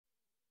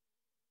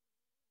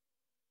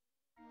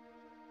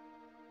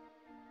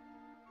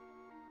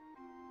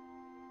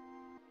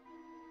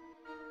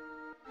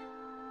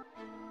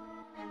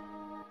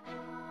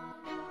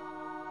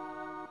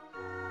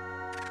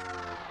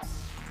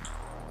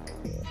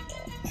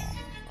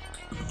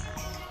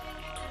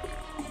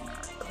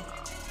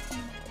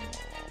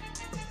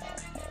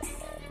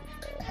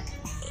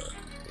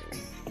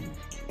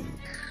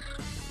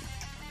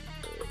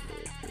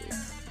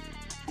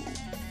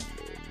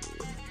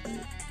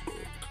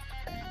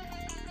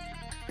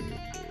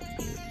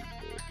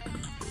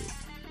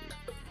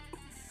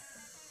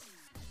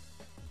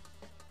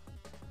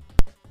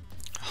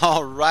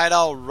All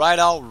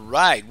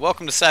right.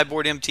 Welcome to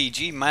Sideboard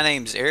MTG. My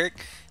name's Eric,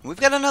 and we've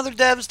got another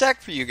Devs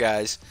deck for you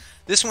guys.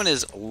 This one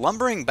is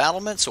Lumbering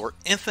Battlements or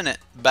Infinite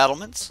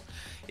Battlements.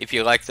 If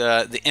you like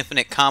the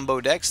Infinite combo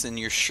decks, then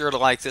you're sure to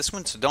like this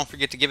one, so don't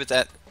forget to give it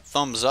that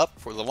thumbs up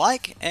for the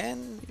like,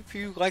 and if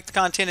you like the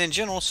content in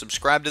general,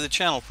 subscribe to the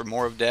channel for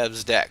more of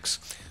Devs decks.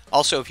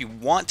 Also, if you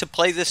want to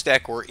play this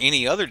deck, or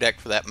any other deck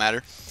for that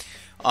matter,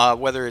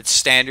 whether it's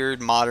Standard,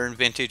 Modern,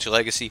 Vintage,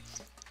 Legacy,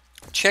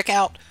 check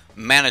out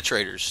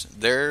manatraders.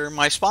 They're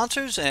my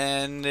sponsors,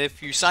 and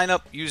if you sign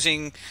up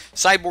using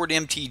Sideboard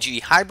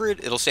MTG Hybrid,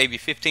 it'll save you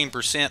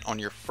 15% on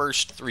your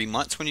first 3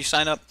 months when you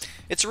sign up.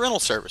 It's a rental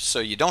service, so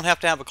you don't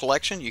have to have a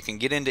collection. You can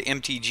get into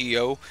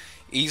MTGO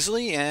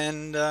easily,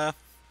 and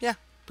yeah,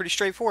 pretty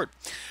straightforward.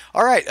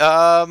 Alright,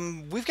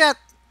 we've got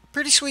a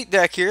pretty sweet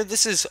deck here.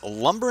 This is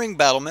Lumbering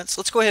Battlements.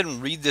 Let's go ahead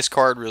and read this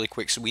card really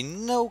quick so we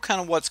know kind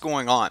of what's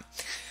going on.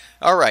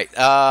 Alright,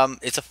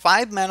 it's a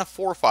 5-mana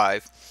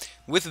 4/5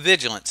 with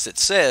Vigilance that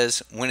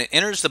says, when it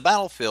enters the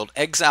battlefield,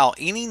 exile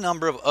any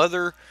number of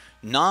other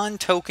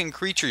non-token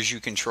creatures you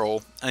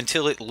control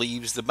until it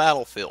leaves the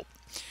battlefield.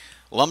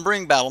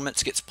 Lumbering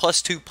Battlements gets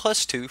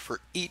 +2/+2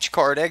 for each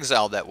card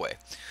exiled that way.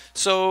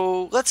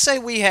 So let's say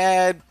we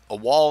had a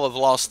Wall of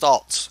Lost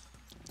Thoughts,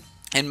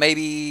 and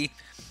maybe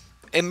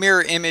a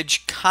mirror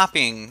image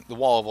copying the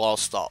Wall of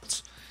Lost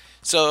Thoughts.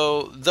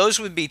 So those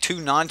would be 2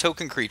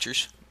 non-token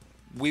creatures.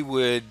 We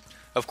would,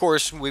 of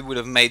course, we would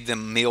have made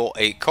them mill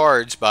 8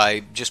 cards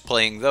by just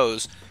playing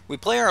those. We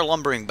play our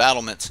Lumbering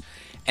Battlements,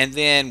 and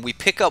then we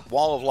pick up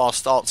Wall of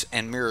Lost Thoughts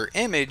and Mirror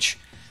Image,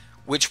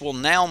 which will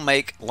now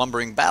make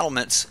Lumbering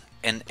Battlements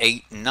an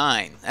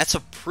 8/9. That's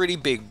a pretty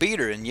big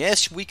beater, and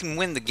yes, we can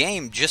win the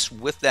game just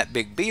with that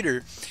big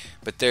beater,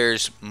 but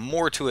there's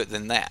more to it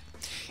than that.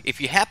 If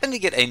you happen to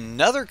get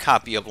another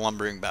copy of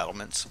Lumbering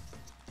Battlements,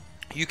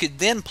 you could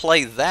then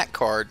play that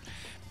card,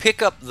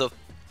 pick up the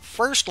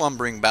first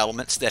Lumbering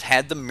Battlements that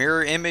had the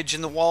Mirror Image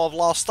and the Wall of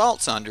Lost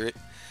Thoughts under it,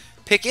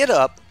 pick it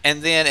up,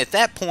 and then at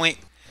that point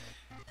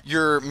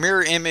your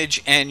Mirror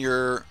Image and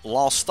your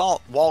Wall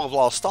of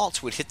Lost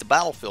Thoughts would hit the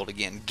battlefield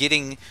again,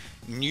 getting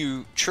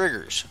new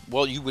triggers.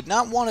 Well, you would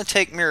not want to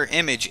take Mirror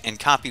Image and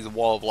copy the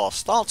Wall of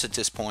Lost Thoughts at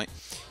this point.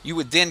 You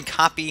would then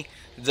copy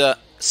the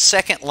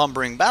second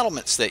Lumbering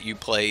Battlements that you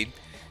played,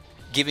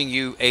 giving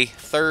you a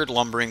third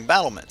Lumbering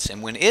Battlements,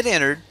 and when it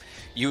entered,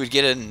 you would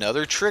get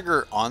another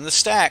trigger on the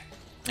stack,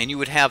 and you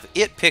would have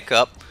it pick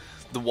up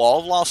the Wall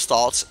of Lost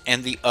Thoughts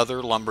and the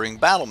other Lumbering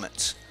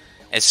Battlements.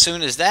 As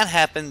soon as that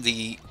happened,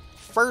 the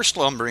first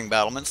Lumbering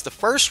Battlements, the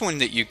first one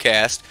that you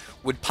cast,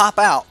 would pop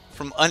out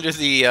from under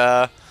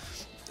the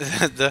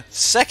the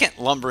second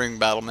Lumbering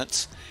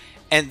Battlements,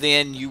 and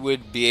then you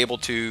would be able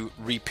to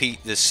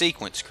repeat this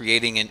sequence,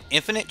 creating an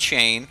infinite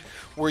chain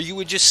where you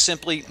would just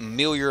simply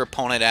mill your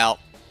opponent out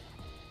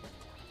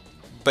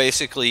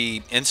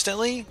basically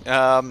instantly.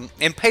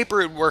 In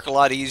paper, it would work a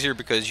lot easier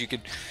because you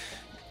could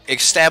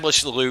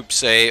establish the loop,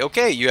 say,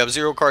 okay, you have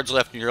 0 cards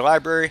left in your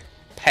library,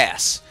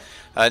 pass.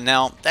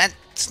 Now,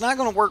 that's not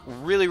going to work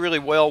really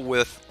well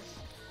with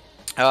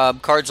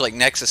cards like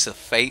Nexus of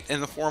Fate in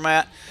the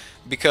format,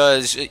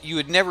 because you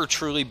would never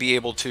truly be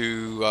able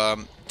to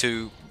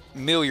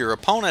mill your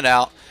opponent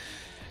out.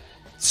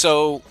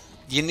 So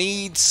you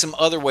need some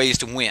other ways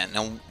to win.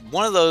 Now,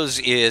 one of those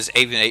is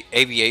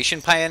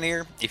Aviation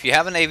Pioneer. If you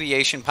have an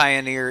Aviation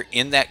Pioneer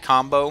in that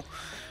combo,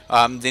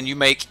 then you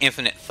make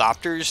Infinite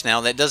Thopters.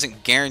 Now, that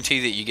doesn't guarantee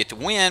that you get to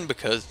win,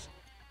 because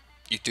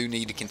you do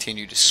need to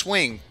continue to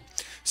swing.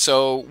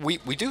 So we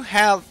do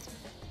have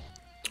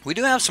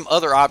some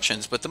other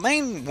options, but the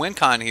main win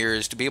con here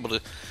is to be able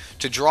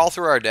to draw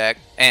through our deck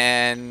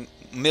and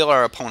mill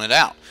our opponent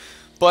out.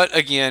 But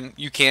again,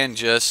 you can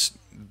just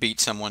beat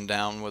someone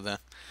down with an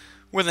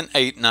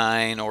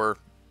 8/9 or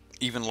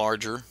even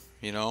larger,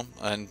 you know,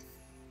 and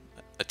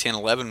a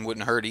 10/11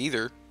 wouldn't hurt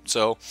either.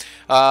 So,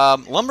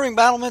 Lumbering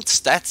Battlements,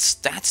 that's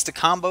the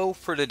combo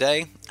for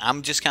today.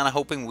 I'm just kind of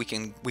hoping we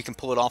can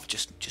pull it off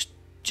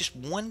just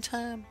one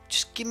time.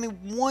 Just give me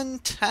one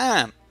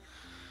time.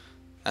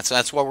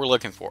 That's what we're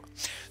looking for.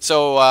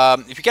 So,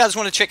 if you guys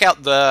want to check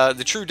out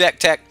the True Deck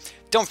Tech,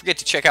 don't forget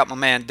to check out my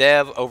man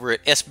Dev over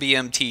at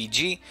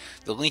SBMTG.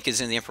 The link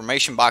is in the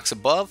information box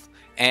above,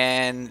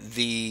 and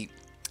the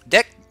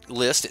deck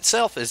list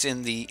itself is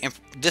in the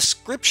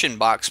description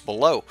box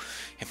below.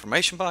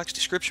 Information box,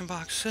 description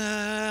box.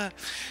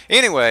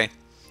 Anyway,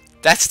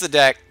 that's the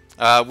deck.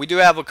 We do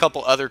have a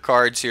couple other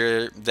cards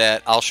here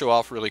that I'll show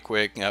off really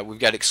quick. We've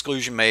got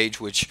Exclusion Mage,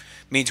 which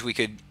means we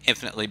could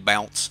infinitely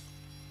bounce.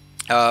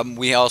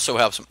 We also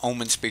have some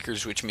Omen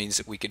Speakers, which means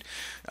that we could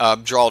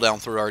draw down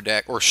through our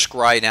deck, or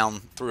scry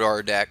down through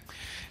our deck.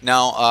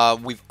 Now,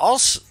 we've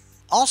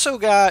also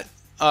got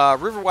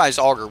Riverwise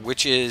Augur,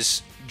 which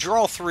is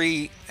draw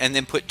 3 and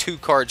then put 2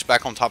 cards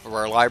back on top of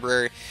our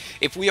library.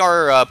 If we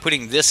are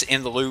putting this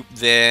in the loop,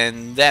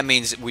 then that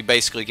means that we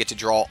basically get to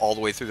draw all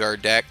the way through our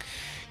deck.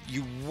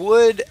 You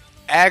would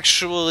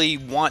actually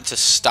want to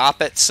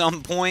stop at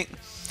some point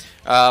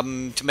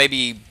to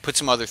maybe put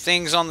some other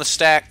things on the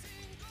stack,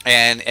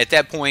 and at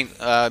that point,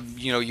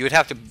 you know, you would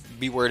have to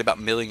be worried about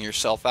milling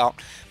yourself out.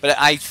 But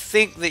I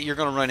think that you're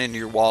going to run into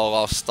your Wall of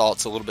Lost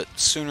Thoughts a little bit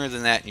sooner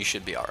than that, and you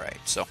should be alright.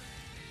 So,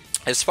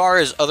 as far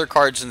as other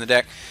cards in the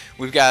deck,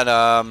 we've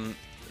got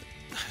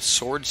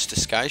Swords to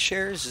Sky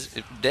Shares. Is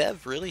it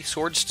Dev, really?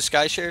 Swords to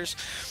Sky Shares?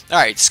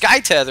 Alright, Sky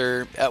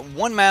Tether,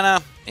 1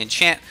 mana,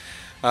 enchant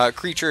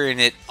creature, and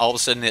it all of a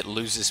sudden it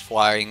loses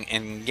flying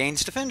and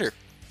gains Defender.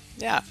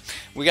 Yeah,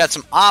 we got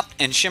some Opt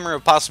and Shimmer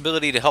of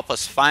Possibility to help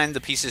us find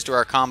the pieces to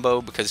our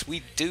combo, because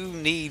we do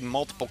need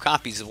multiple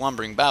copies of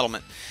Lumbering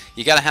Battlement.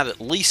 You got to have at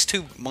least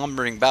 2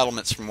 Lumbering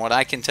Battlements from what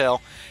I can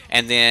tell,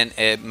 and then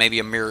maybe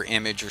a mirror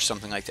image or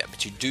something like that.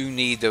 But you do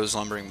need those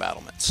Lumbering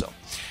Battlements. So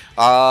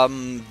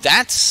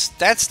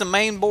that's the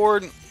main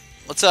board.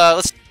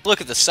 Let's look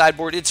at the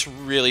sideboard. It's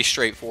really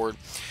straightforward.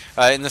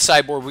 In the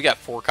sideboard, we got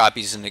 4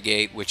 copies in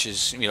Negate, which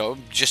is, you know,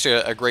 just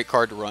a great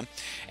card to run.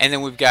 And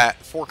then we've got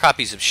 4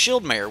 copies of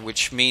Shieldmare,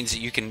 which means that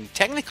you can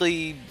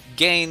technically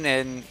gain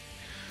an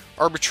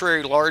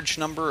arbitrary large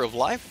number of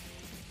life.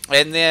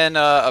 And then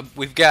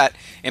we've got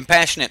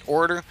Impassionate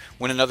Order.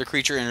 When another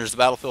creature enters the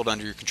battlefield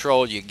under your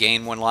control, you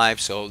gain 1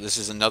 life. So this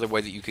is another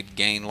way that you could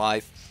gain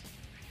life.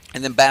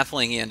 And then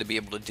Baffling End to be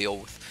able to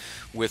deal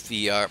with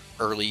the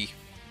early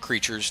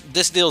creatures.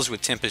 This deals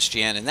with Tempest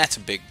Gen, and that's a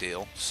big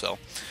deal. So,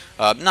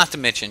 not to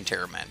mention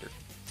Terramander.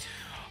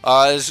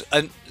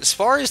 As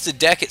far as the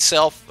deck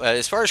itself,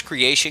 as far as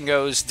creation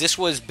goes, this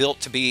was built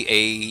to be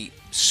a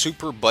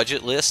super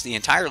budget list. The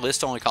entire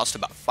list only cost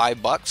about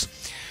 $5.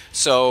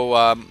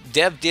 So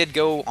Dev did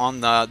go on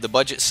the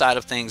budget side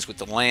of things with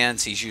the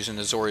lands. He's using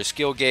Azorius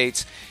Skill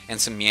Gates and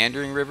some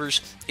Meandering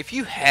Rivers. If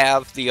you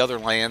have the other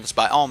lands,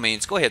 by all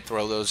means, go ahead and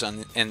throw those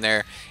in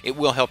there. It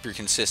will help your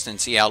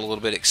consistency out a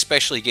little bit,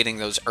 especially getting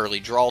those early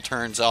draw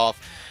turns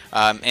off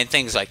and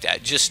things like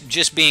that.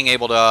 Just being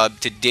able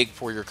to dig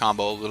for your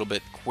combo a little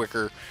bit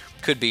quicker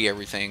could be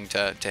everything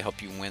to help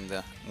you win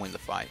the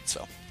fight.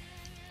 So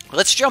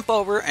let's jump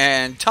over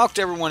and talk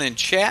to everyone in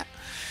chat.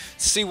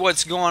 See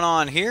what's going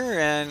on here,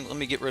 and let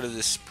me get rid of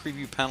this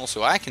preview panel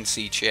so I can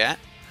see chat.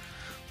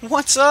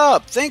 What's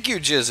up? Thank you,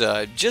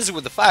 Jizza. Jizza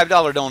with the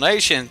 $5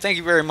 donation. Thank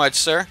you very much,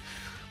 sir.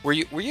 Were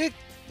you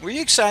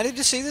excited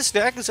to see this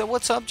deck? Is that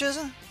what's up,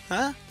 Jizza?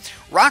 Huh?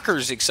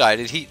 Rocker's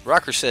excited.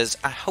 Rocker says,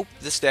 I hope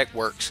this deck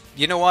works.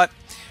 You know what?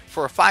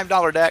 For a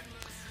 $5 deck,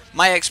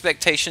 my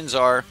expectations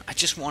are I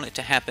just want it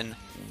to happen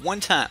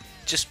one time.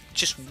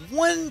 Just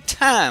one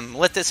time.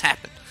 Let this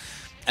happen,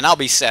 and I'll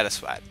be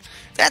satisfied.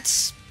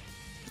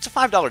 It's a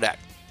 $5 deck,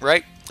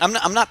 right?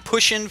 I'm not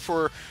pushing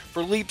for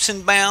leaps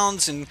and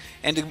bounds and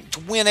to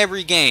win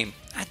every game.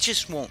 I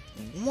just want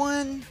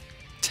one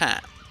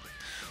time.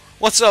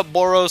 What's up,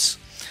 Boros?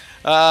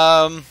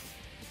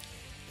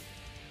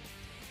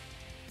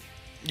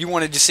 You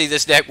wanted to see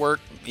this deck work?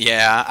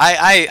 Yeah,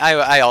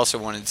 I also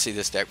wanted to see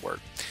this deck work.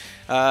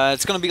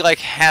 It's going to be like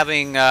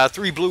having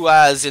 3 blue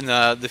eyes in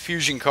the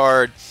fusion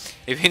card.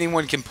 If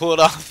anyone can pull it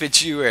off,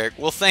 it's you, Eric.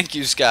 Well, thank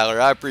you, Skylar.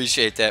 I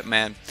appreciate that,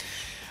 man.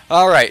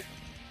 All right.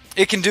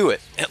 It can do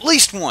it at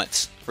least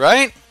once,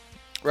 right?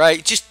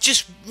 Right?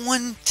 Just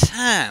one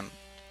time.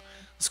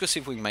 Let's go see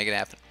if we can make it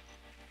happen.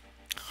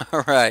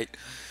 All right.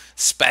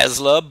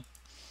 Spazlub.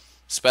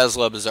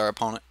 Spazlub is our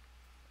opponent.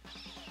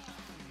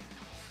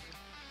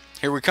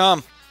 Here we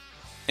come.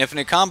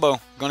 Infinite combo.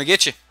 Gonna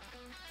get you.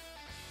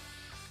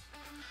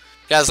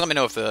 Guys, let me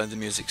know if the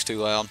music's too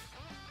loud.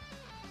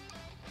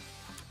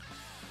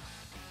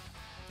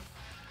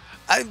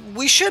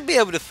 We should be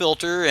able to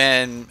filter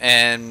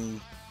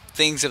and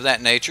things of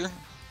that nature,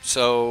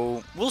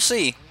 so we'll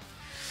see.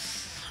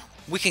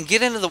 We can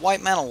get into the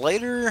white mana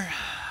later.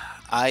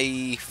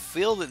 I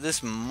feel that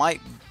this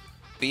might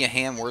be a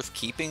hand worth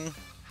keeping,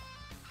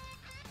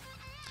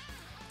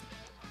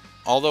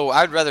 although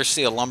I'd rather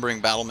see a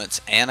Lumbering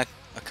Battlements and a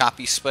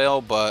copy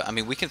spell. But I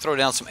mean, we can throw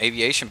down some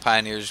Aviation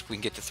Pioneers if we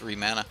can get to 3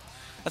 mana.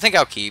 I think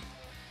I'll keep.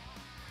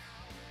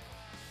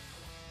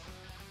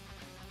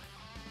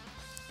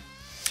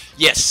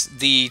 Yes,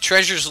 the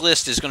treasures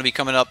list is going to be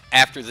coming up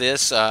after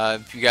this.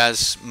 You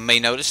guys may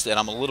notice that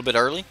I'm a little bit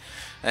early.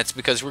 That's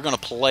because we're going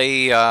to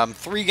play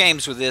 3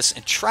 games with this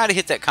and try to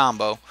hit that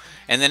combo.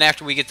 And then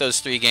after we get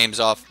those 3 games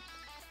off,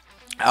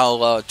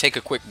 I'll take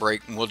a quick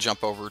break and we'll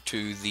jump over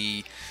to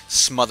the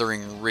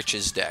Smothering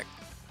Riches deck.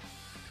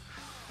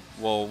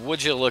 Well,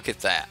 would you look at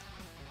that?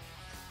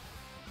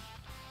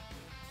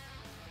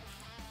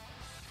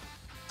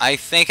 I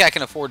think I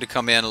can afford to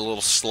come in a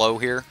little slow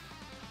here.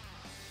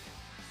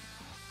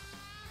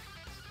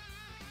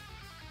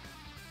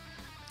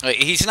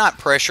 He's not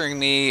pressuring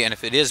me, and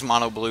if it is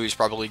mono blue, he's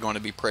probably going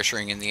to be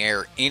pressuring in the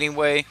air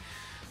anyway.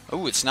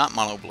 Oh, it's not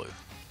mono blue.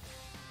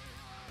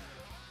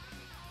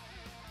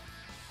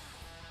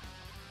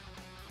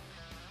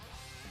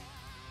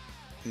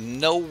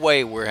 No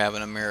way we're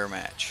having a mirror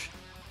match.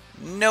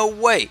 No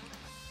way.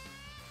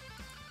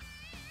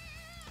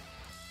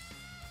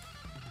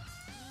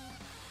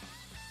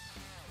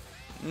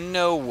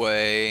 No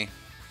way.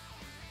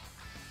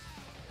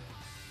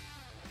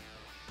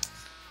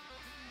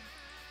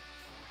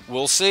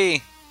 We'll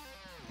see.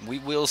 We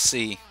will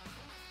see.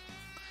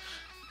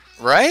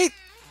 Right?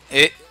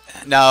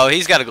 No,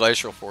 he's got a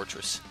Glacial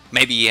Fortress.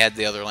 Maybe he had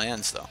the other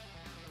lands, though.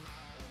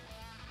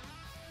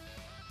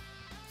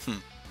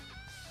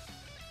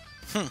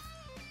 Hmm.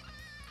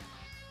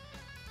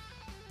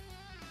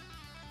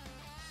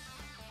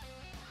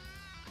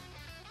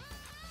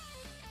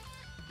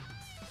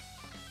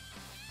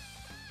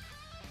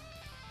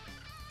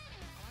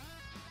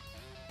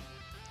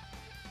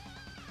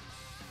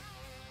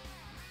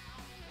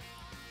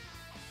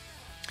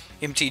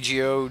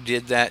 MTGO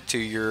did that to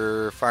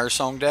your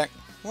Firesong deck?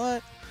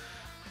 What?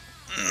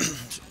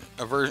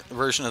 A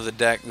version of the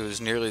deck that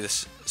was nearly the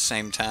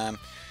same time.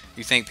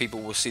 You think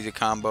people will see the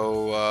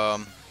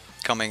combo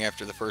coming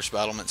after the first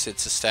Battlement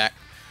hits the stack?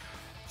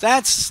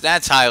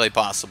 That's highly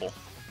possible.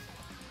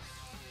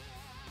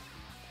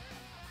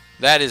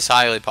 That is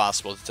highly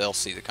possible that they'll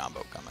see the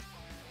combo coming.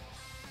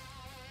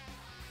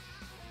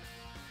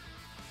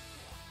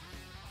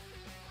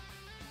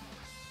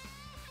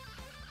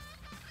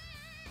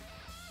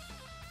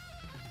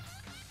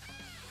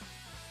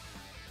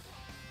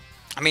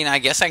 I mean, I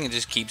guess I can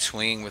just keep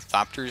swinging with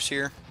Thopters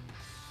here.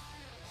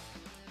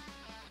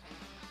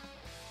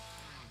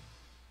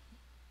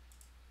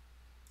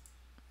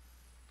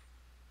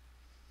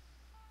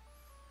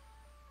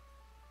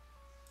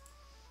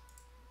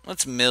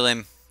 Let's mill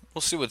him.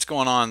 We'll see what's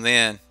going on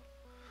then.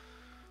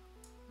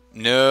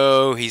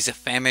 No, he's a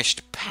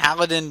famished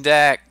Paladin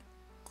deck.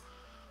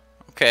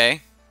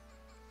 Okay.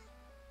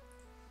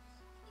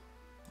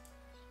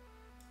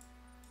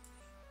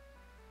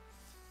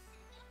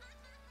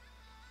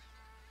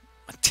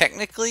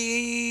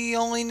 Technically,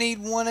 only need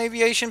one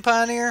Aviation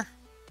Pioneer.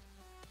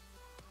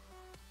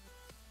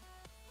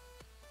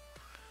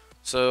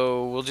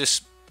 So we'll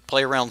just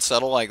play around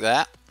Settle like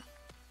that.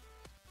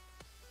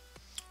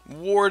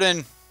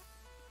 Warden.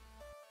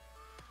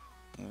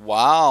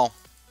 Wow.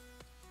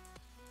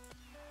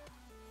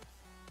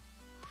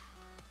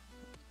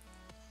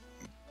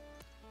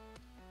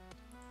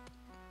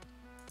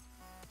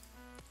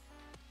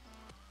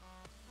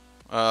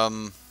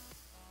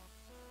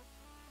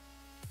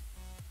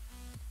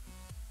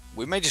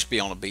 We may just be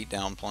on a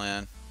beatdown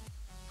plan.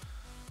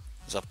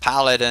 There's a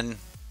Paladin.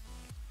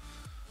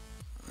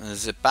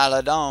 There's a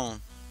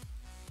Paladin.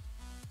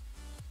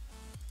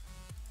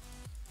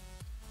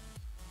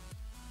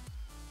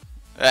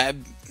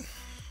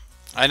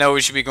 I know we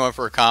should be going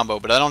for a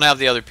combo, but I don't have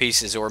the other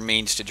pieces or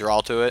means to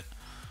draw to it.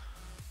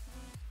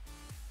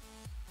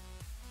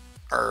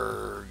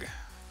 Erg.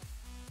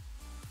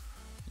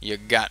 You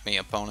got me,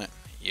 opponent.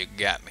 You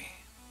got me.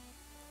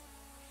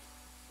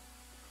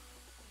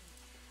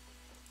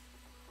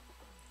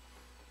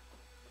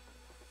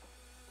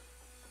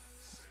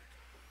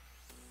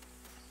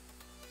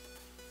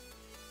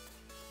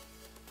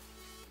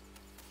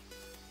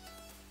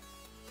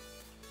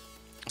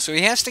 So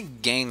he has to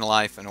gain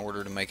life in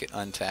order to make it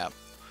untap.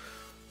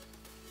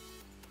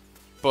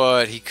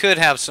 But he could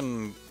have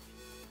some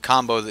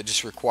combo that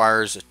just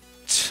requires a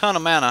ton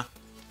of mana.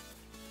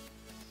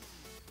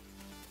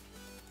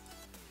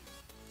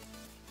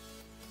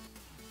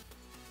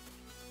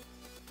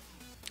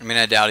 I mean,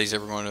 I doubt he's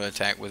ever going to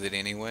attack with it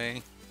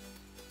anyway.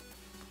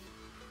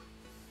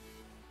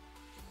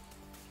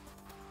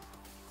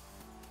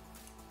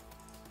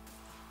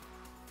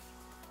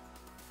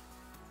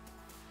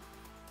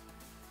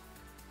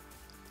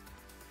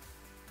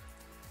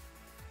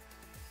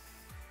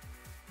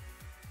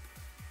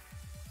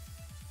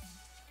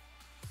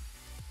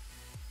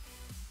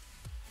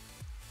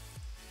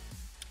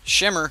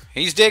 Shimmer,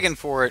 he's digging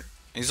for it.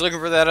 He's looking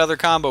for that other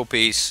combo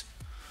piece.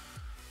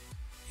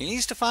 He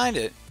needs to find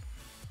it.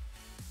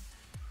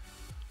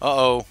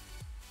 Uh-oh.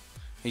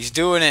 He's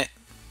doing it.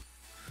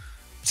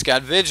 It's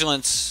got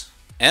Vigilance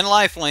and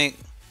Lifelink.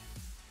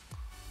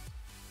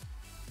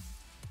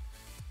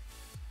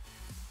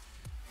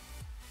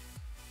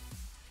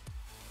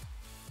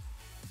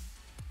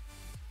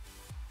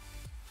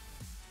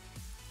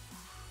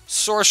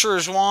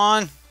 Sorcerer's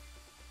Wand.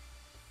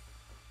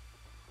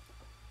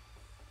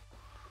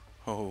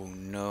 Oh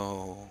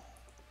no.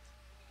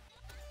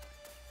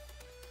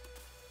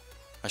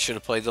 I should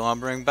have played the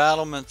Lumbering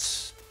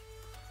Battlements.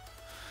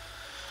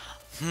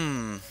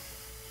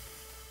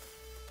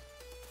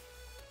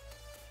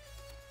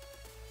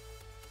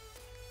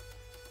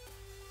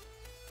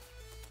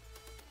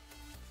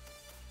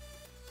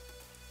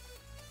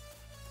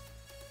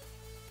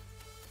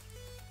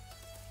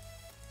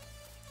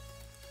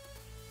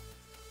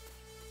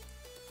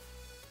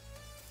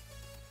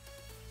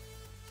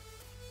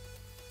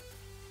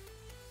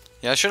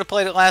 Yeah, I should have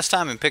played it last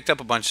time and picked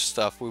up a bunch of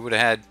stuff. We would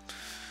have had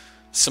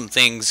some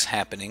things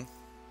happening.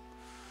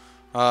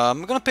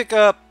 I'm going to pick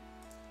up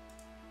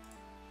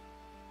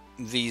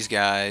these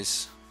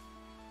guys.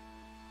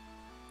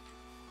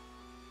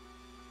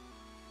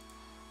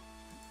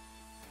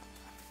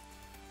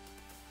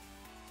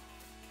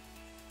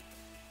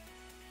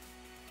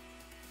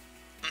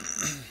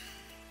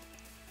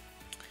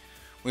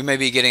 We may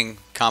be getting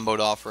comboed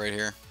off right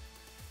here.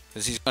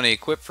 Because he's going to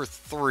equip for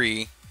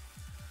 3.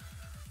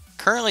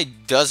 Currently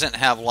doesn't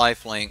have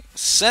lifelink.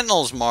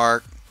 Sentinel's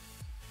Mark.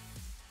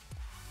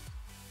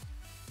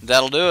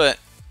 That'll do it.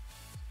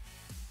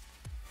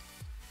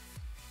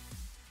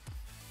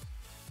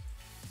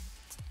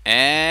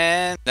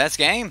 And that's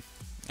game.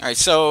 Alright,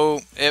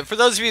 so for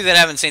those of you that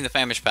haven't seen the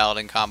Famished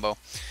Paladin combo,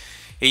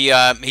 he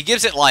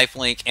gives it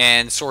lifelink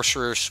and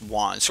Sorcerer's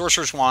Wand.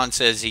 Sorcerer's Wand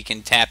says he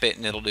can tap it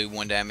and it'll do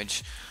 1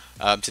 damage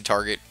to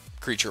target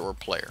creature or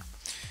player.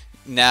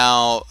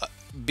 Now,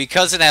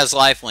 because it has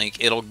lifelink,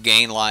 it'll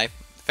gain life.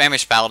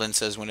 Famished Paladin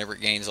says whenever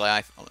it gains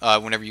life,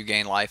 whenever you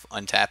gain life,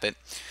 untap it.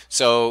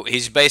 So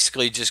he's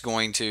basically just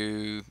going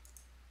to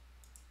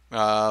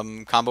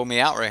combo me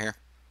out right here.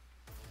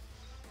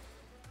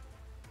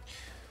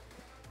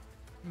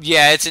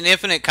 Yeah, it's an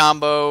infinite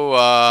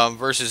combo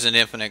versus an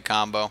infinite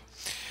combo.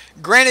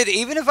 Granted,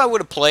 even if I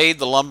would have played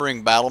the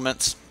Lumbering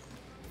Battlements,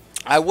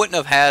 I wouldn't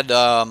have had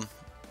I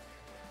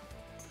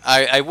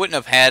wouldn't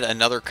have had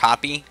another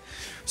copy.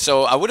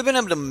 So I would have been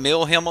able to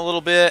mill him a little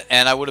bit,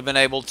 and I would have been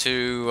able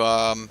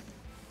to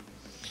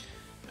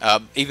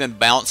even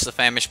bounce the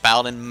Famished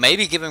Paladin,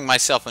 maybe giving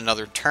myself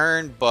another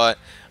turn, but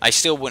I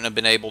still wouldn't have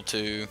been able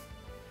to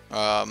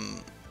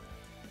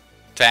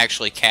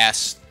actually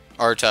cast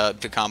or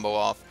to combo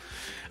off.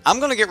 I'm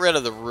going to get rid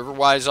of the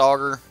Riverwise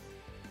Augur,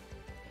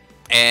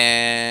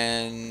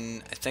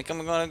 and I think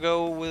I'm going to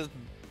go with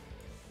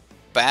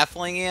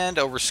Baffling End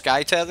over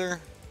Sky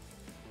Tether.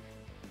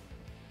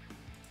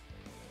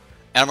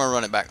 And I'm going to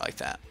run it back like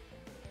that.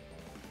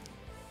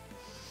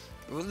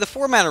 The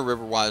 4-mana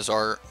Riverwise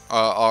Augur.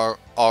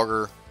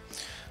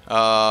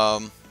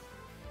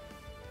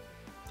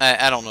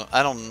 I don't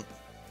know.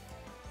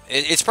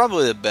 It's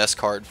probably the best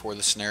card for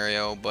the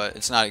scenario, but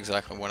it's not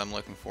exactly what I'm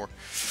looking for.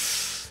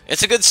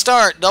 It's a good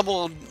start,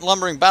 double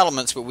Lumbering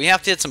Battlements, but we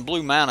have to hit some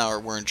blue mana or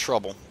we're in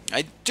trouble.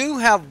 I do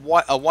have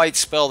a white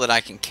spell that I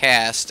can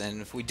cast,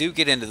 and if we do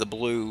get into the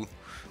blue,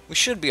 we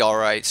should be all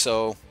right.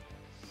 So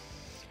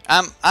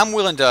I'm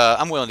willing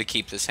to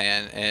keep this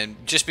hand, and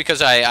just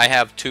because I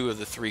have 2 of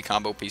the 3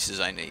 combo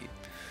pieces I need,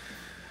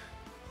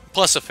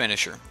 plus a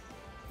finisher.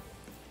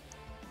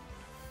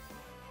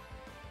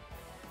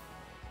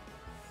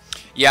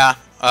 Yeah,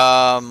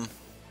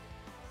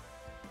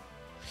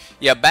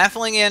 yeah,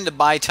 Baffling End to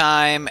buy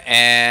time,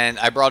 and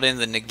I brought in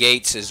the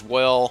negates as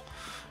well,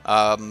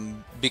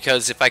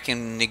 because if I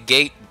can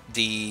negate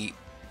the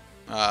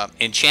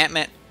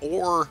enchantment,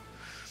 or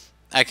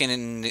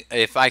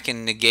if I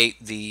can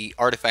negate the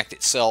artifact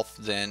itself,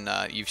 then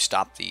you've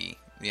stopped the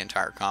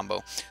entire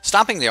combo.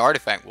 Stopping the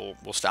artifact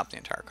will stop the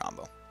entire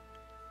combo.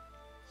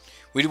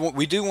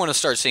 We do want to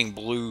start seeing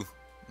blue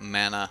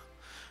mana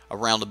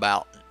around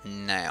about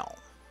now.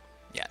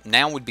 Yeah,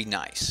 now would be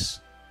nice.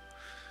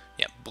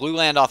 Yeah, blue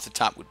land off the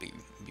top would be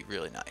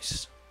really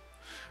nice.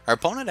 Our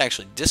opponent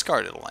actually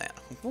discarded a land.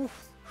 Whew.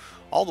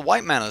 All the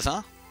white manas,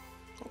 huh?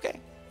 Okay,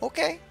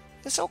 okay,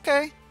 it's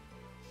okay.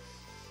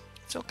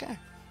 It's okay.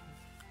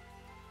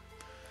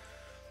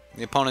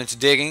 The opponent's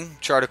digging,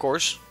 chart of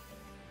course.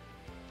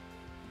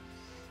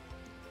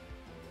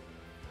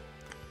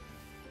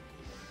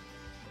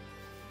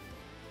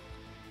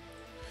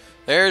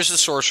 There's the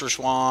Sorcerer's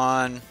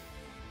Wand.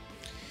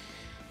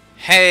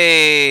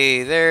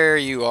 Hey, there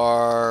you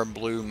are,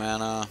 blue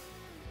mana.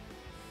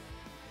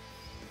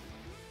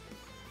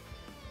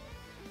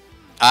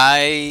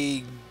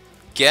 I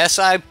guess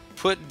I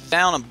put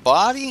down a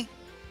body?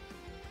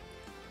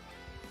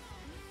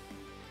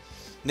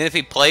 Then if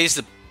he plays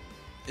the...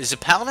 Is the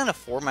Paladin a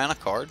 4-mana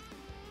card?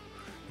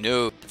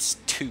 No, it's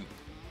 2.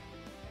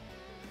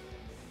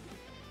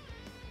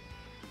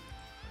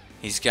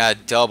 He's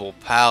got double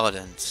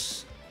Paladins.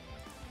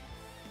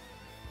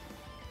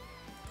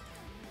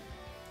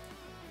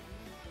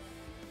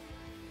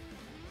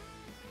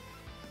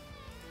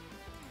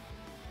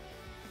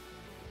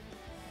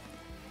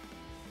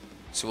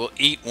 So we'll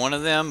eat one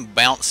of them,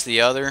 bounce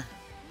the other.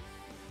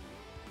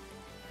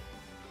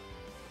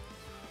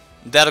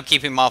 That'll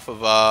keep him off of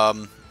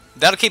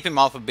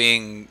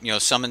being, you know,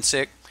 summon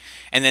sick.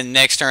 And then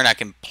next turn I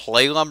can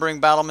play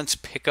Lumbering Battlements,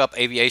 pick up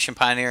Aviation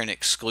Pioneer and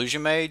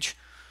Exclusion Mage.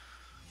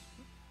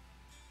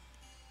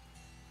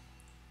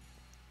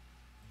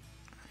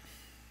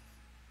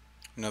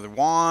 Another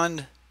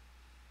wand.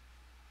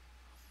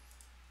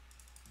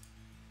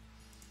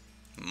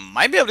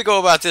 Might be able to go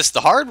about this the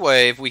hard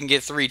way if we can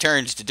get 3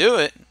 turns to do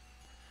it.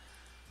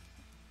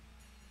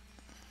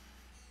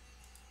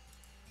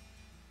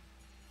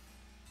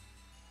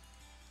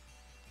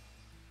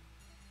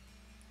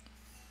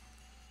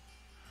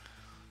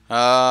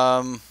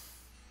 I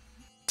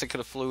could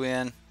have flew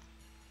in.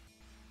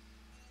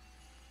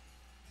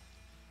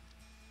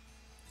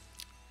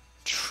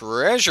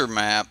 Treasure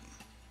map.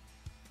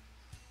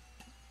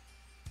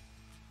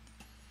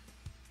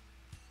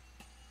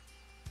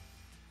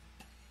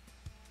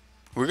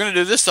 We're going to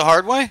do this the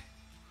hard way?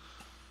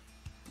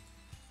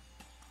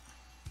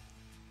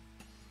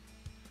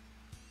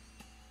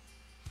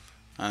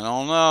 I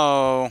don't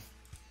know.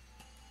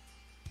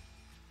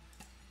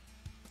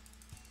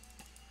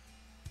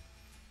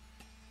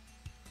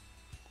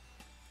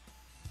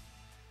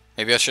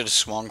 Maybe I should have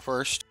swung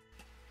first.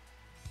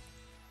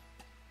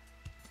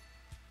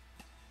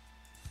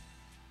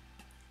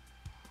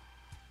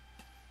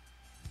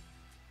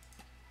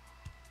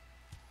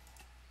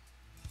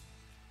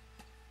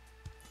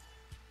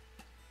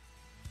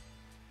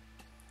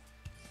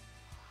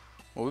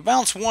 Well, we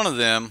bounced one of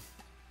them.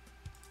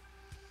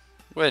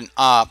 Go ahead and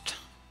opt.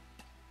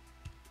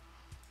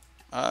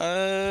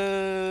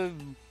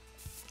 I'm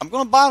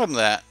going to bottom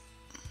that.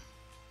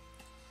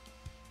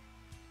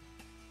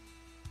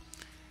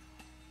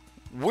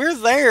 We're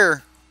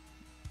there.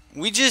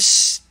 We're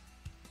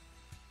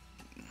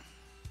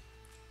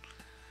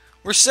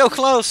so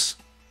close.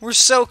 We're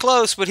so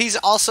close, but he's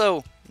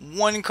also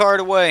one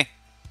card away.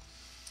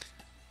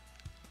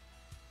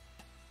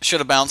 Should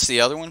have bounced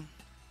the other one.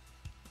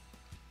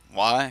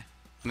 Why?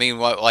 I mean,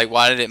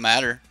 why did it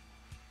matter?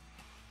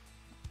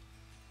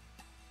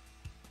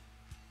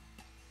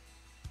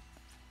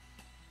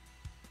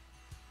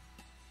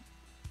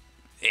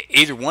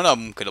 Either one of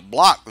them could have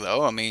blocked,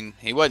 though. I mean,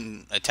 he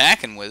wasn't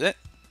attacking with it.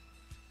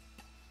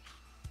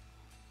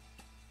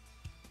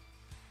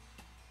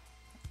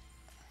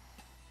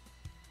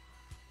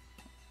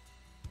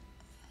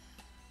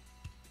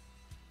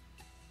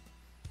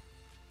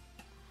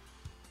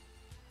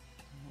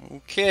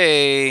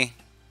 Okay.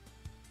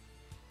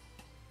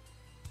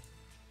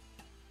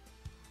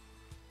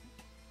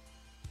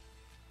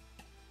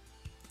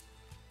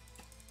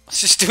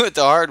 Let's just do it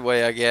the hard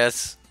way, I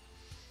guess.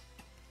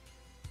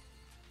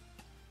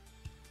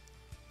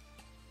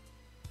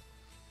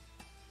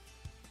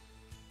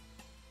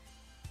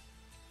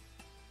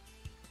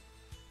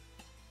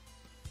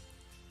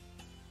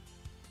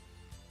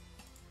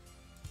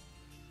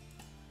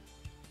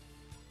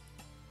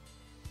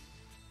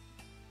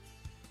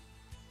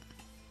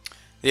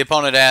 The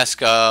opponent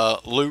asks,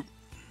 loop.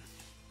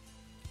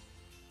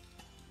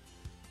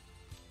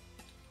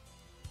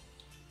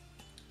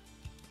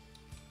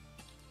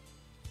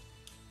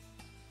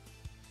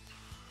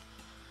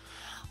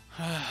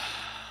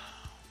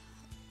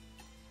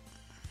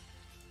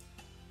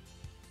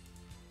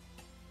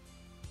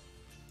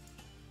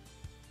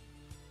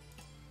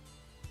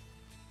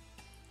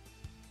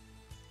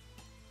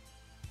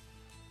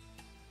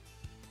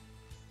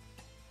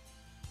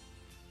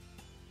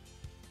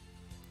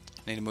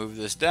 Need to move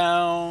this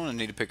down. I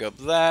need to pick up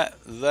that.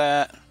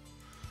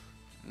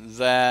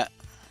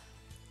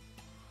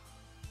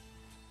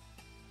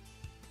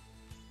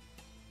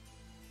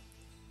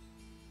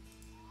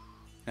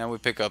 Now we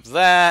pick up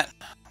that.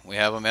 We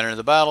have them enter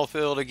the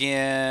battlefield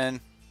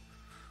again.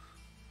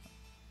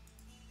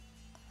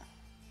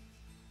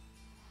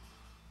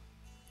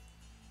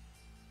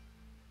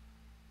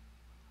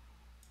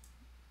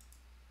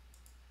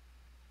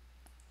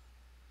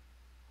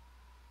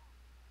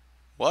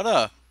 What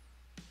a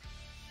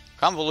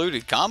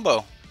convoluted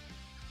combo.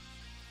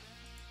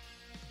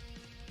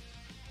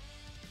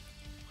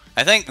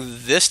 I think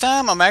this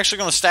time I'm actually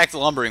going to stack the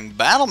lumbering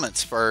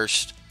battlements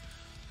first.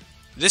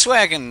 This way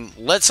I can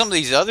let some of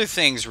these other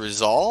things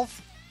resolve.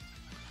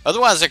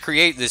 Otherwise I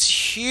create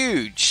this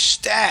huge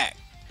stack.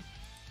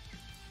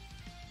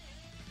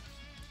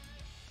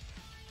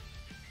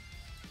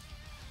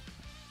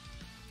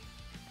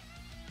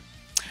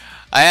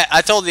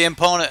 I told the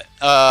opponent,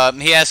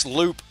 he asked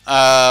Loop,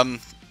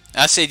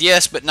 I said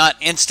yes, but not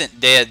instant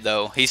dead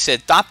though. He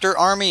said Thopter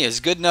army is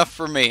good enough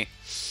for me.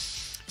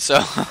 So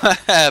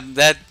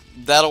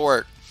that'll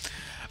work.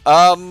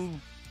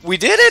 We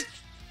did it.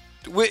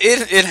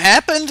 It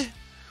happened.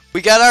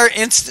 We got our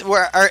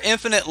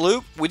infinite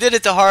loop. We did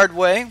it the hard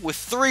way with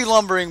 3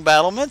 lumbering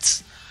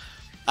battlements.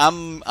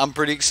 I'm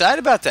pretty excited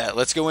about that.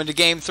 Let's go into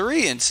game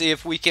 3 and see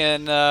if we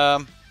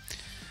can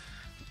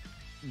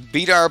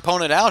beat our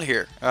opponent out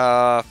here.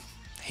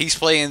 He's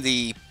playing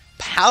the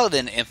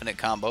Paladin infinite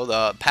combo,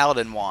 the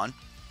Paladin wand.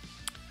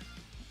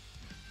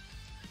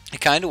 It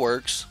kind of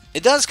works.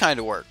 It does kind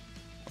of work.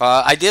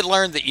 I did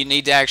learn that you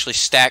need to actually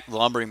stack the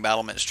lumbering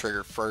battlements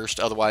trigger first,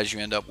 otherwise you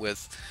end up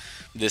with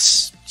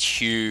this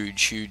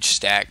huge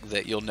stack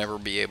that you'll never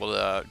be able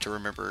to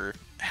remember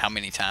how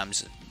many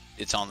times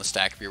it's on the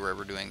stack if you're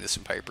ever doing this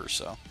in paper.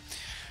 So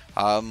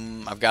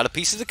I've got a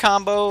piece of the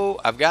combo,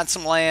 I've got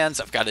some lands,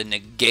 I've got a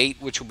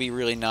negate, which will be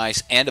really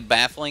nice, and a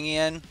baffling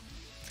in.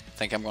 I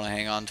think I'm going to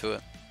hang on to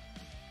it.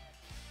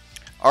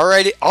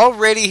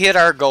 Already hit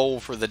our goal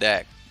for the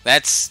deck.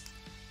 It's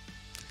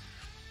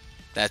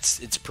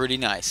pretty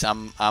nice.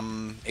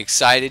 I'm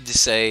excited to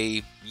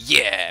say,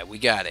 yeah, we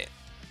got it.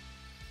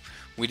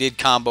 We did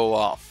combo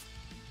off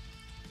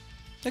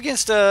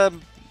against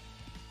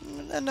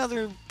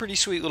another pretty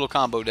sweet little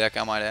combo deck,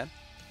 I might add.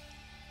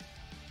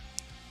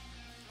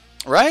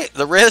 Right?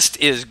 The rest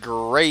is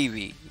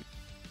gravy.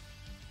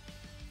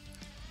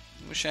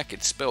 Wish I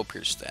could spell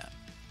pierce that.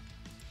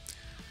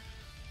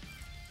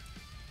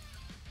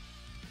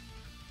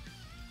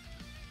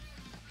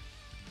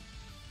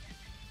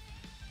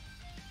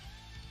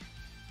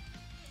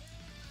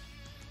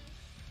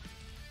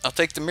 I'll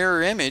take the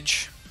mirror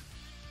image.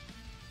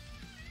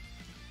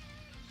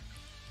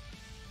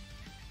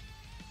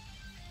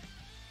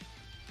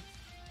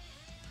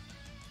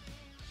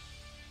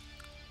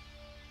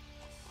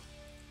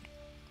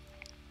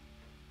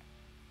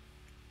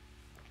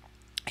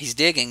 He's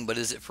digging, but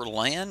is it for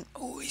land?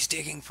 Oh, he's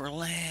digging for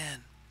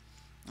land.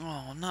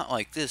 Oh, not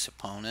like this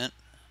opponent.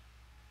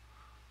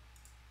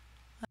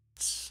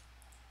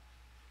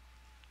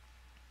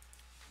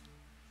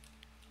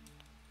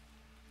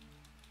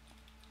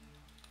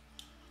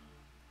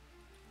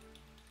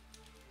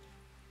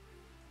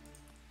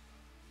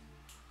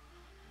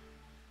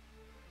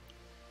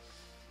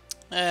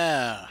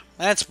 Yeah,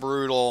 that's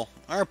brutal.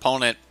 Our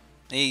opponent,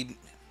 he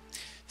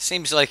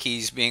seems like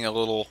he's being a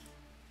little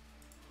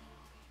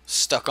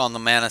stuck on the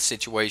mana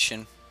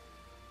situation.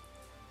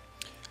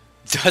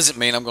 Doesn't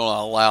mean I'm going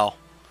to allow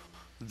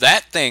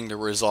that thing to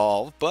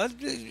resolve, but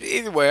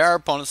either way, our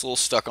opponent's a little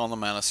stuck on the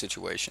mana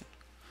situation.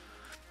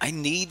 I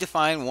need to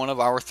find one of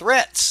our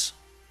threats.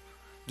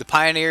 The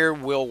Pioneer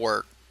will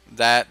work.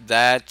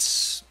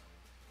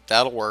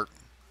 That'll work.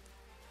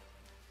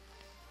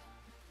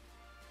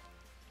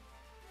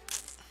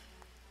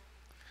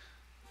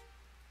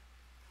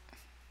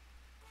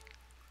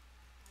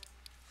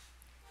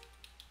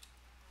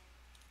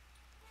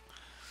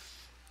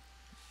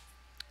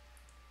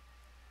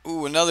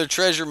 Ooh, another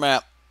treasure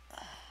map.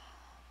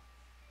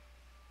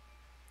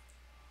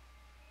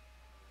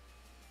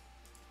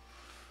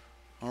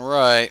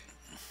 Alright.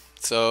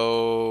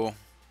 So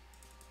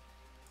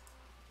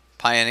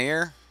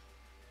Pioneer.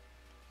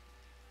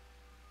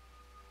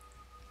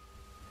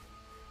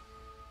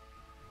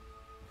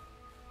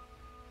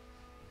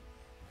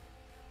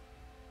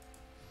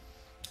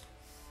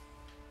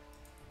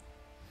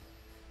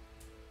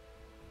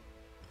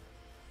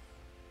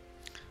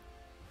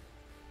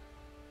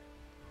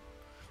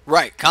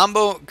 Right,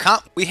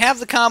 we have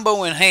the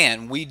combo in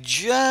hand. We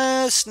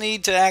just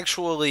need to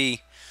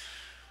actually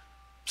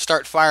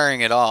start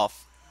firing it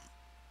off.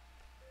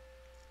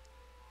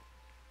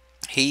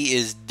 He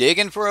is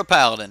digging for a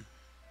paladin.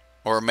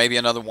 Or maybe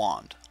another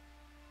wand.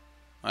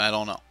 I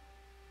don't know.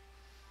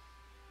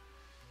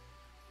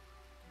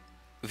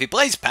 If he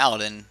plays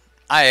paladin,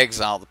 I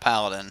exile the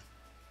paladin.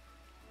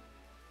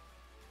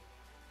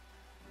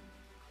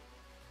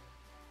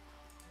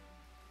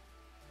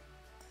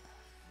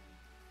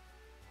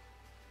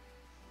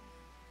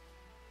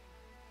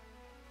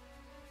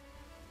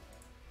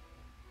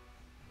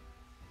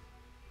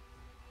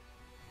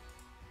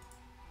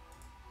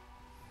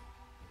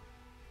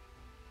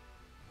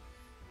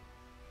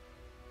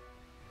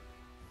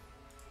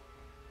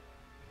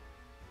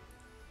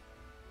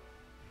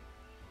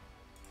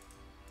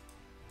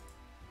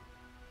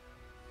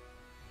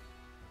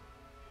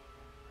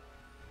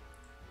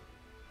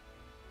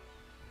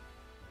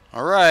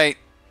 Alright.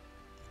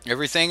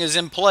 Everything is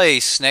in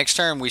place. Next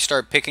turn we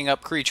start picking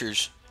up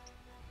creatures.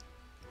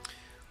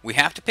 We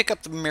have to pick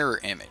up the mirror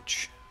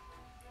image.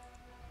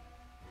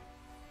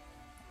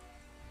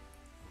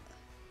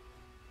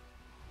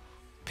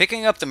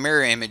 Picking up the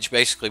mirror image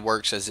basically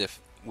works as if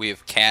we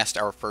have cast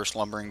our first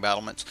lumbering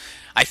battlements.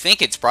 I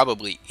think it's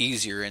probably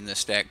easier in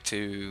this deck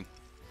to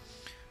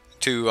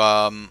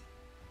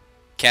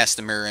cast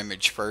the mirror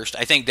image first.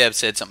 I think Dev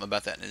said something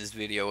about that in his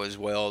video as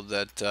well,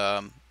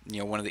 that you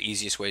know, one of the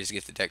easiest ways to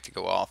get the deck to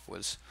go off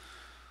was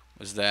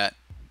that.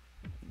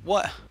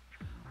 What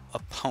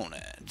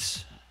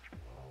opponent?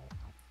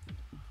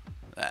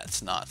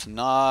 That's not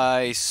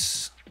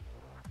nice.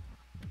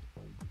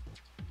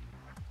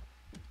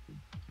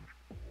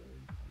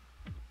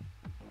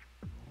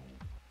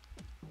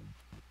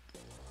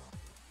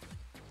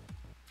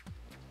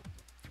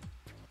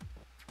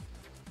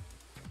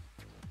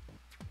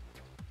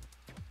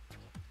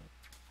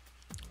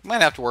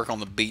 Might have to work on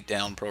the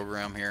beatdown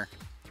program here.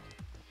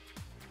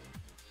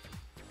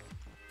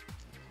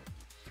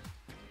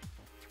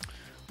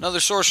 Another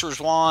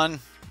Sorcerer's Wand.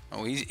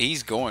 Oh,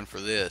 he's going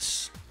for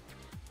this.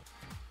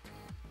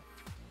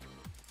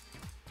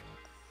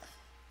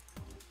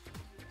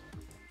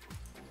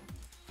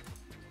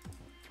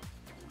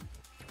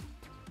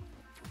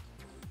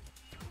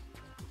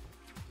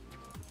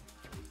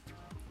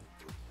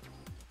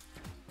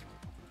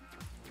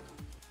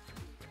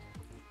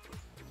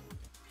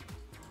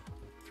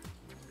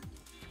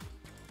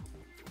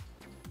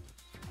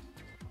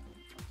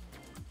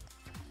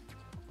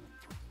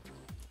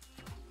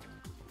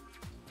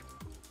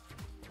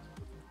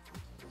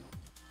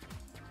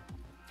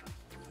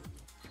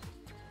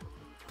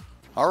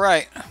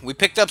 Alright, we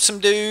picked up some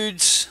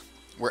dudes.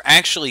 We're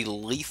actually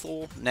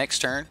lethal next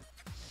turn.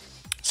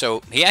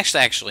 So he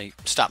actually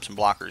stopped some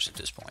blockers at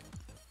this point,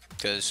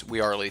 because we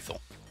are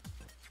lethal.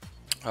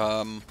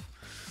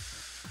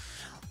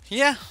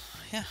 Yeah.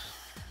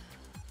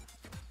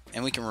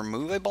 And we can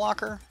remove a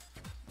blocker,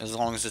 as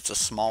long as it's a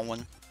small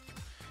one.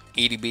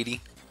 Itty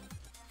bitty.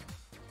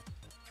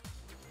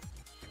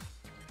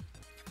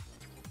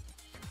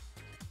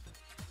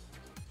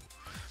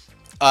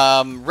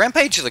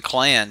 Rampage of the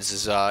Clans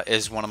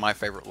is one of my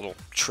favorite little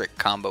trick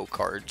combo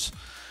cards.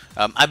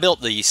 I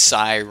built the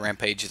Psy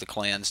Rampage of the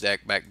Clans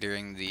deck back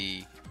during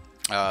the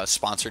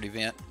sponsored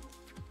event,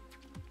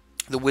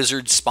 the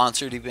Wizards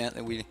sponsored event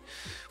that we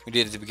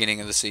did at the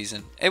beginning of the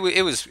season. It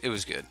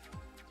was good.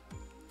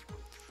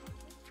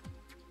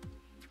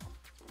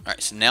 All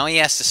right, so now he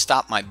has to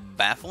stop my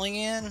Baffling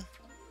in.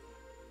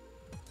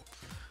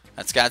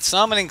 That's got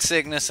Summoning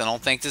Sickness. I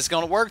don't think this is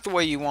going to work the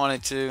way you want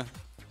it to.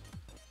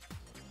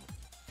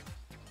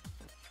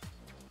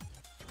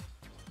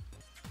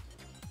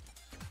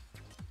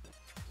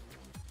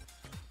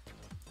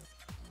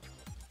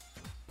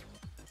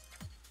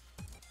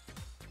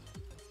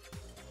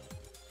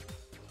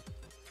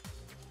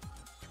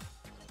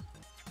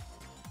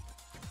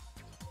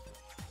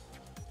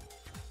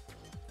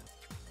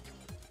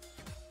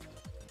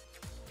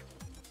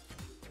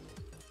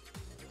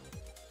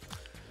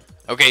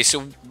 Okay,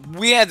 so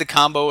we had the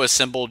combo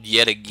assembled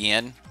yet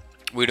again.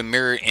 We had a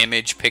mirror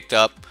image picked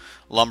up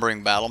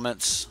lumbering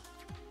battlements.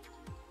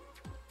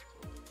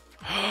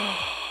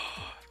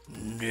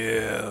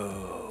 No.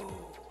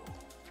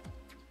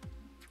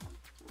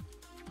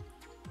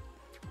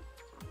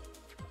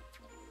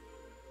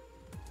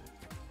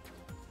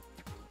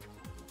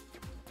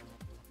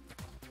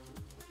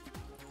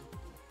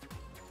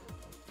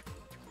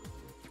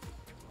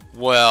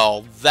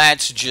 Well,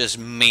 that's just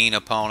mean,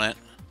 opponent.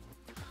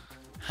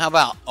 How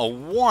about a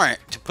warrant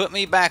to put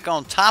me back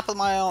on top of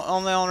my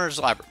on the owner's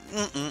library?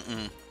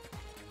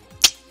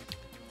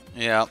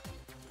 Yeah.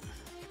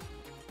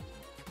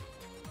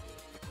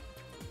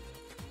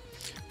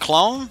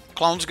 Clone?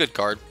 Clone's a good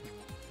card.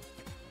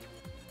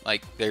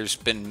 Like, there's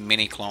been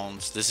many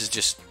clones. This is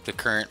just the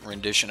current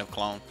rendition of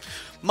clone.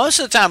 Most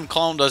of the time,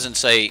 clone doesn't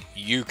say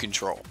you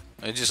control.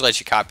 It just lets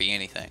you copy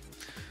anything.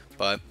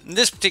 But in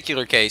this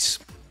particular case,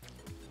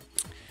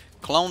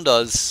 clone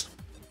does.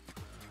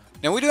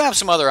 Now, we do have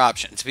some other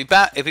options.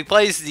 If he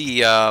plays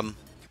the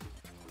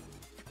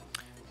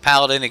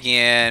Paladin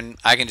again,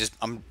 I can just...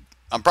 I'm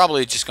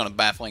probably just going to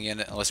Battling in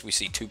it unless we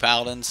see 2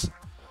 Paladins.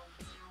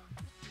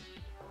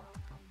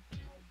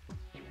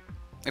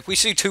 If we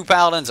see 2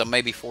 Paladins, I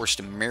may be forced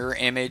to mirror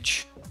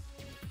image.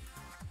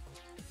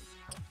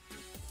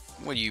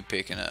 What are you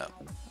picking up?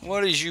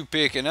 What is you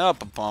picking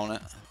up,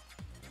 opponent?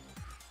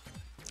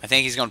 I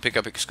think he's going to pick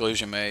up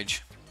Exclusion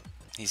Mage.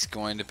 He's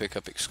going to pick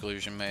up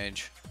Exclusion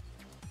Mage.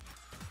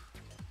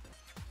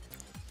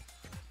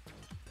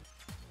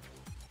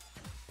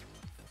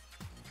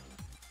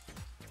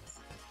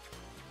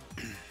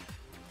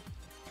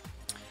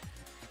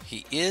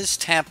 He is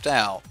tapped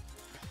out.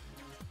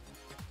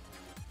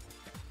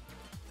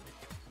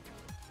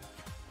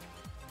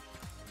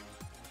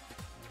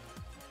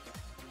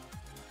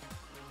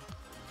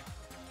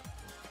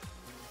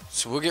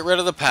 So we'll get rid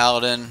of the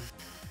Paladin.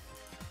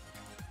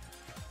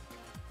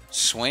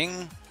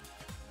 Swing.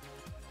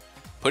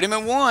 Put him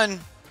at 1.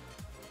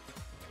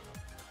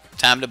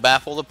 Time to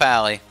baffle the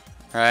Pally,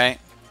 right?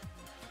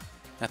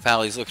 That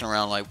Pally's looking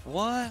around like,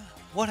 what?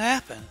 What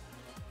happened?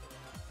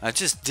 I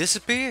just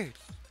disappeared.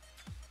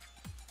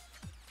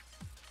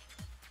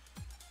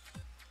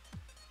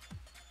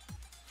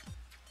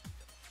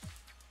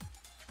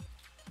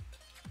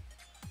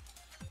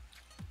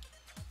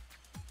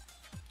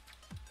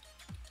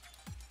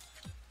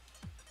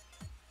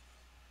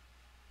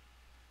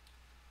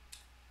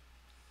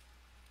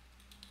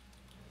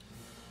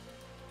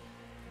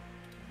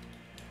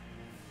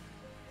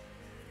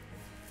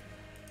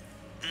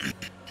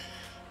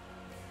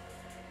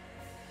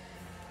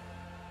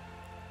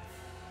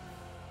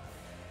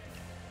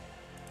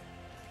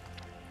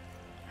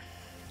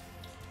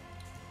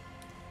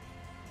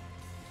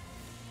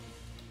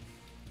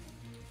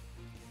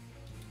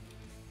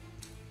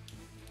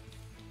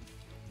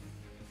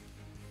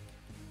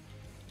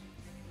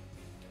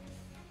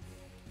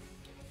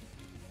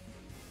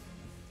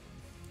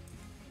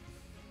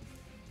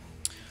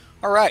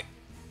 All right.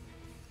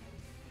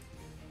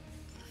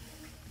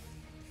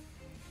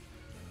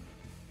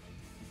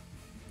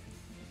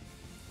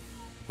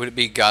 Would it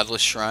be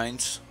Godless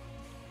Shrines?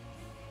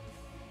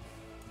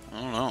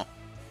 I don't know.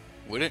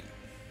 Would it?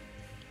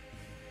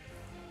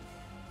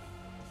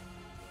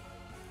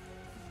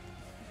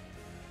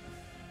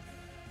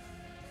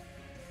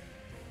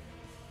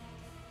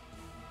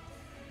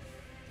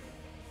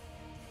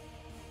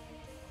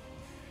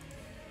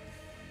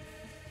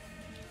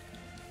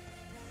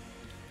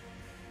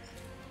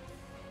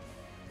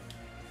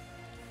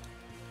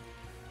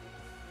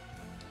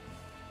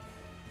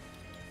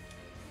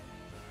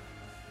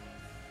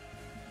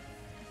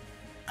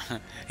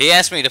 He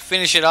asked me to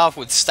finish it off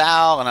with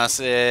style, and I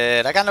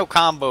said, I got no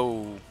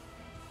combo.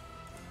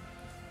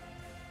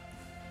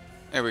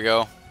 There we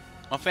go.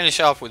 I'll finish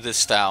off with this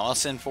style. I'll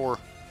send four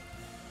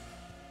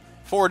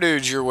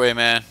dudes your way,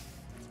 man.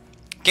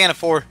 Can't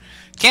afford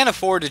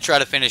to try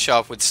to finish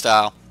off with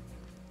style.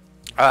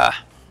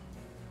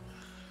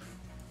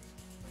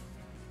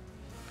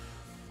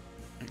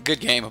 Good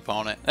game,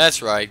 opponent.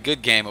 That's right.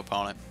 Good game,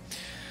 opponent.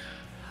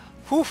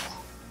 Whew.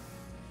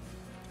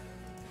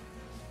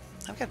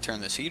 I've got to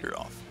turn this heater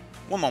off.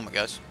 One moment,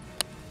 guys.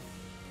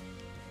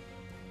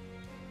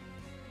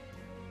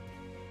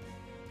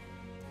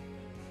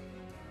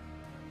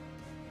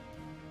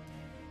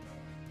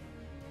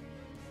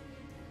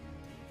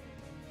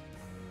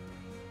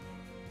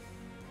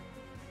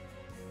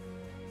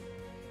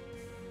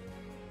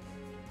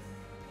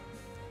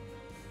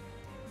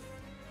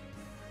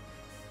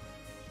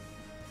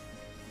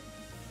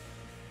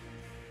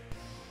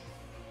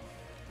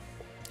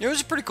 It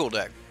was a pretty cool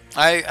deck.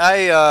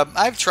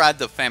 I've tried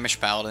the Famished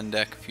Paladin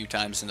deck a few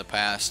times in the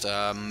past.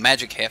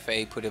 Magic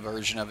Hefe put a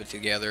version of it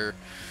together.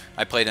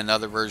 I played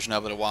another version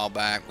of it a while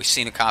back. We've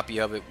seen a copy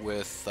of it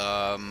with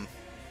I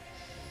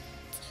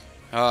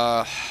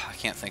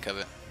can't think of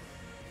it.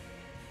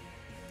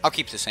 I'll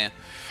keep this hand.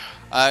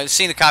 I've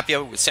seen a copy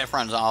of it with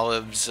Saffron's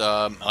Olives,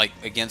 like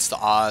Against the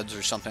Odds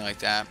or something like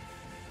that.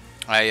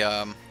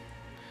 I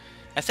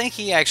think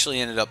he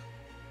actually ended up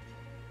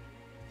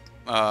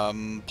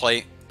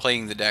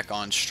playing the deck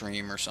on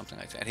stream or something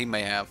like that. He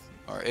may have,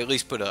 or at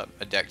least put a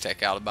deck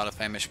tech out about a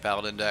famous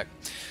Paladin deck.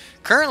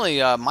 Currently,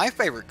 my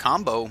favorite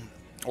combo,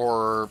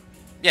 or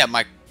yeah,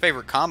 my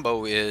favorite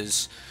combo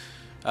is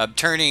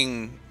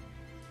turning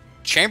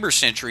Chamber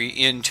Sentry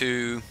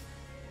into...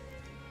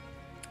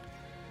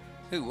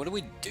 Ooh, what do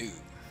we do?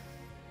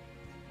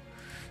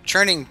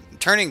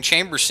 Turning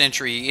Chamber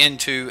Sentry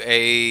into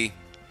a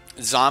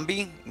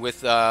zombie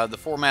with the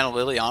 4-mana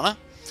Liliana,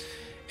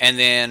 and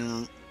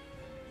then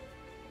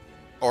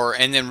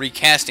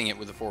recasting it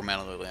with the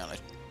 4-mana Liliana.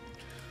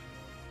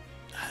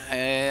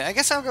 I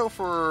guess I'll go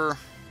for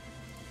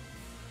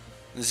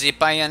the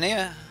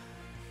Pioneer.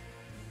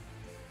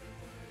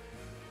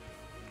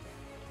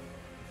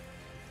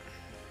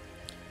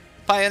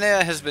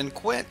 Pioneer has been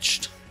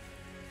quenched.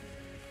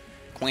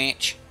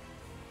 Quench.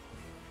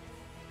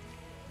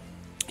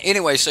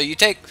 Anyway, so you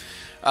take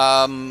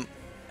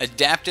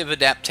adaptive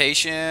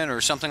adaptation or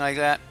something like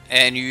that,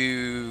 and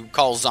you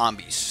call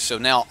zombies. So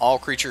now all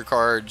creature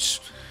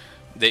cards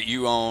that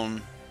you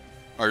own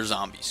are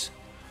zombies.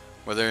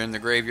 Whether in the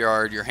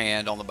graveyard, your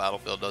hand, on the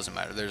battlefield, doesn't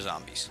matter. They're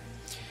zombies.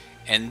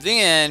 And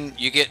then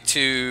you get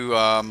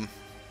to...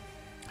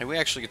 hey, we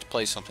actually get to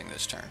play something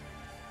this turn.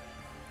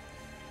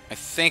 I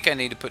think I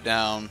need to put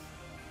down...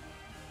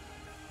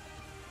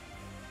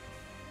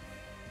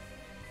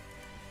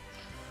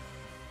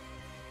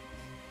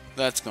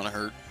 That's going to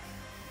hurt.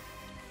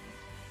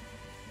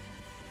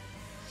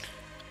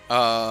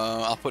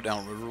 I'll put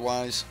down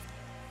Riverwise.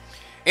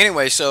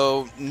 Anyway,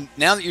 so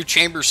now that your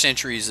Chamber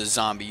Sentry is a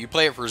zombie, you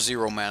play it for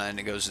 0 mana and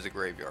it goes to the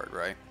graveyard,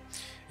 right?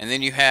 And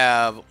then you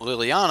have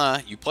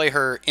Liliana, you play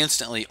her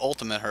instantly,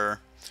 ultimate her.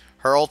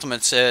 Her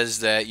ultimate says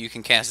that you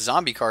can cast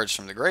zombie cards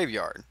from the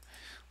graveyard.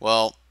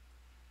 Well,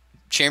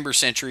 Chamber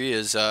Sentry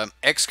is an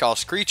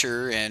X-cost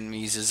creature and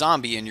he's a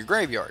zombie in your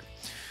graveyard.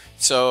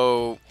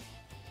 So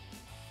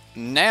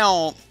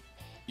now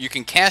you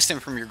can cast him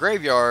from your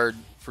graveyard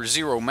for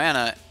 0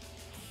 mana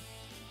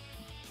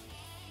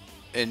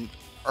an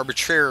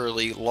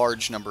arbitrarily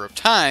large number of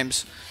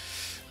times.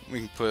 We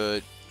can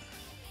put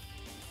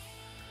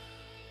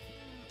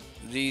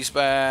these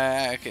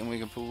back and we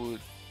can put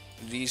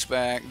these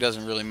back.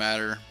 Doesn't really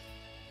matter,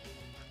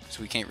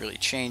 so we can't really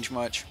change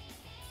much.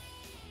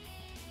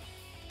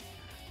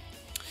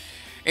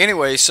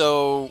 Anyway,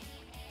 so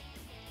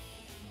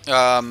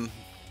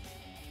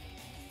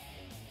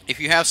if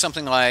you have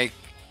something like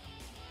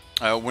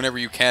whenever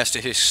you cast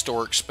a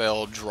historic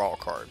spell, draw a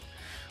card.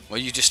 Well,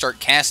 you just start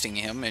casting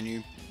him and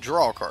you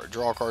draw a card,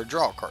 draw a card,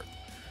 draw a card.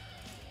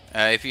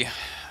 If you...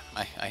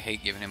 I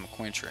hate giving him a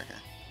quench right here.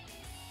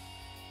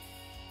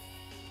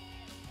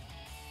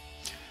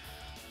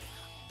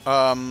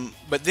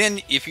 But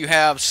then if you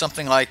have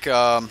something like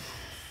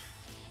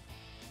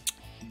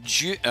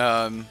Judith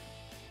on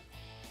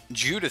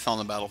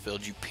the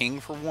battlefield, you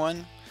ping for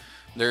 1.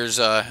 There's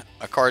a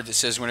card that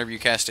says whenever you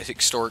cast a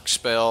historic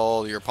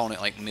spell, your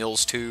opponent like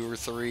mills 2 or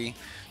 3.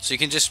 So you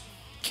can just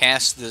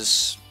cast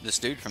this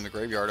dude from the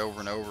graveyard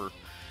over and over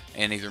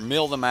and either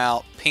mill them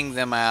out, ping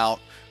them out,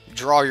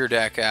 draw your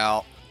deck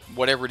out,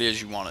 whatever it is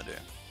you want to do.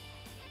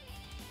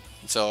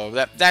 So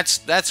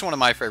that's one of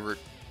my favorite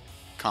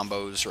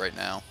combos right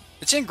now.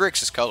 It's in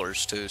Grixis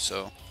colors too,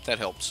 so that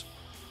helps.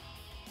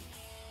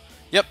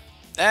 Yep,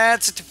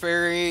 that's a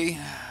Teferi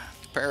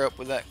to pair up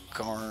with that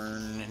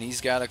Karn, and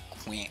he's got a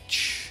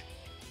quench.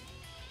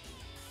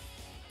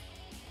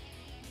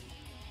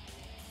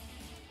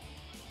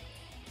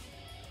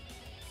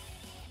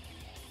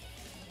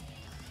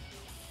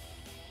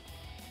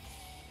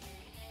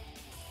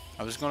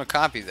 I was going to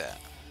copy that.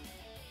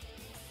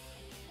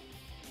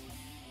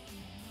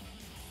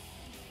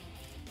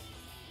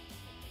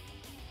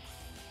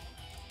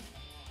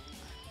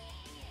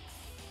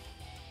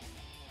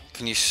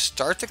 Can you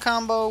start the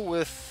combo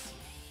with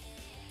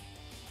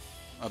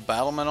a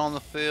Battlement on the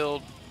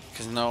field?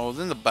 Because no,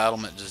 then the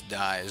Battlement just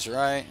dies,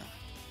 right?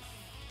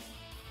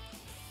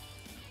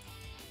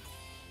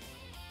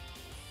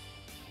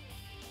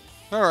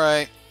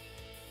 Alright.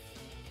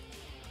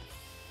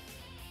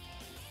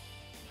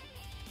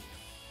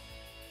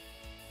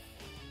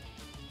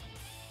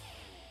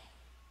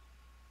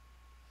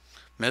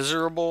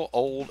 Miserable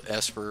old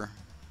Esper.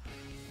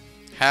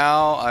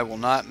 How I will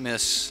not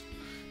miss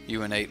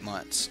you in 8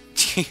 months.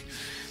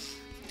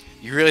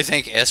 You really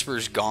think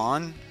Esper's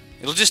gone?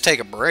 It'll just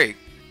take a break.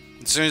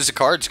 As soon as the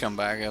cards come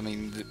back, I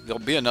mean, there'll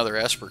be another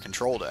Esper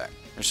control deck.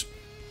 There's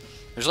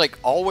like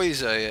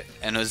always an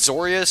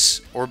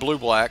Azorius or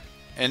blue-black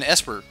and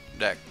Esper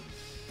deck.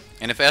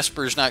 And if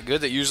Esper's not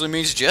good, that usually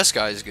means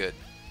Jeskai is good.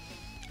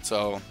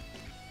 So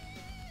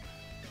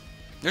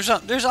there's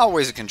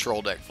always a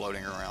control deck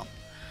floating around.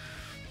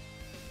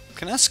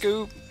 Can I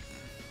scoop?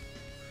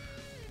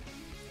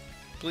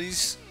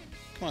 Please?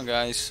 Come on,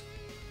 guys.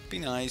 Be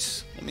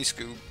nice. Let me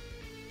scoop.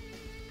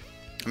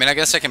 I mean, I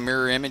guess I can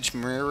mirror image.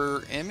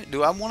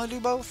 Do I want to do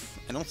both?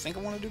 I don't think I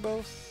want to do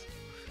both.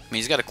 I mean,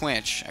 he's got a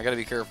quench. I got to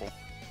be careful.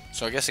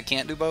 So I guess I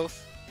can't do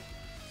both.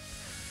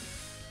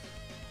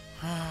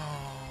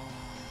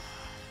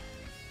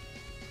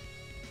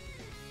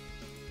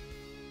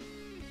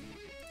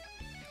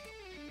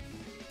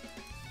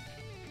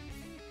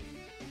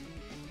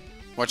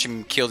 Watch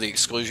him kill the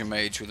Exclusion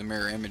Mage with a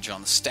mirror image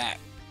on the stack.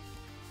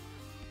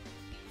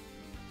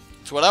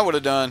 That's what I would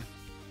have done.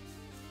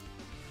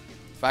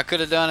 If I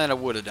could have done it, I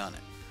would have done it.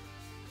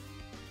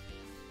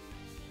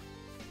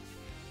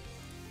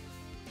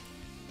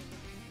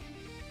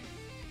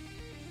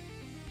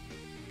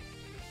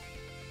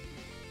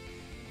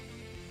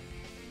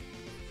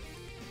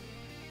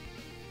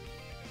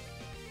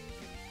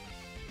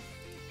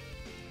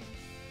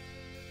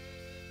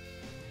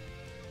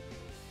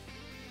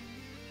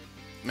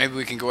 Maybe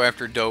we can go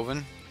after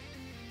Dovin.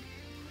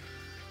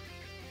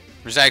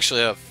 There's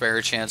actually a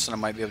fair chance that I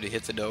might be able to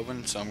hit the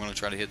Dovin, so I'm going to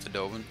try to hit the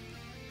Dovin.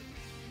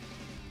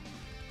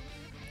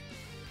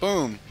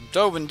 Boom!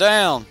 Dovin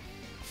down!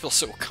 I feel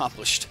so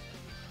accomplished.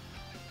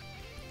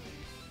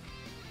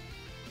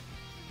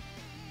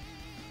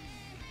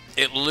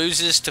 It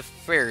loses to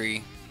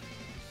Fairy.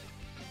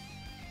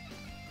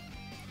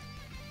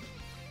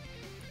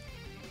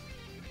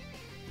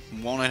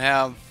 Won't it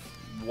have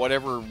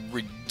whatever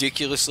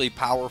ridiculously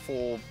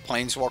powerful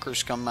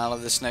planeswalkers come out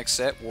of this next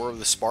set? War of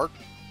the Spark?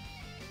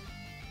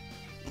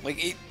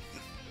 Like,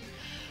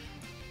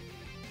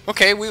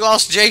 okay, we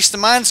lost Jace the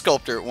Mind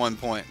Sculptor at one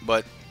point,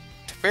 but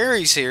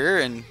Teferi's here,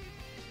 and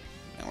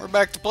we're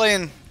back to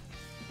playing.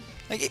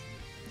 Like,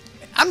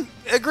 I'm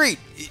agreed.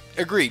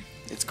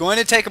 It's going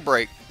to take a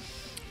break,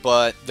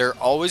 but there are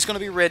always going to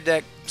be red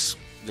decks.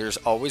 There's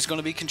always going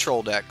to be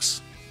control decks,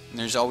 and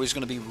there's always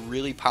going to be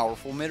really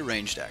powerful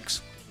mid-range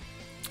decks.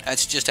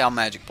 That's just how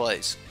Magic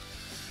plays.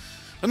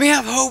 Let me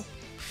have hope.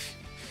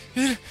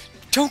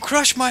 Don't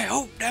crush my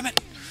hope, damn it.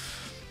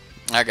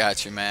 I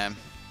got you, man.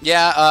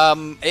 Yeah,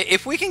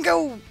 if we can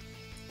go,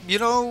 you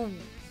know,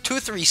 2 or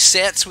 3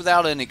 sets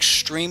without an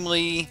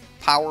extremely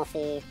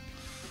powerful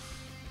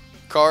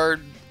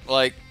card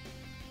like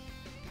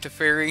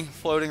Teferi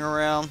floating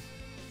around,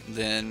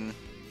 then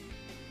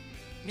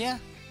yeah.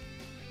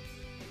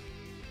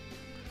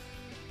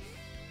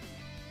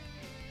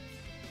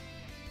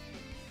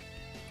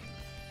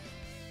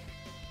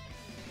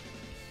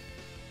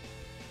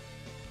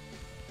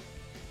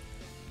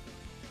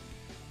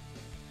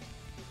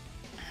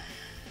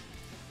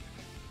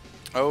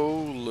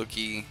 Oh,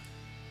 looky.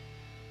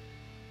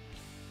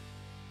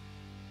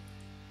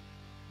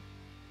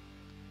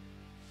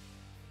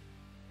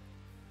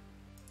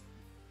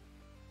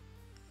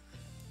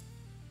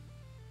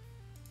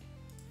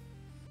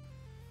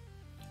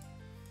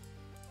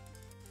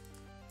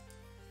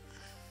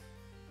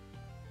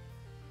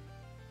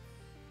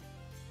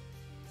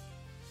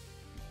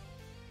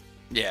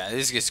 Yeah,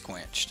 this gets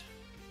quenched.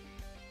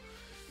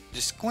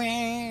 Just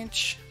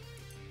quench.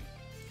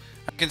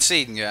 I'm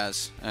conceding,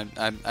 guys.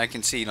 I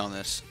concede on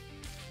this.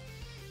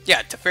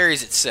 Yeah,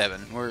 Teferi's at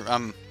 7.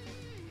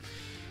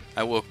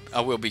 I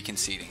will be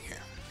conceding here.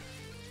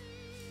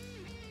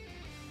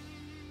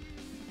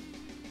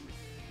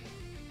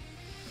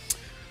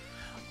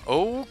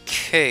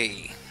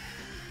 Okay.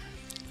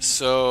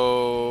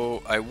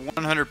 So I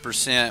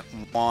 100%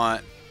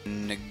 want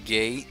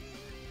negate.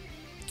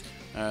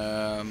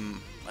 I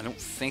don't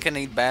think I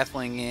need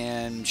Battling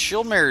in.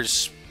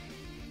 Shieldmare's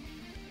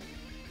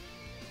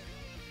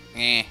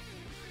I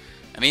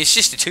mean, it's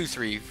just a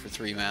 2/3 for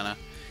 3 mana.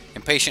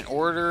 Impatient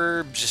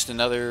Order, just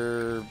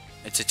another.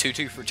 It's a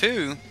 2/2 for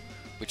 2,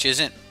 which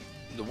isn't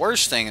the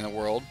worst thing in the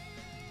world.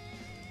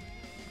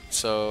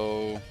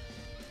 So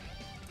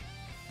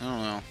I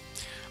don't know.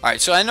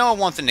 Alright, so I know I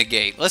want the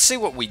negate. Let's see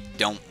what we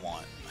don't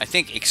want. I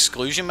think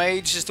Exclusion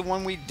Mage is the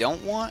one we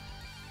don't want.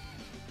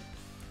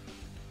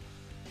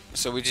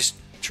 So we just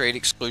trade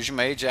Exclusion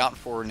Mage out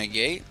for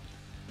negate.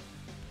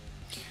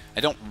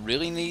 I don't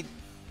really need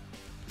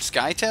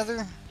Sky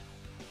Tether.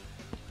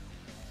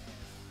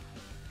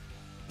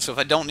 So if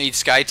I don't need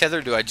Sky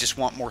Tether, do I just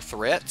want more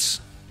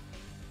threats?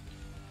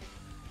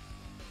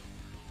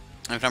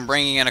 And if I'm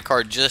bringing in a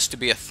card just to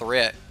be a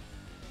threat,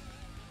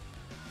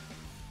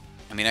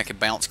 I mean, I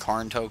could bounce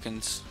Karn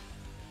tokens.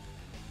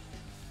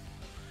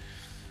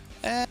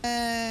 I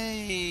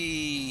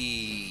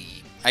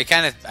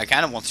kind of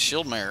want the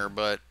Shieldmare,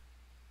 but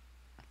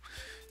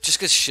just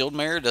because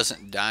Shieldmare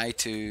doesn't die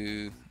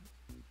to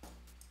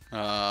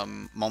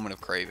Moment of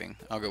Craving,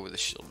 I'll go with the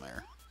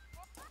Shieldmare.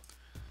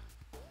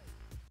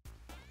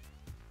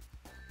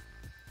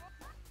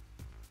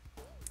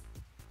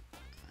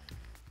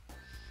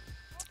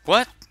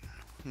 What?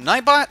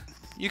 Nightbot?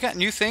 You got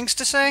new things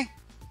to say?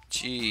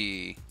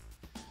 Gee.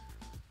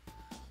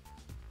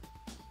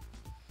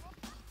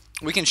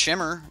 We can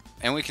Shimmer,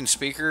 and we can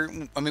Speaker.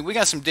 I mean, we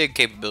got some dig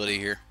capability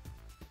here.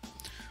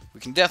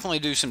 We can definitely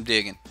do some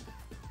digging.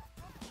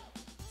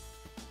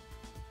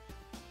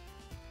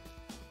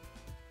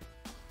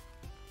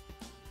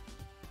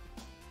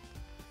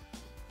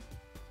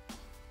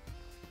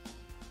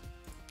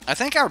 I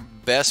think our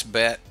best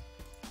bet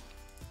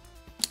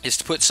is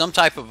to put some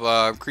type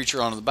of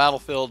creature onto the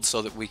battlefield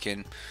so that we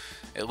can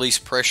at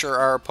least pressure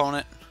our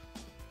opponent.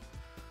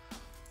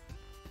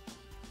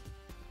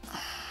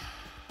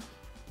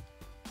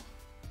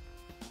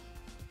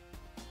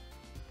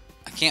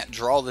 I can't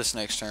draw this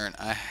next turn.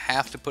 I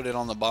have to put it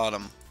on the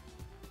bottom.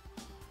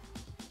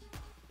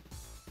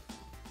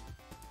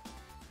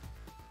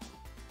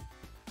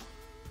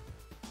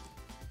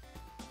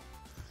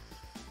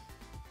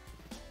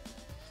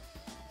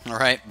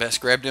 Alright, best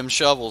grab them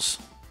shovels.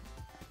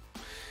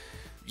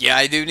 Yeah,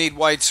 I do need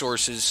white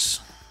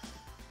sources.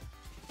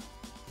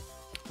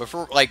 But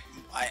for, like,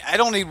 I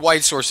don't need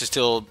white sources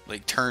till,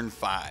 like, turn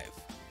 5.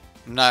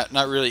 I'm not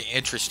really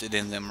interested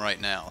in them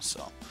right now,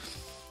 so.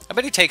 I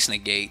bet he takes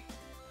Negate.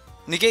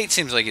 Negate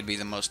seems like it'd be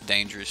the most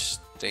dangerous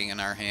thing in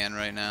our hand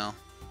right now.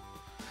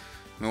 I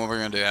mean, what we're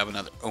going to do, have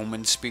another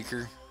Omen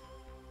Speaker.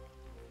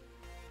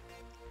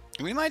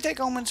 We might take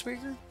Omen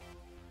Speaker.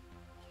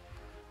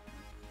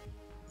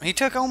 He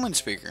took Omen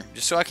Speaker,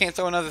 just so I can't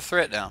throw another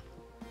threat down.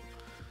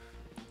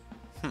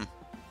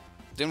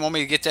 Didn't want me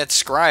to get that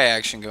scry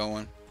action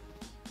going.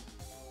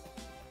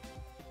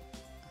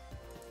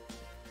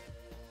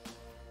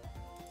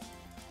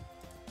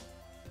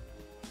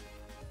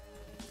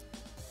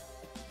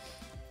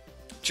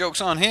 Joke's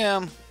on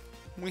him.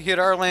 We hit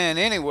our land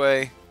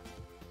anyway.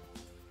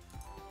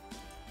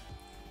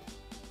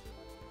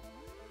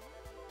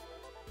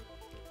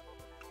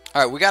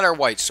 Alright, we got our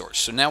white source,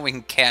 so now we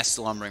can cast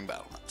the Lumbering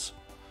Battlements.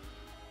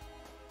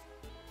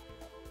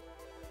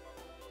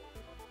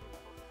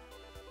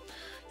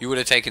 You would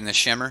have taken the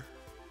Shimmer?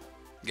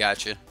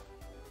 Gotcha.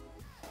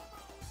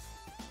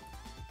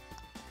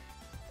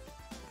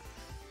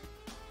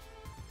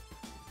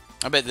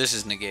 I bet this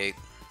is Negate.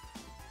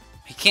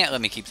 He can't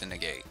let me keep the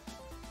Negate.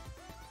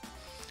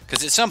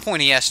 Because at some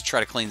point he has to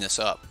try to clean this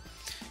up.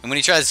 And when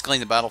he tries to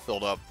clean the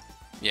battlefield up,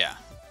 yeah,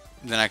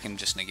 then I can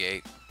just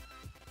Negate.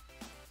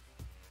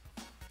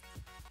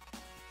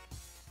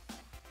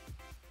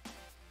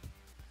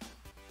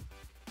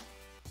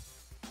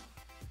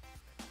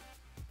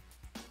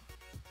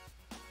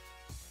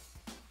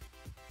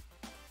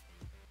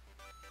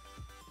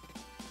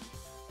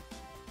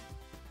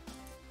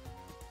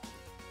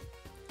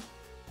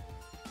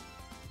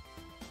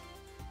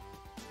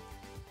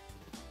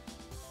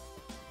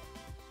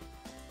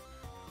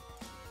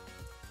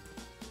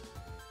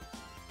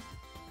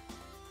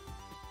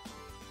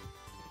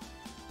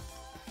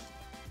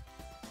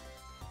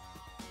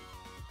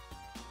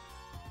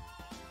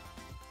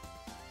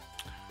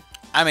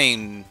 I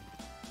mean,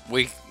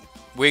 we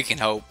can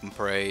hope and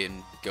pray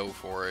and go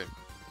for it.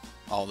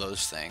 All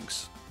those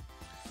things.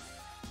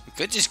 We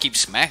could just keep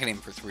smacking him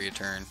for 3 a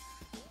turn.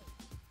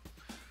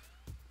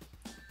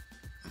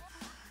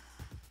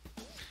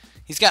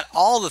 He's got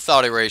all the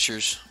thought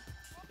erasures.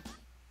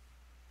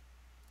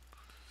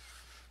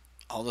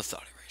 All the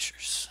thought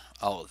erasures.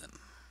 All of them.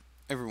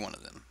 Every one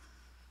of them.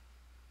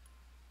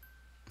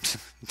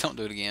 Don't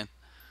do it again.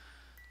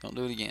 Don't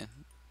do it again.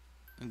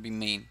 It'd be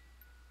mean.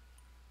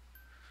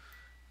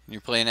 You're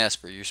playing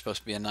Esper. You're supposed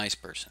to be a nice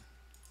person.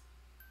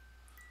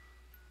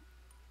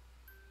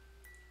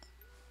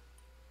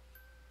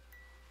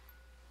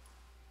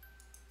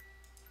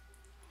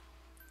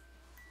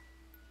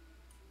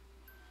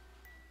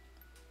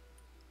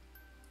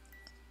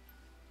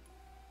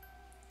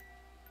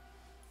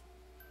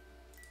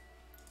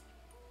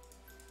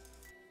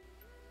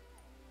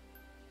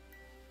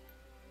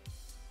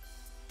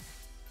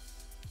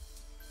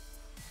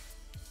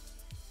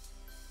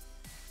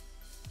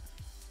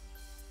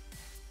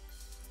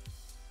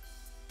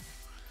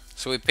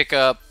 So we pick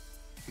up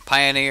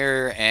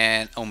Pioneer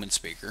and Omen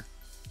Speaker.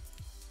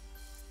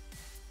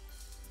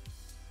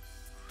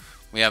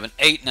 We have an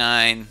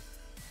 8/9.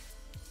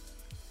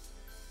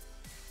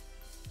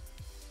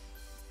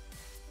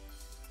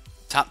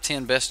 Top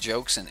 10 best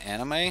jokes in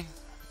anime?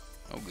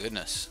 Oh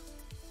goodness.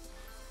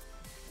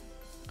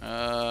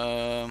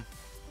 No,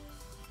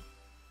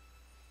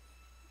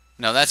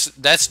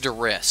 that's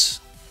Duress.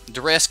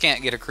 Duress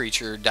can't get a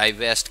creature.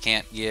 Divest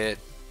can't get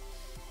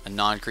a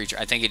non-creature.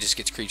 I think it just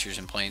gets creatures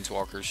and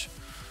planeswalkers.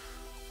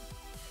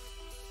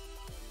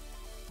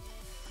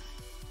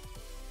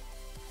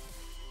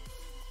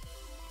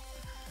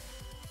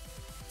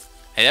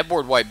 Hey, that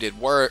board wipe did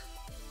work.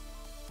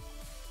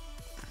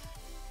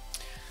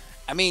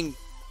 I mean,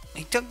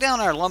 he took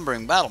down our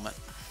Lumbering Battlement.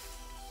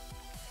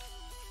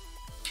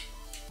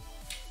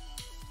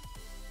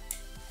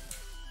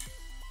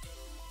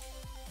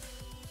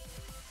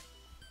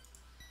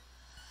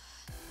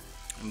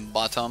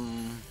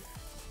 Bottom.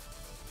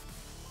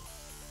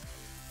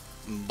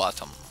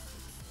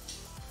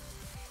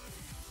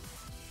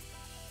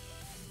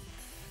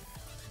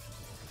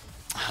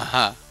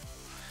 Haha.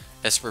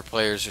 Esper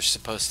players are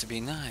supposed to be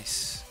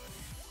nice.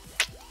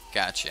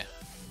 Gotcha.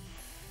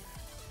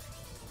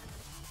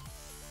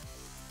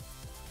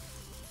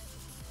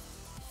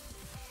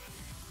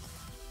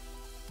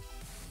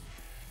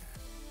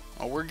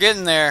 Oh, we're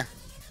getting there.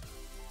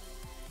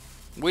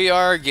 We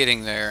are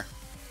getting there.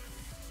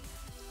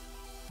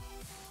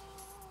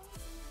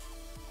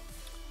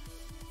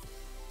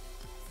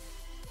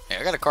 Hey,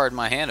 I got a card in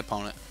my hand,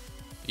 opponent.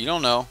 You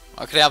don't know.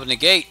 I could have a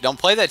negate. Don't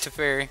play that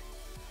Teferi.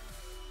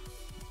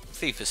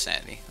 Thief of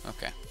Sanity.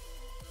 Okay.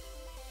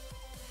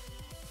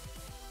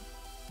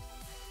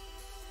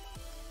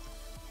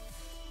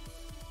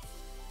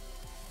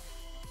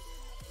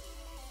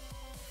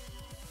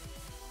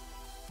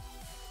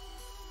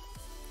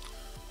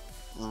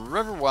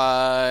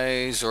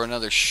 Riverwise or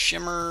another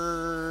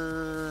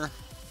Shimmer.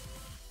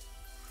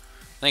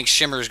 think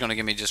Shimmer is going to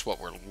give me just what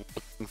we're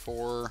looking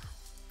for.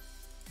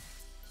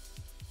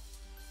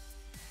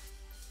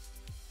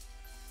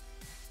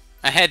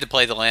 I had to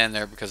play the land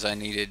there because I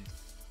needed...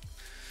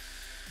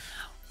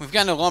 We've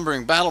got no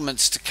lumbering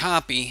battlements to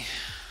copy.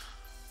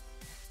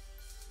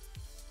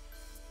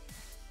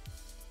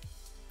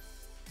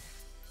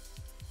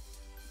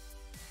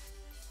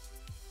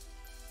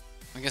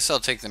 I guess I'll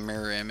take the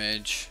mirror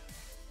image.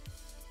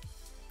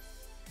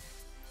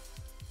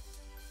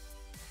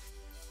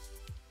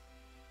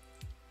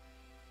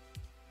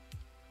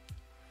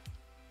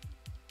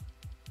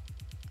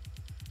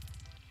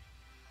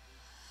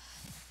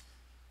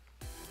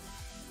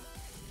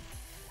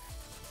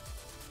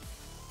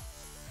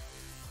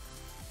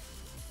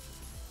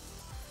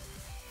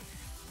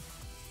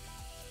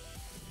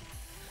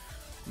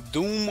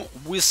 Doom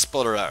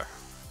Whisperer.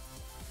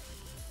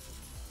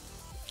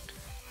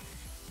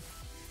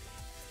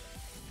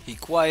 He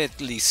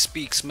quietly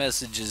speaks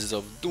messages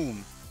of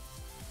doom.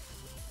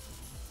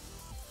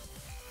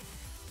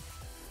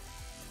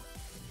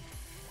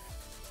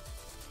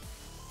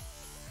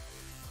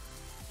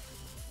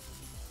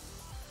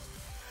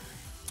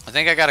 I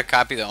think I gotta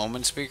copy the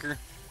Omen speaker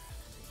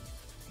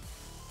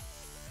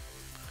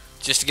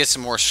just to get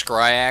some more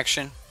scry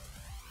action.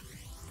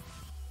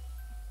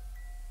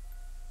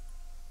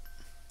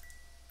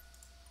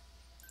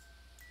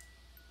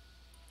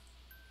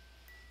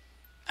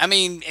 I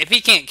mean, if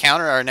he can't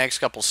counter our next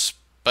couple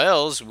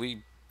spells,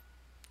 we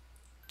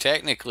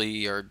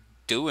technically are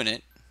doing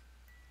it.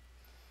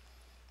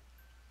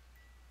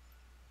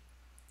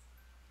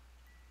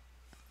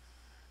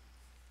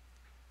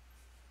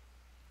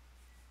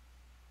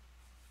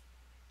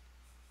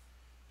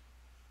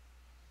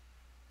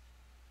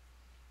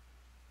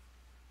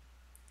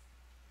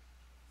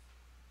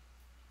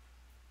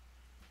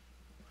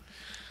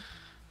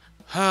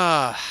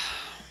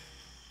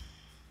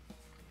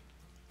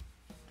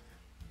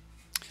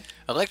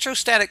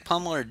 Electrostatic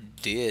Pummeler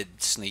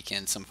did sneak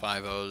in some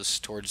 5-0s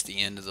towards the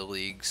end of the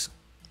leagues.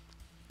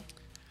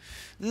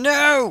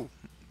 No!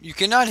 You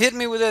cannot hit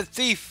me with that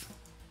thief.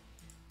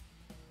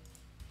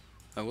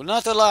 I will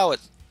not allow it.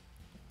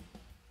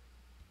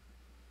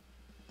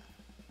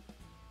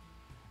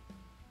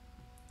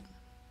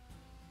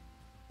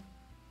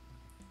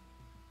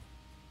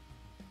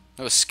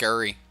 That was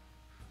scary.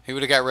 He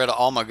would have got rid of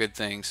all my good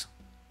things.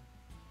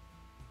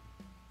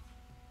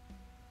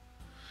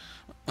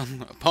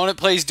 Opponent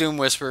plays Doom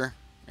Whisperer.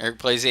 Eric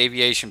plays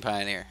Aviation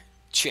Pioneer.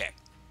 Check.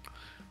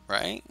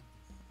 Right?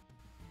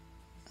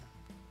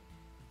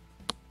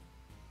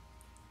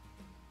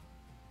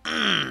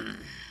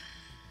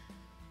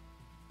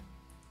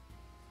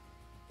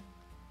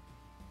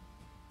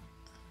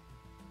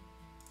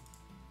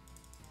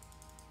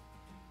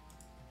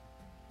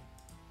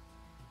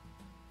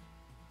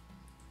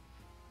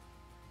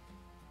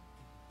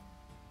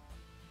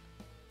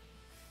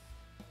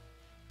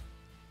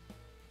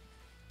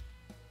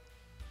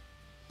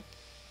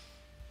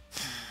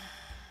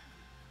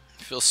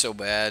 Feels so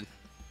bad.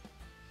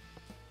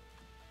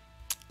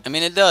 I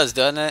mean, it does,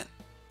 doesn't it?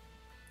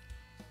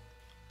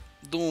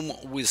 Doom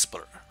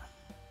Whisperer.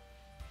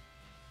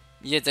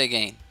 Yet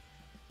again.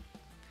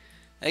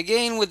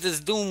 Again with this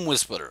Doom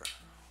Whisperer.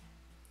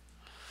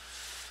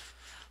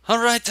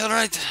 Alright,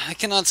 alright. I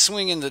cannot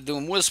swing in the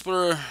Doom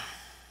Whisperer.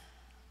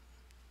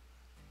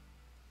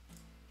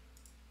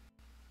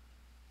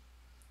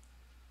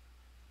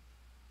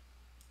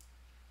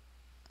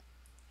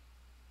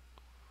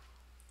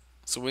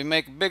 So we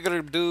make a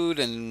bigger dude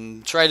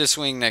and try to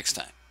swing next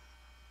time.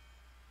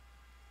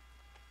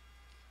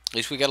 At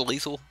least we got a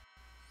lethal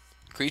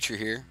creature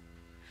here.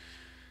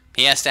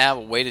 He has to have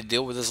a way to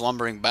deal with his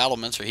lumbering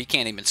battlements or he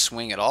can't even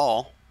swing at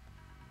all.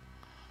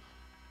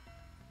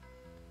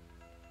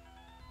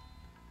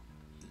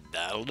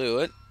 That'll do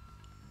it.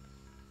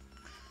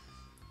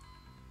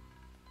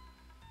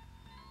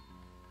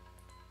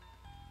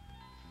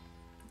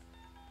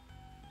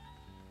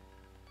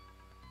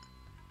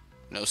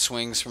 No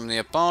swings from the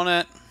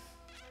opponent.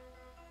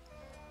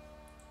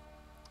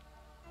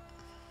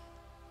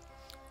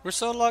 We're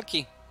so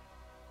lucky.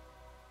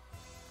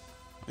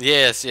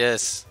 Yes,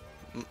 yes.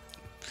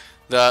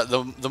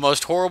 The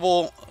most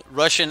horrible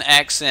Russian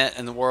accent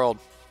in the world,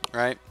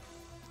 right?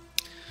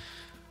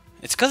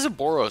 It's because of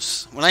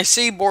Boros. When I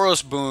see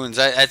Boros boons,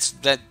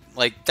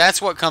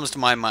 that's what comes to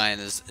my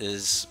mind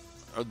is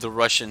the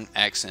Russian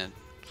accent.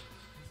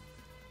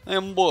 I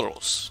am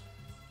Boros.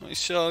 I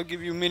shall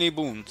give you many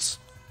boons.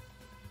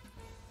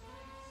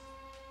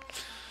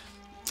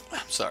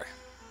 I'm sorry.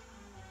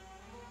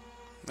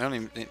 I don't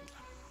even...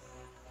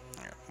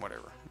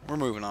 whatever. We're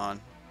moving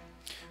on.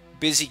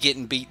 Busy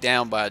getting beat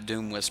down by a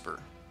Doom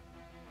Whisperer.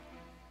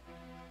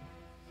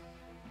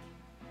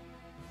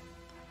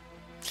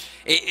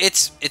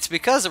 It's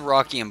because of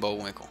Rocky and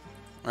Bullwinkle.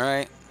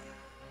 Alright?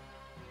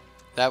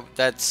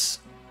 That's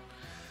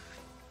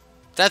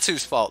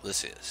whose fault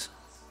this is.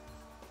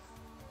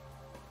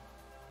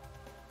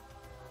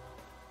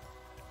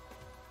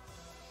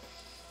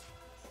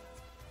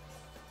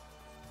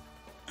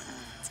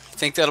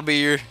 Think that'll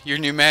be your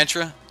new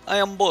mantra? I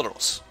am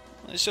Boros.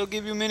 I shall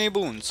give you many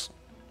boons.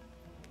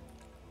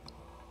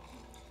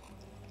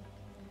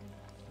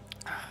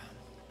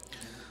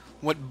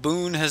 What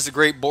boon has the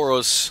great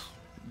Boros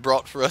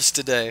brought for us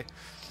today?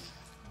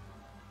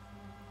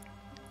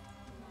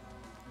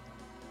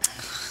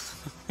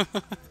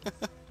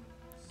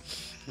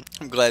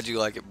 I'm glad you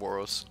like it,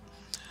 Boros.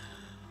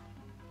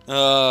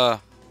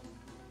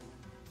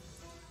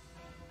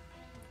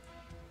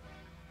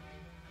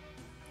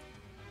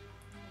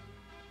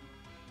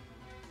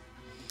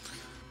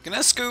 Can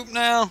I scoop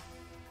now?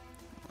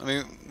 I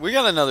mean, we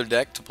got another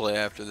deck to play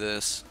after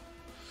this.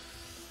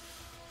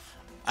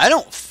 I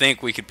don't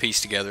think we could piece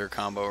together a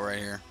combo right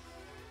here.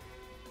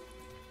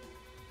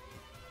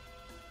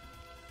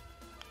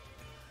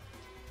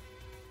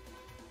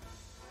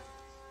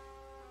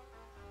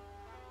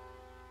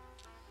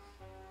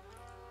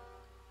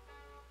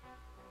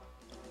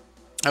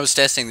 I was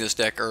testing this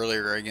deck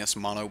earlier against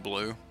Mono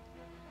Blue.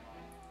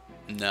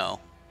 No.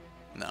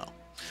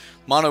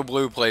 Mono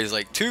Blue plays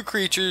like 2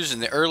 creatures in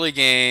the early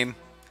game,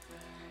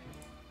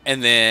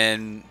 and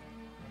then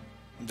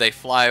they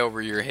fly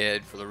over your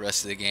head for the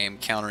rest of the game,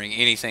 countering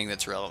anything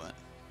that's relevant.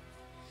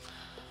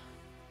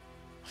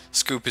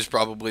 Scoop is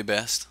probably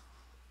best.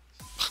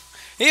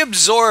 He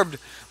absorbed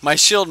my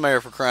Shield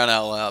Mare, for crying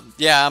out loud.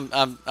 Yeah,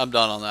 I'm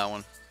done on that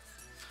one.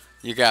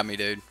 You got me,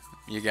 dude.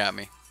 You got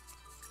me.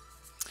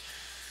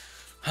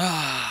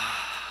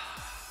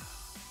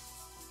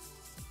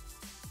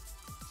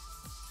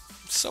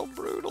 So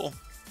brutal.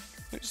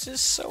 It's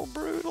just so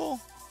brutal.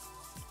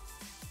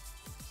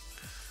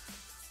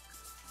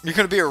 You're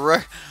gonna be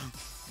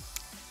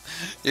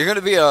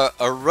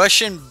a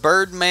Russian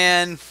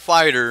Birdman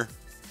fighter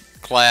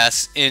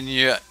class in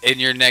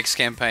your next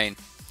campaign.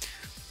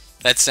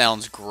 That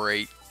sounds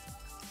great.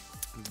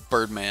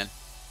 Birdman.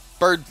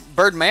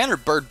 Birdman or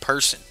bird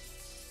person?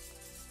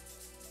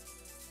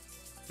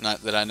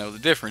 Not that I know the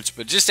difference,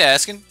 but just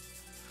asking.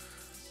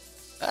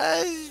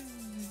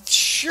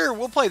 Sure,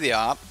 we'll play the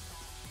op.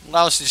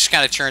 Allow us to just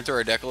kind of churn through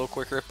our deck a little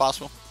quicker if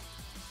possible.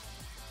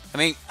 I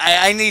mean,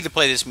 I need to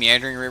play this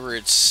Meandering River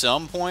at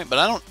some point, but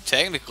I don't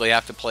technically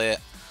have to play it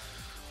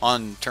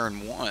on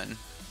turn 1.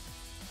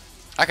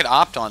 I could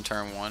opt on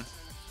turn 1.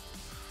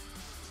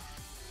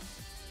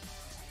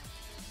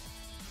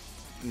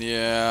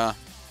 Yeah.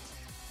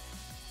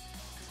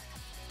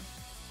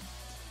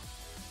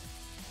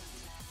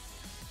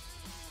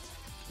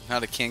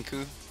 Not a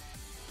Kenku.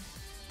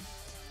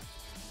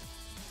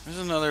 There's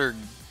another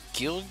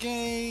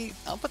Guildgate.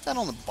 I'll put that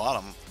on the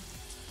bottom.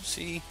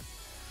 See?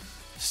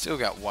 Still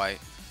got white.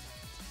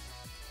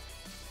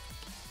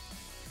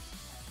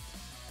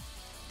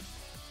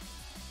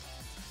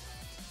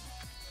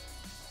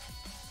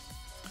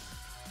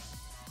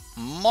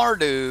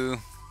 Mardu.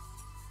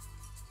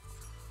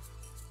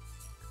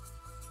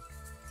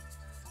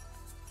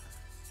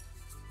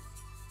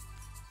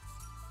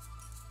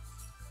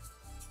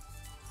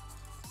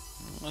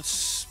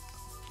 Let's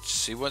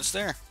see what's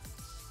there.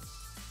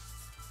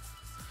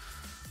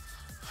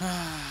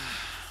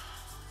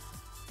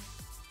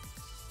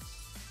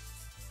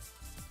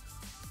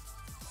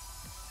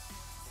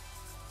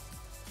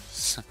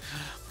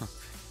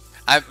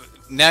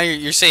 Now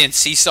you're saying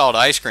sea salt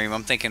ice cream.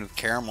 I'm thinking of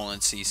caramel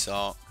and sea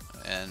salt,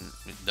 and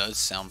it does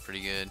sound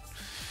pretty good.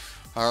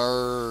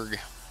 Arg.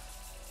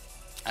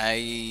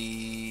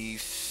 I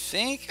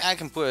think I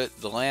can put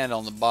the land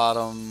on the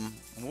bottom.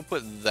 We'll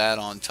put that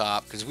on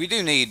top because we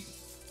do need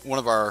one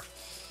of our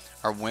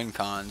win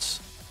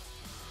cons.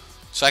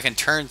 So I can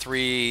turn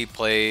 3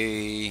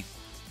 play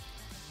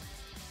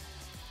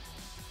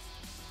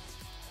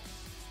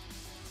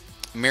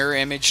Mirror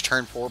Image,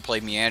 turn 4 play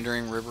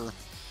Meandering River,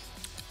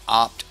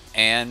 opt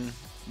and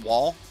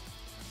wall.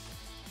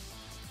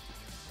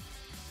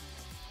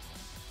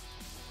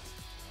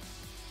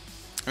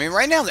 I mean,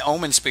 right now the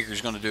Omen Speaker is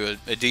going to do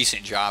a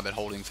decent job at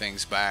holding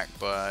things back,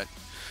 but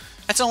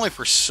that's only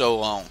for so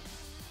long,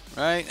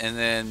 right? And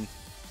then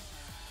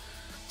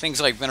things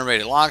like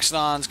Venerated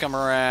Loxodons come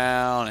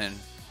around, and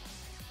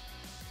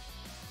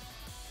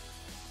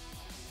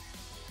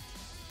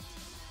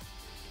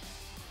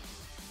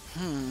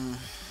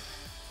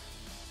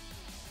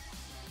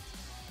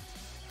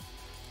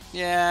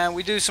yeah,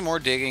 we do some more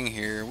digging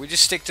here. We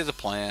just stick to the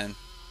plan.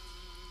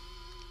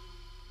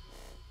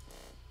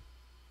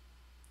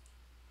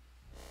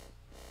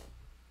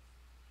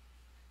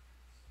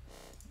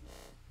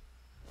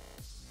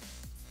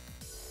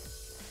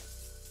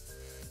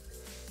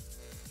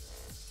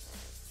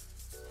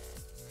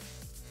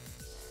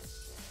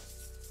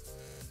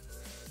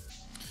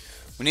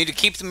 We need to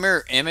keep the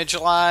Mirror Image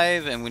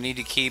alive, and we need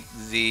to keep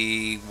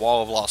the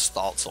Wall of Lost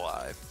Thoughts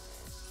alive.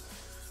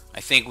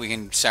 I think we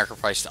can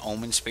sacrifice the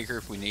Omen Speaker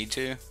if we need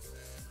to.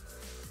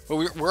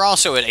 But we're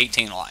also at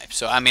 18 life,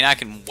 so I mean, I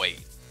can wait.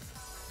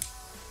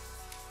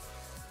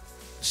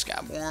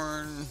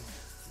 Skyborn,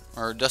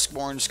 or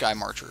Duskborn Sky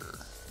Marcher.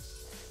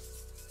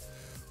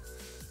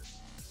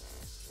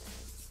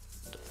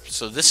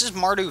 So this is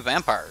Mardu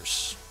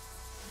Vampires.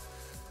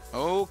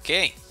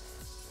 Okay.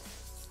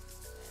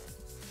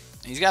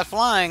 He's got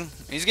flying.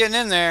 He's getting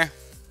in there.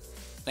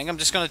 I think I'm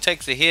just going to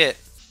take the hit.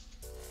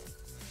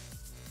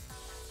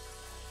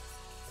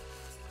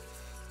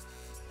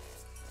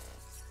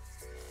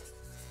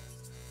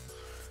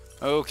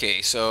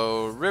 Okay,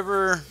 so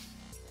river,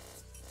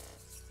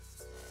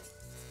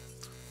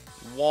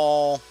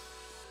 wall,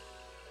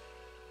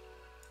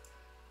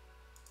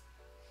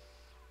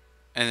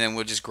 and then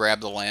we'll just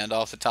grab the land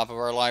off the top of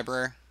our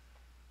library.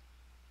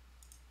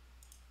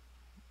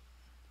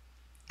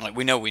 Like,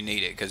 we know we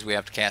need it because we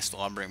have to cast the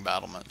Lumbering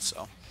Battlement,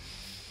 so.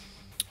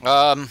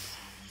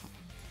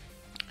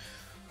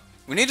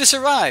 We need to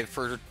survive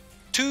for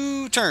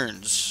 2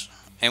 turns,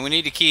 and we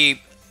need to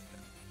keep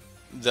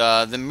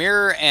the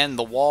mirror and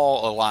the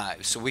wall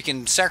alive, so we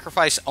can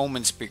sacrifice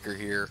Omen Speaker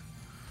here.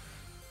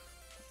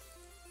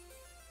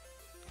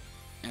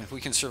 And if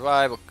we can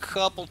survive a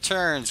couple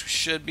turns, we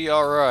should be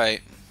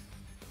alright.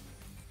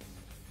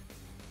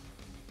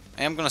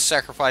 I am going to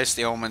sacrifice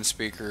the Omen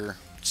Speaker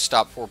to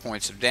stop 4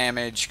 points of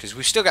damage, because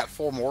we've still got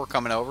 4 more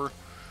coming over.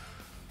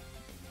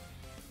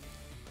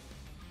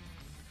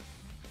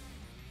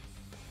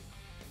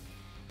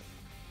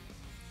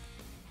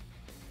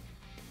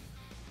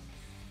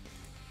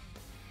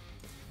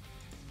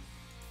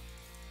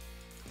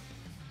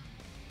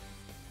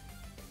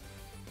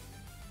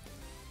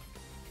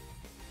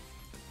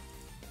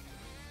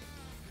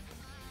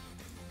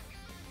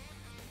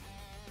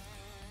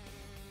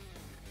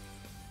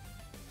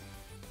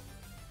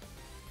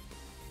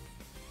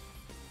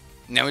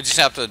 Now we just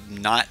have to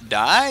not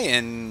die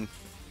and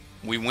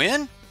we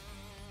win?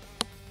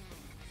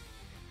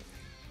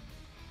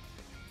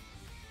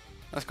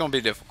 That's going to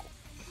be difficult.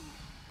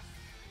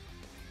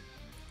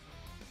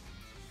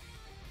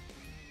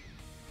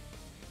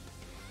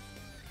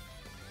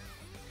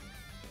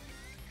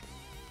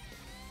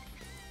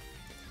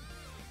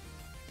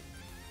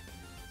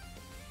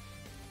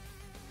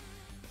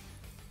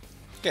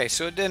 Okay,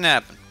 so it didn't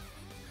happen.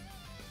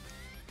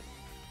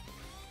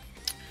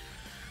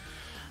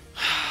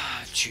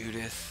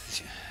 Judith.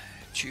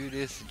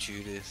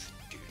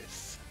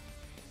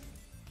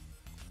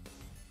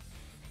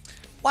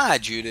 Why,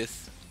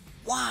 Judith?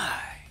 Why?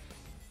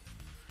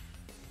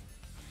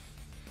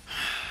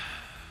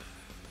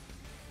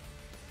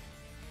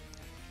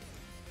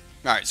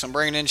 Alright, so I'm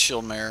bringing in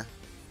Shieldmare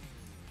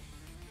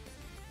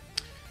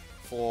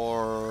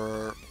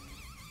for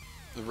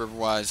the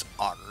Riverwise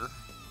Augur.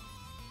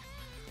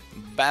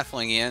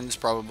 Baffling End's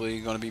probably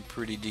going to be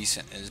pretty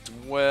decent as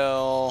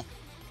well.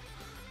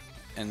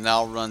 And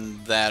I'll run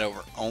that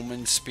over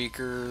Omen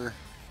Speaker.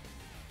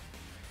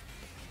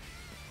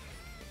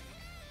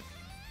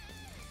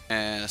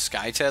 And a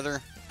Sky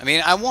Tether. I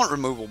mean, I want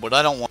removal, but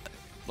I don't want,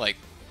 like,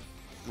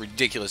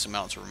 ridiculous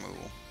amounts of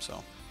removal.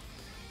 So.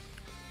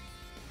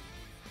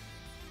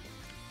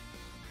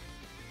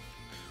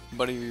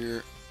 Buddy,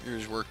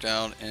 yours worked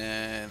out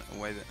in a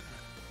way that...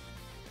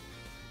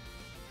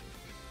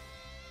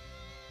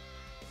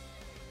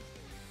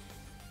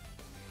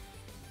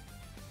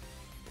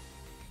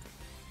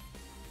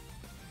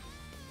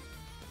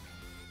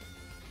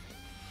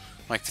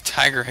 Like the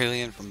Tiger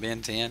Alien from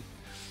Ben 10.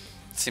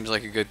 Seems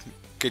like a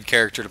good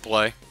character to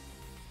play.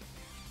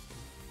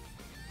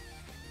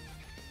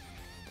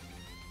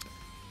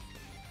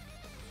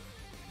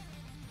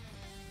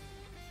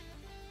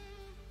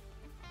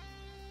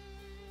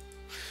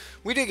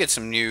 We did get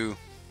some new...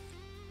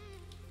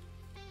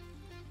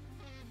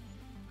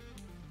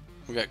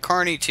 We got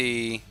Carney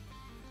T.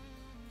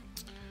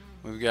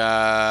 We've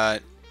got...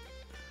 I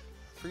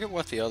forget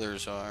what the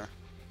others are.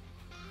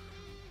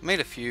 I made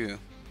a few.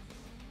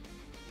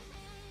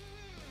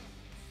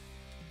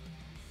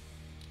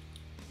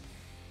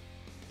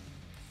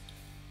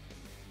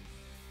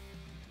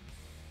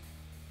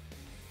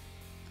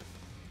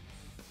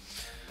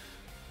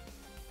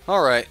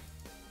 Alright.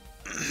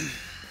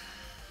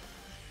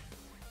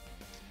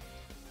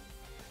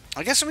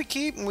 I guess we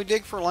keep and we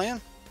dig for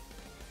land.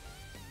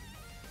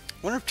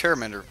 Wonder if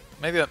Terramender...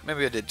 Maybe I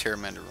did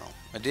Terramender wrong.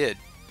 I did.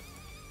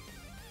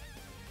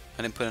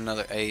 I didn't put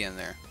another A in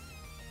there.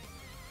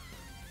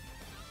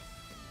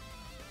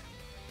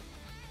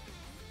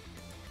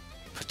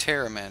 Put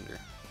Terramander.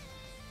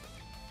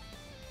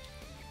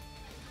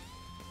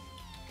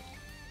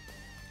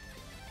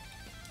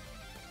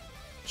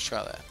 Let's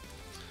try that.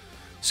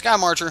 Sky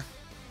Marcher.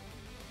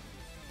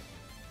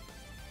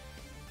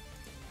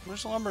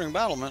 Where's the Lumbering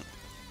Battlement?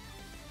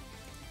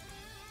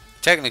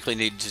 Technically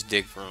need to just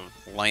dig for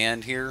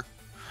land here.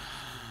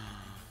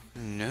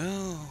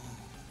 No.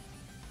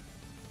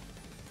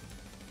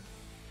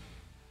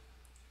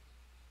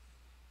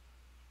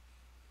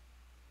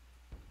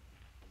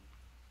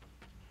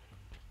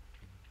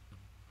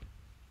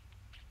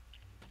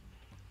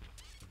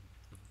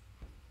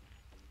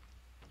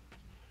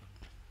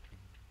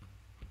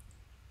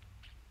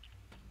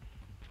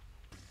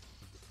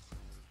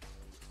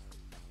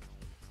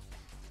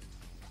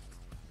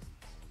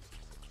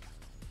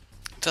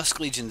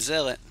 Dusk Legion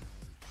Zealot.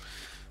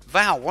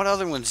 Val, what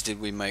other ones did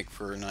we make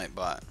for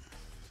Nightbot?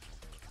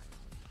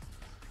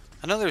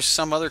 I know there's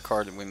some other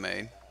card that we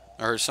made.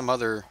 Or some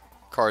other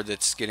card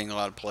that's getting a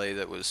lot of play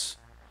that was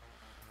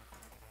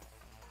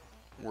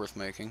worth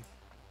making.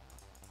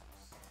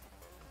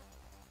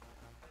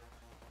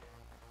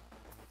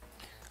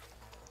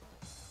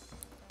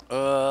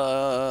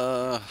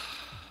 I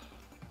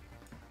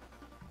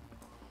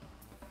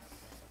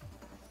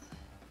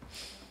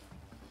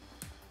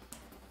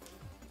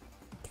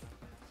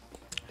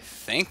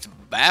think the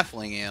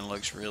baffling end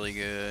looks really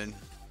good.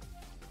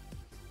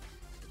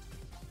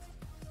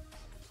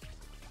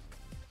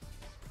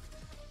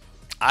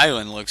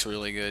 Island looks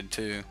really good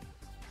too.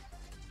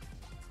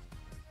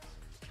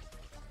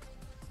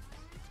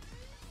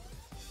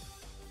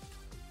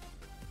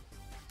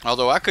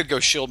 Although I could go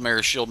shield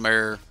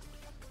mirror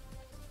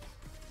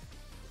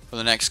for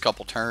the next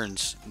couple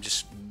turns and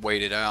just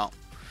wait it out.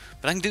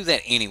 But I can do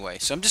that anyway,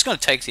 so I'm just going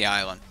to take the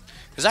island.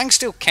 Because I can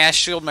still cast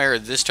shield mirror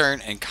this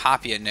turn and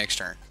copy it next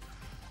turn.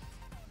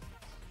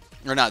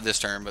 Or not this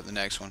turn, but the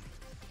next one.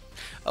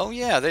 Oh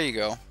yeah, there you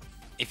go.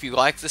 If you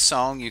like the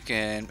song, you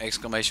can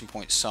exclamation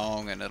point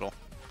song and it'll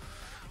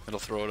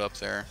throw it up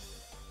there.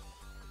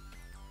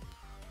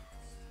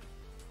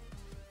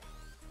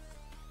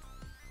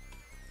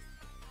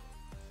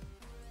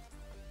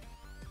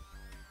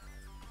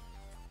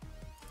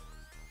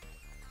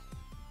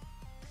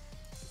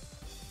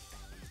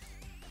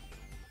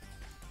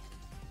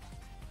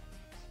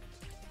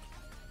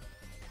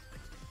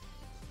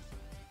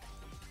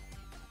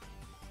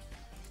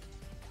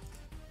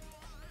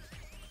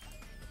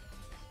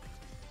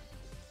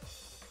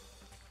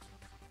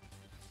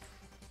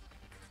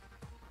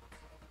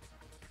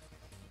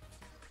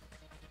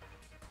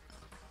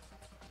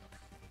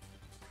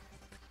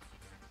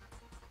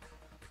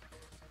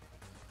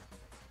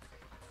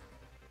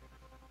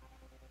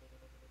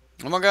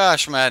 Oh my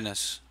gosh,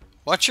 Madness.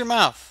 Watch your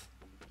mouth.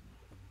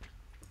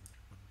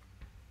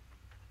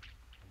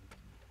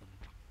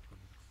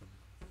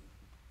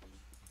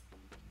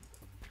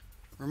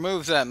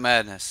 Remove that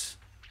madness.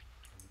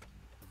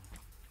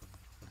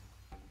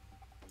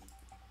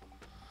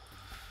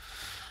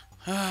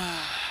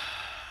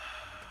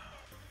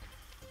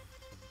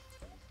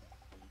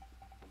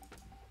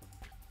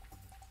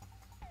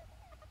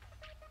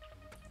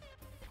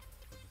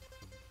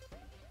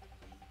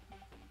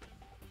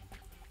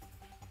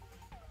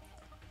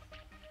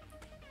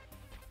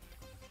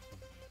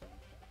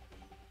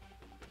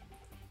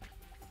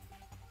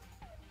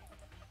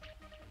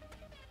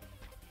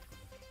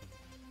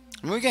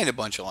 We gained a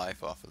bunch of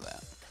life off of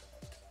that.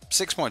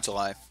 6 points of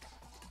life.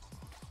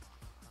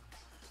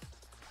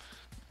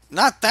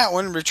 Not that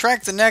one.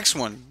 Retract the next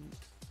one.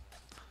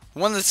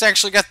 One that's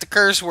actually got the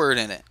curse word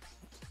in it.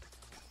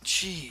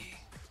 Gee.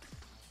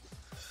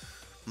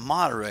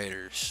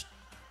 Moderators.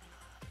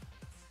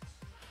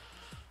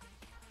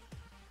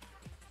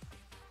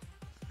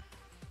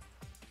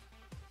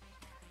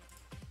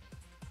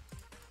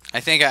 I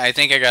think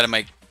I got to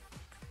make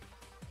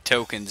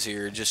tokens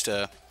here just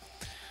to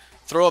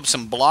throw up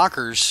some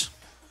blockers.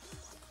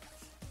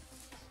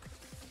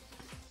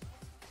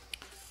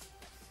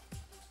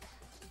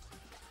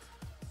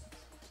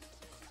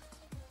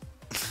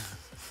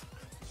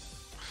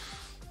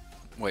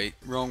 Wait,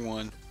 wrong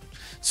one.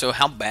 So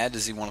how bad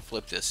does he want to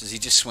flip this? Does he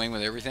just swing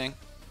with everything?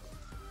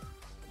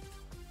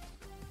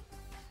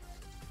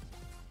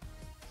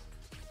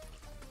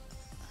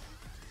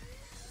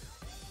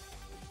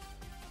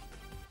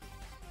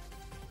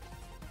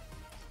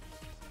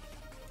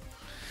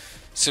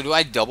 So do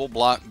I double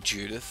block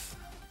Judith?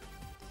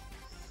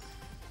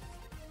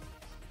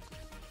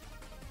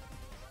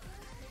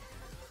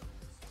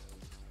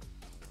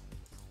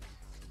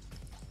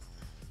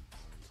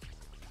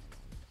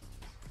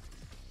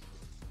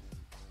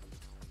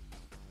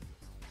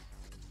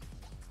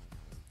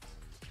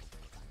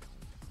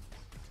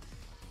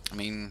 I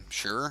mean,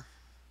 sure.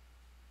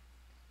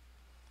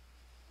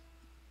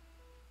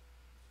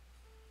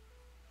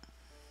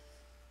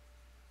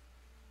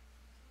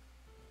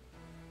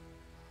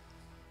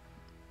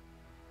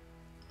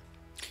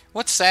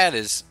 What's sad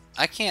is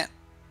I can't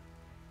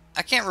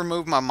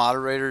remove my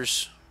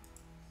moderator's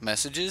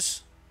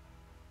messages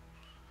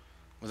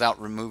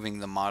without removing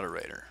the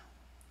moderator.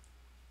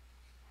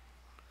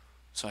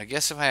 So I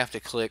guess if I have to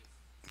click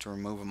to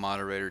remove a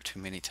moderator too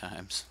many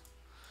times,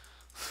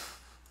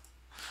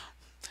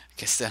 I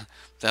guess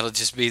that'll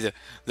just be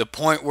the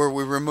point where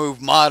we remove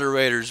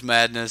moderators,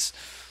 Madness.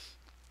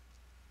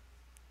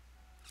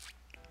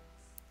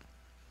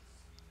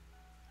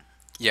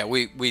 Yeah,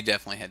 we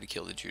definitely had to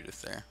kill the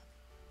Judith there.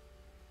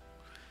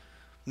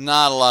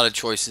 Not a lot of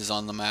choices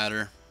on the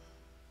matter.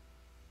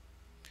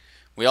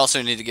 We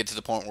also need to get to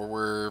the point where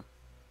we're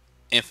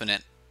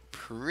infinite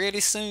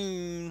pretty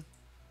soon.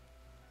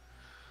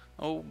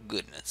 Oh,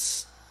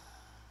 goodness.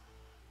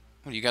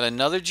 What, you got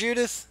another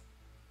Judith?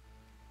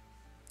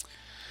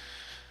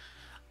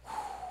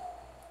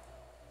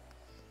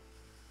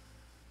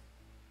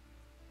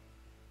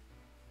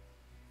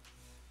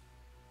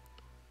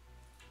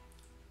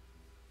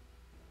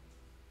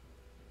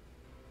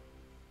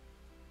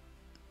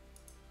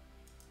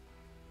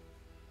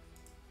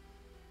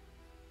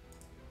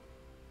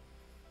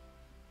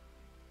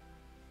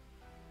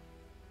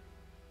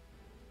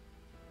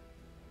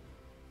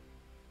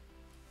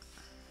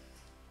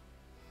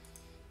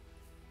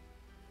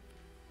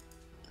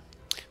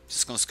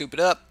 Just gonna scoop it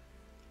up.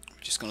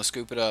 Just gonna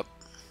scoop it up.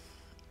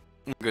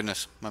 Oh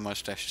goodness, my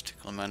mustache is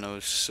tickling my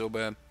nose so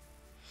bad.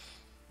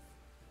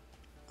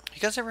 You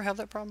guys ever have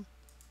that problem?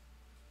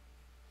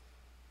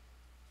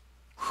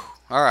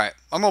 Alright,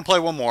 I'm gonna play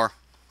one more.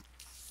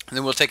 And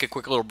then we'll take a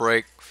quick little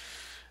break.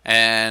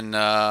 And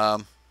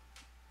then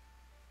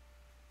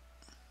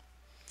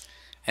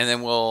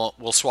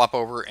we'll swap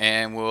over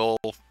and we'll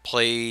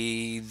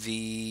play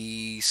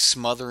the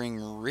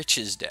Smothering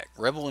Riches deck.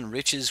 Revel in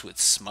Riches with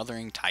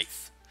Smothering Tithe.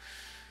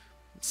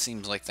 It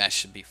seems like that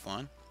should be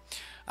fun.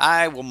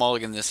 I will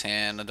mulligan this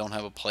hand. I don't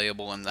have a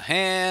playable in the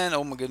hand.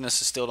 Oh my goodness,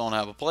 I still don't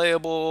have a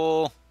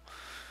playable.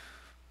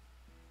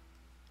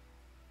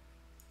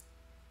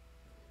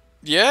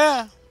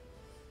 Yeah.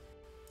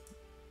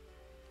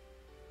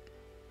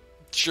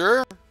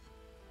 Sure.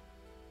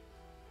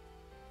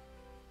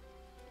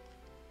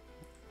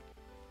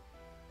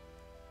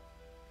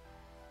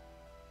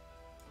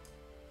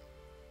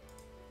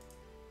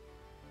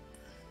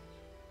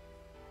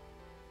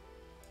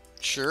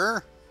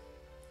 Sure.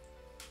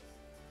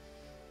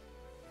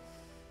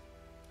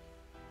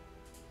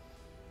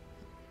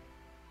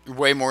 You're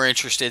way more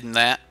interested in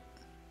that.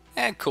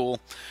 Cool.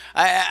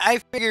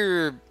 I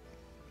figure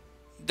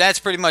that's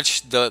pretty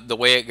much the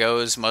way it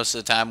goes most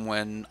of the time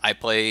when I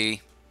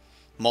play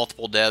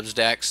multiple devs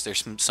decks.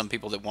 There's some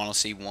people that want to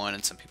see one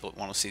and some people that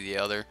want to see the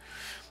other.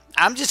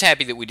 I'm just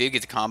happy that we did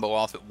get the combo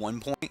off at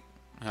one point.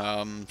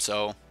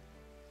 So,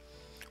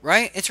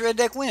 right? It's red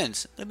deck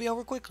wins. It'll be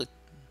over quickly.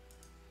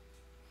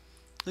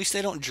 At least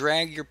they don't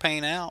drag your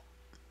paint out.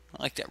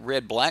 I like that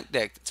red-black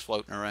deck that's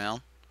floating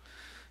around.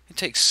 It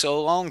takes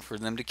so long for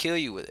them to kill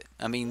you with it.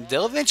 I mean,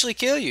 they'll eventually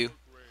kill you,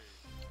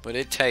 but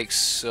it takes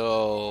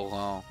so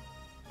long.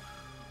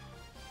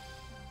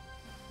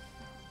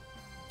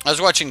 I was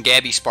watching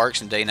Gabby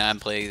Sparks and Day 9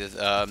 play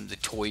the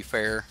Toy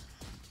Fair.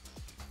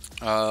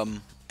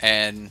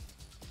 And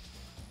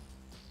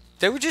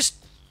they were just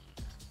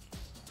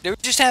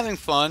having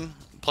fun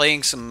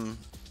playing some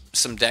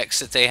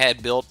decks that they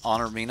had built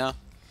on Arena.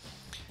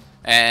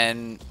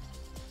 And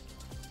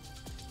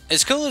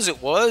as cool as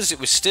it was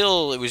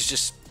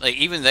just like,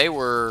 even they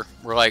were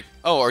like,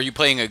 oh, are you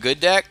playing a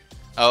good deck?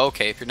 Oh,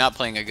 okay, if you're not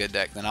playing a good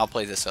deck, then I'll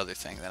play this other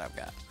thing that I've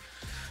got.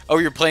 Oh,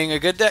 you're playing a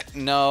good deck?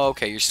 No,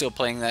 okay, you're still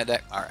playing that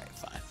deck? Alright,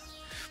 fine.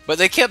 But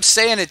they kept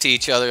saying it to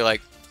each other,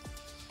 like,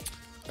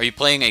 are you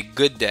playing a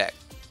good deck?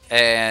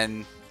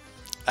 And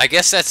I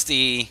guess that's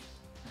the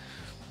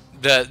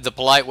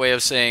polite way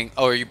of saying,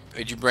 oh, are you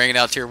bringing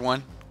out tier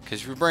 1?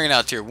 Because if you're bringing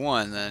out tier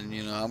 1, then,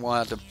 you know, I'm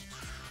going to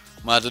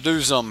have to do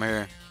something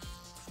here.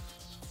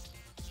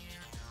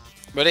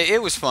 But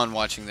it was fun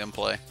watching them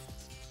play.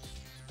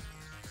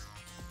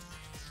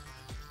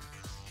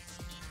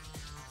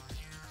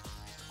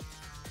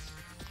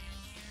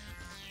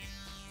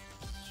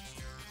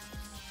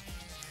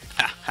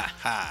 Ha ha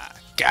ha.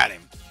 Got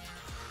him.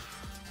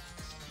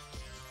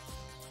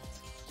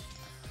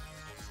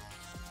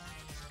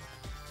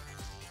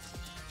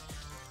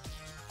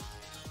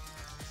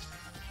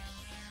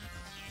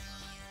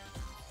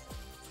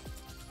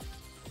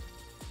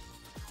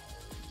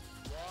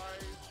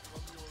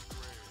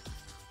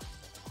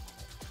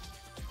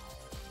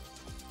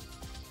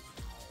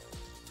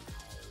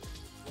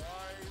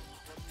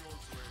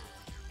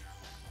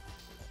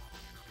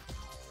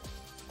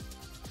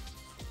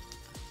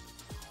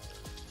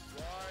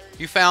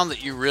 You found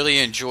that you really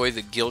enjoy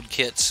the guild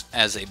kits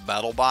as a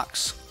battle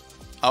box?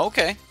 Oh,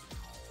 okay.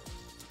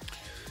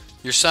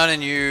 Your son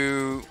and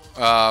you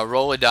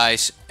roll a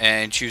dice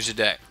and choose a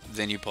deck,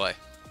 then you play.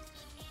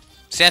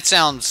 See, that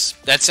sounds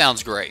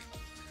great.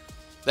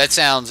 That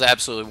sounds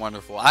absolutely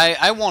wonderful.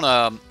 I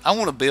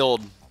wanna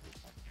build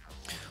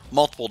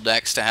multiple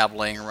decks to have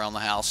laying around the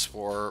house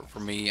for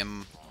me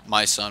and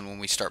my son when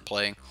we start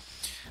playing.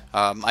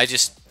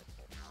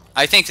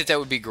 I think that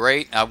would be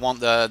great. I want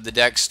the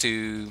decks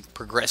to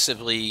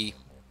progressively,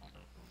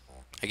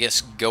 I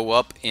guess, go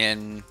up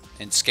in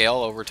scale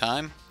over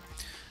time.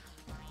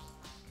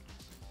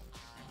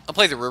 I'll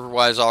play the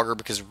Riverwise Augur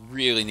because I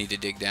really need to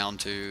dig down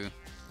to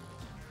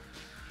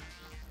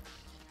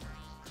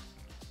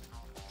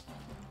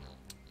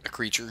a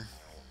creature.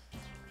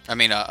 I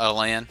mean, a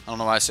land. I don't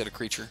know why I said a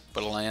creature,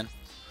 but a land.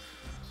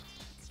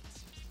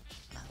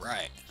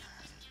 Right.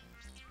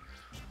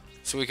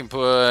 So we can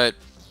put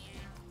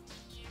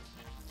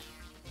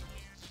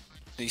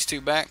these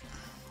two back.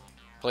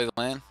 Play the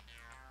land.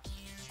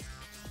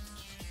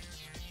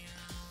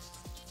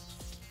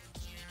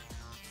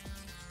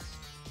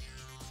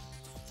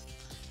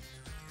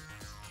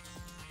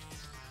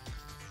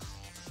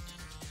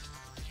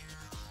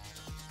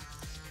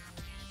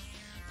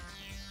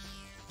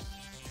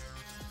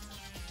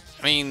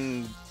 I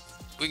mean,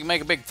 we can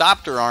make a big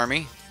Thopter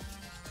army.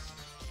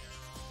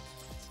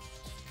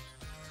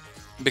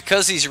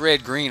 Because he's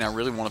red-green, I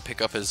really want to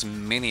pick up as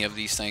many of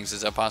these things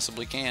as I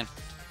possibly can.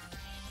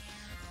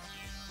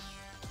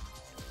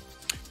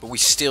 But we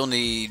still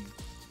need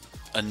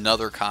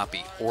another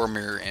copy or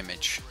mirror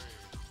image.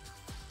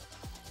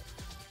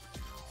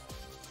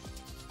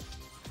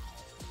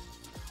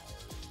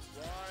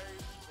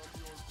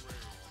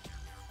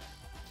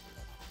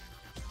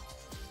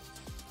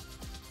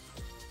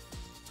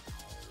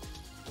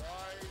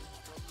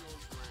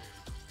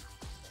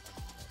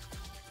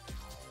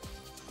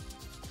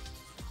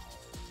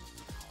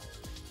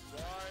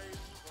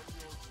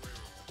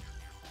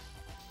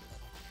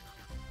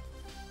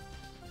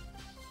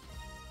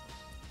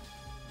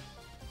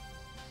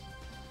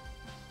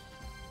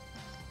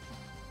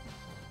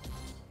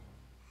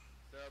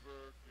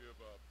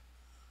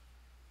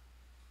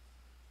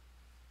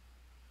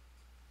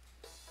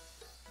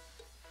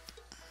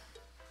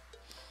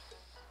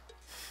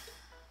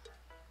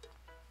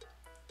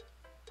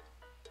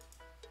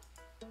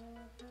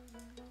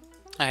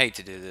 I hate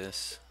to do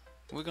this.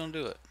 We're gonna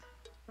do it.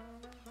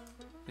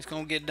 It's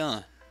gonna get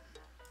done.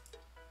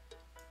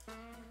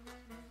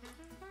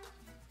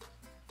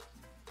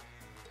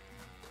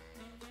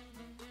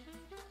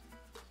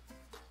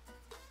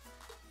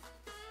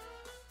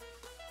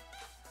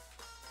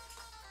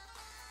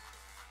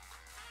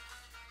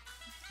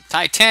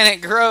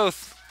 Titanic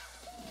growth.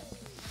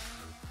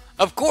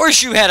 Of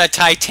course you had a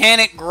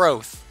Titanic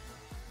growth.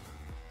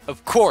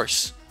 Of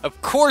course.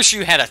 Of course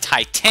you had a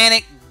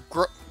Titanic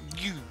growth.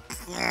 You.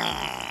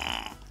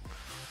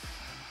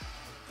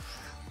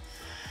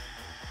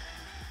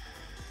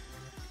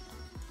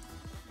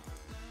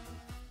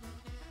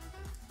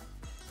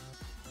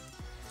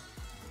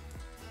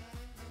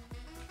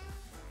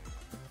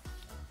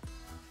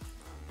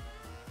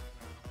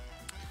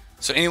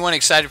 So anyone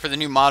excited for the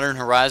new Modern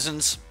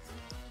Horizons?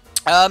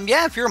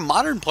 Yeah, if you're a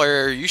Modern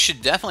player, you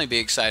should definitely be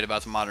excited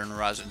about the Modern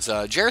Horizons.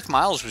 Jareth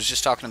Miles was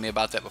just talking to me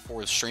about that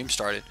before the stream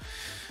started.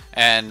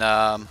 And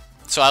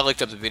so I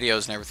looked up the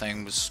videos and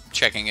everything, was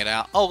checking it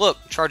out. Oh, look,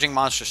 Charging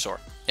Monster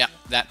Sword. Yeah,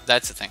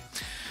 that's the thing.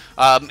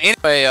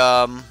 Anyway,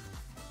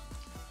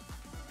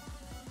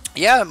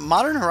 yeah,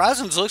 Modern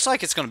Horizons looks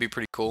like it's going to be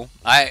pretty cool.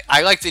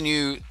 I like the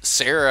new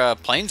Sarah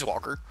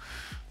Planeswalker.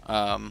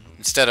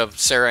 Instead of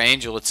Sarah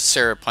Angel, it's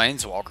Sarah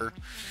Planeswalker.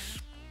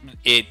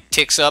 It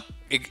ticks up.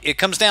 It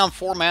comes down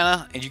 4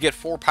 mana, and you get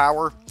 4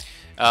 power.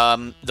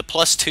 The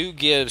 +2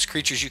 gives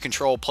creatures you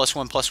control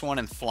 +1/+1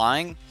 and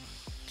flying.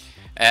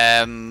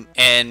 And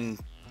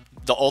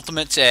the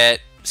ultimate's at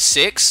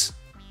 6.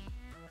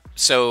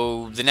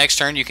 So the next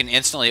turn you can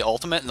instantly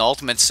ultimate, and the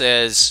ultimate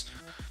says,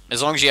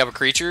 as long as you have a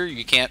creature,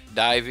 you can't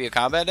die via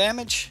combat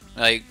damage.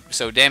 Like,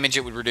 so damage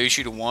it would reduce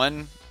you to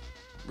 1.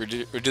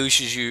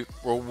 Reduces you,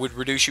 or would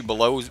reduce you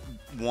below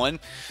 1,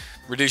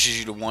 reduces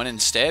you to 1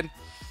 instead.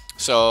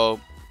 So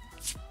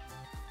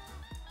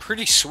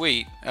pretty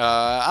sweet.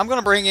 I'm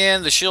gonna bring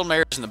in the Shield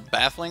Mares and the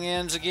Baffling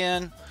Ends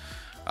again.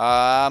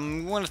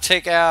 I'm going to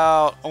take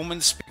out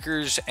Omen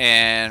Speakers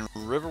and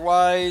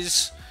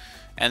Riverwise,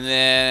 and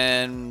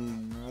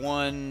then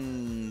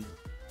 1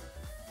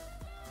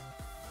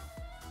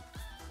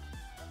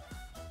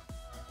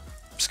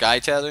 Sky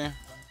Tether,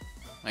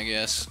 I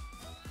guess.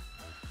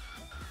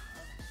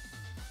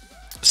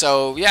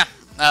 So yeah,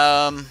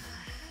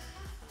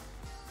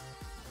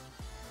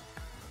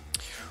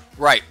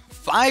 right,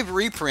 5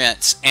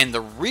 reprints, and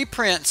the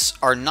reprints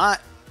are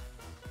not,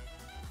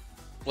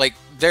 like,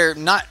 they're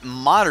not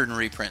modern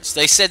reprints.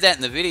 They said that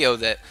in the video,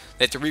 that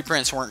the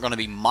reprints weren't going to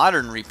be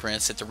modern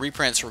reprints, that the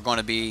reprints were going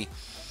to be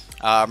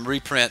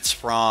reprints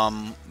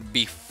from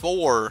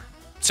before.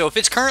 So if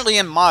it's currently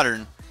in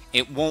modern,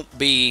 it won't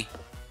be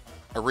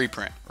a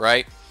reprint,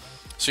 right?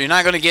 So you're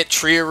not going to get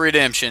Tree of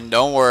Redemption,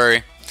 don't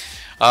worry.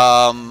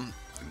 But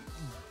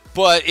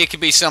it could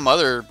be some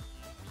other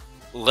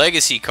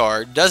legacy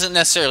card. Doesn't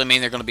necessarily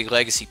mean they're going to be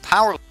legacy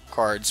power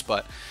cards,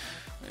 but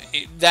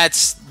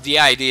that's the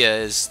idea,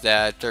 is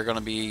that they're going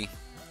to be,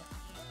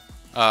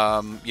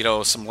 you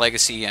know, some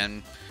legacy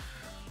and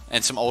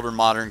some older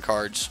modern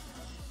cards.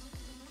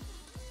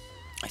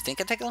 I think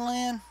I take a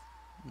land,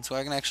 so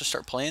I can actually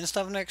start playing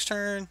stuff next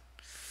turn.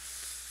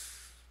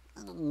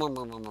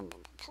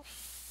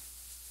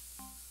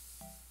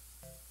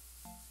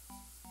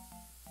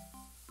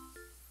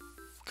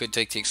 Could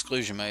take the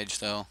Exclusion Mage,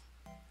 though.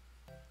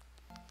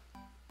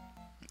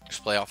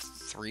 Just play off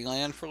 3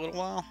 land for a little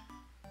while.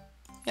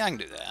 Yeah, I can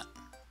do that.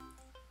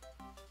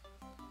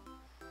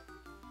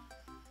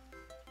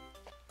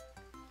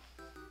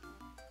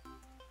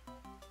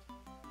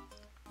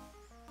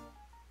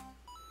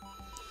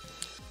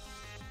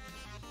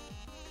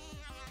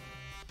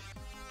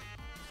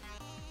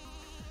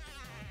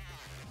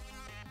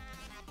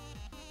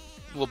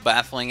 We'll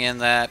Baffling in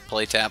that,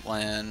 play tap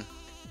land.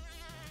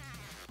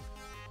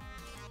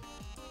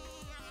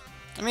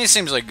 I mean, it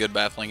seems like good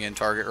Baffling in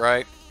target,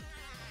 right?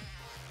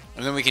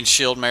 And then we can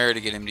Shield Mare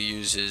to get him to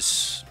use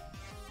his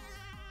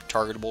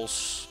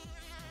targetables.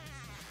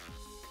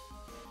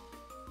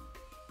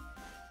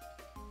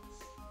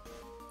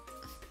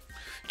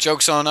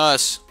 Joke's on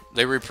us.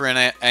 They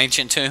reprint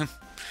Ancient Tomb.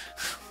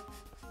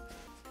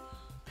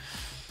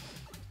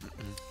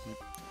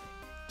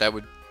 That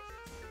would...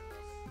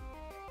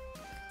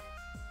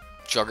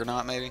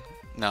 Juggernaut, maybe?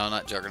 No,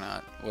 not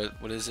Juggernaut.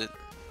 What is it?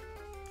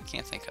 I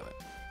can't think of it.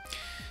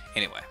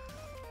 Anyway.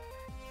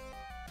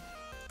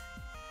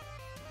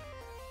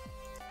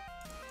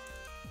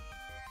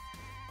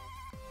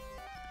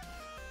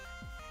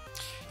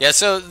 Yeah,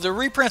 so the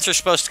reprints are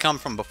supposed to come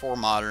from before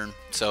Modern.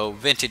 So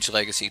vintage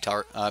legacy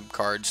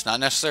cards. Not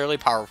necessarily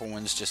powerful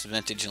ones, just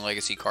vintage and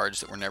legacy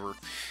cards that were never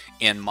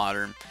in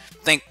Modern.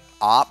 Think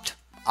Opt.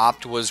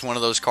 Opt was one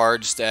of those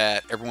cards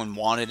that everyone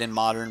wanted in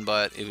Modern,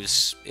 but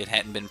it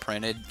hadn't been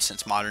printed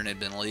since Modern had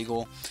been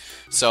legal.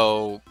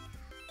 So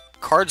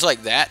cards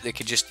like that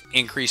could just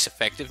increase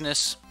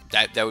effectiveness,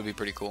 that would be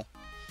pretty cool.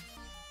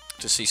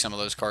 to see some of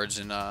those cards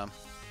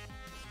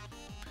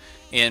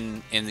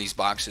in these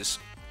boxes.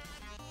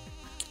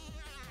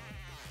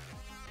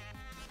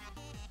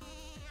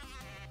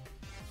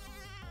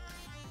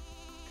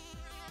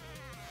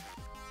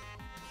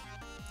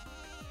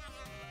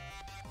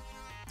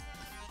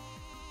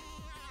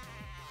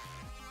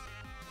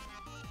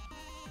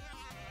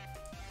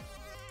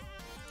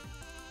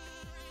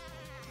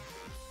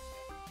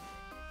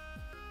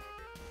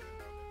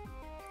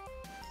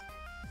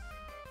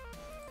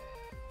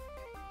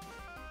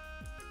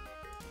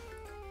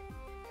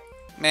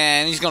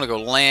 Man, he's gonna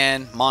go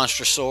land,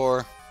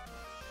 Monstrosaur.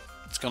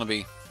 It's gonna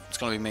be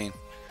mean.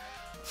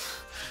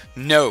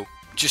 No,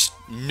 just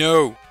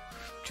no.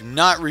 Do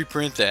not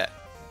reprint that.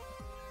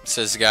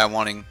 Says the guy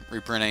wanting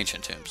reprint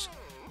Ancient Tombs.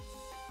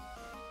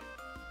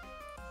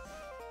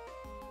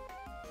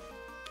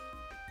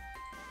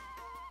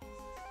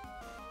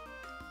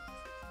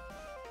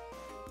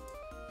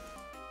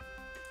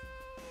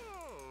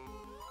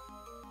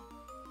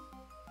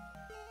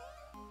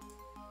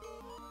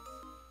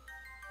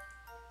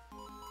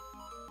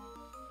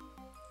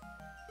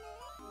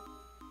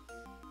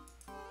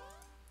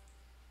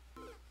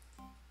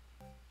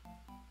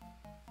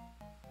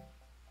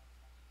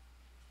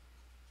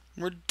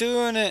 We're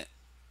doing it.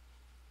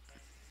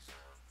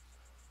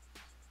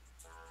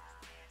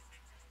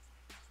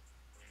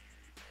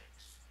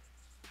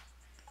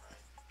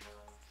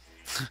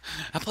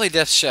 I play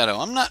Death's Shadow.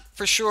 I'm not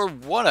for sure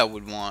what I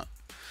would want.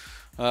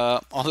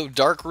 Although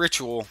Dark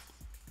Ritual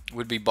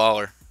would be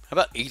baller. How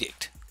about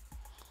Edict?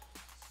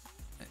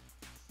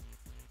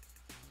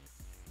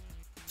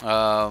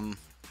 Cabal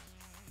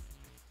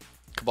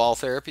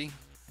Therapy?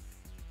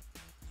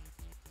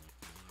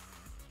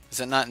 Is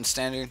that not in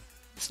standard?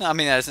 It's not. I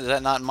mean, is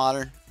that not in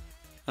modern?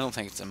 I don't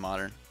think it's in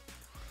modern.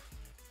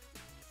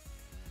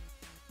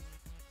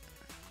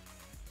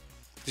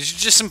 These are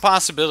just some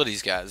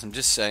possibilities, guys. I'm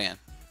just saying.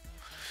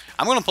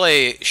 I'm gonna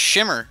play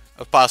Shimmer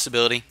of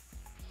Possibility,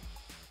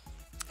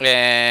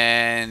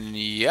 and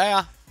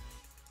yeah,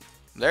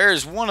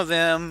 there's one of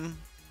them.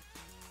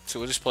 So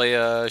we'll just play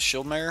a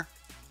Shield Mare.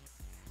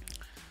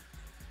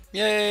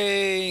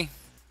 Yay!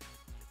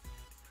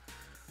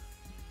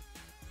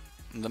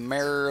 The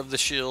Mirror of the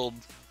Shield.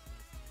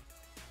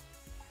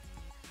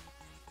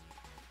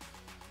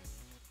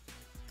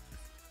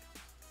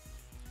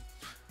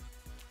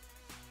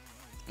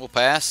 We'll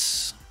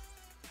pass.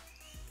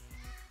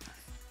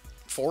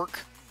 Fork.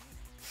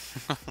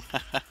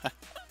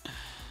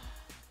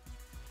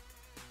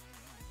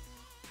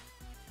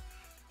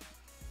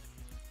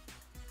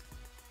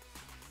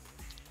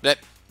 That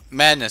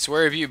madness.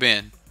 Where have you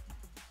been?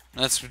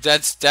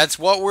 That's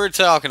what we're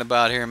talking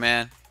about here,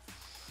 man.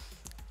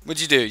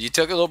 What'd you do? You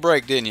took a little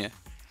break, didn't you?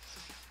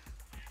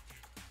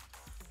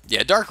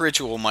 Yeah, Dark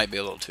Ritual might be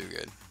a little too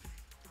good.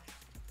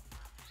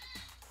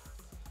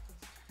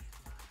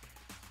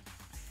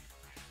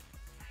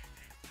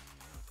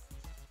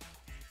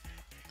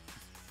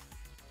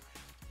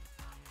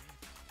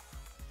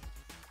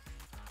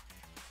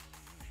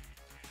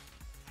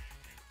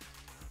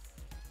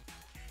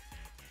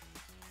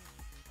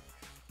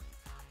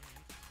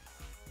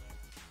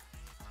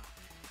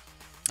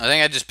 I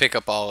think I just pick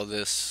up all of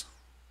this.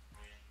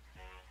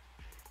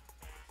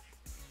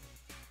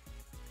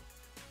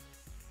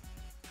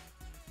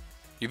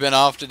 You been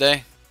off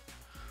today?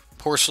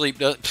 Poor sleep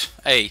does.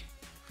 Hey,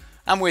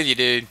 I'm with you,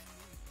 dude.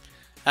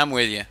 I'm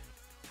with you.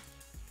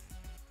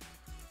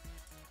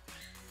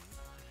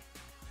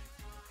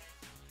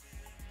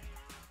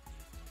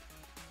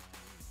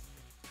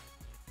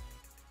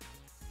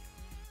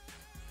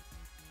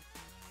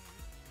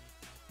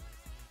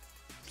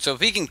 So if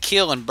he can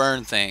kill and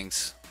burn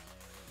things,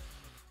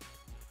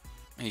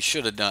 he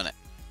should have done it.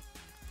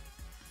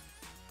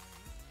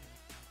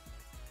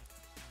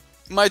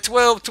 My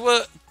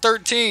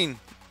 13.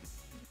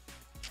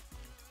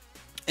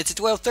 It's a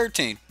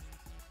 12-13.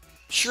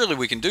 Surely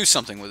we can do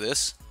something with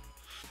this.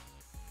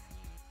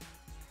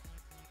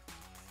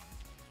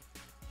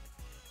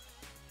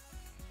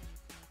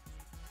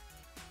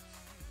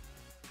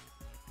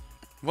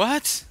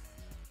 What?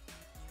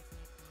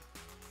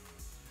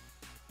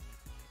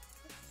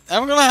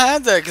 I'm gonna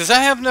hide that because I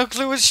have no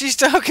clue what she's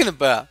talking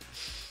about.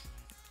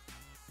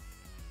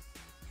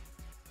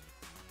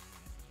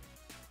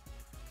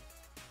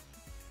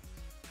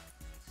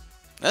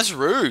 That's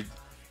rude.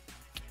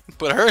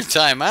 Put her in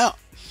timeout.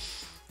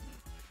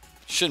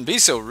 Shouldn't be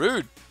so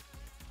rude.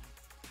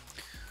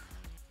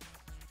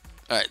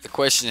 Alright, the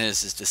question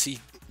is does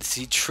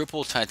he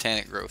triple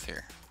Titanic growth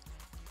here?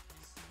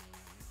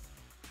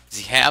 Does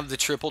he have the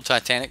triple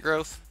Titanic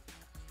growth?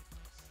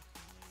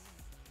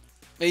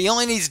 He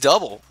only needs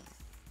double.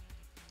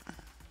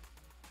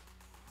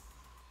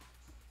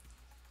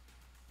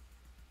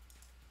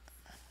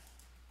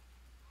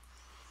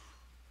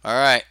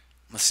 Alright,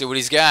 let's see what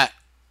he's got.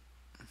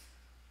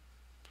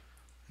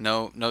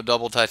 No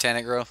double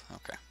Titanic growth?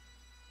 Okay.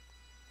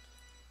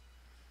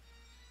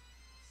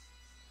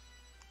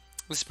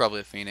 This is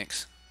probably a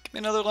Phoenix. Give me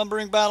another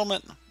Lumbering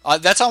Battlement.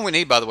 That's all we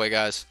need, by the way,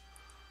 guys.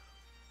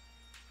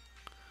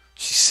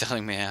 She's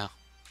selling me out.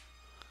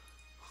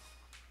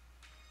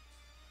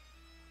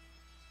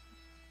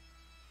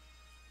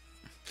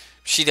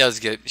 She does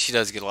get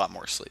a lot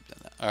more sleep than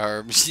that.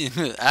 Or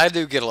I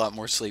do get a lot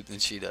more sleep than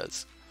she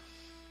does.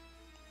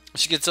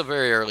 She gets up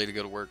very early to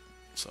go to work,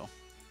 so.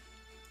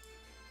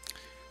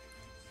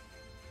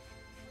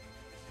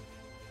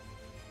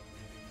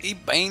 He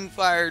bane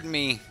fired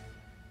me.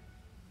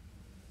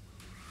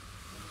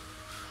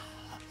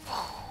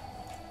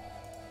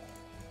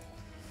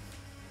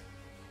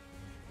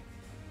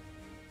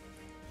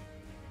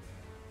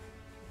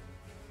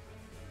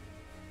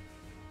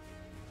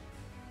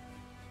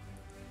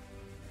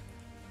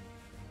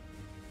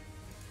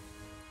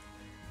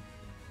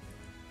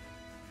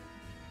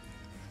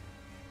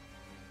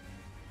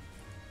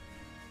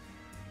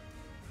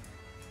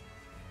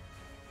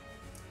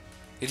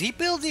 Did he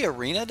build the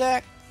arena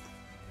deck?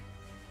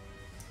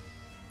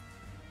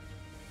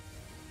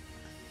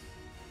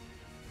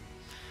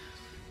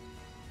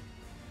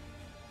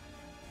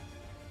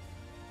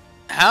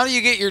 How do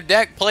you get your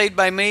deck played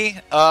by me?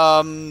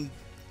 I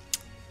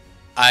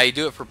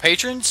do it for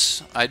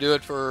patrons. I do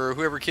it for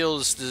whoever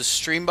kills the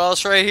stream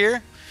boss right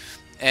here.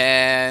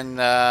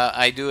 And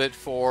I do it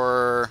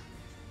for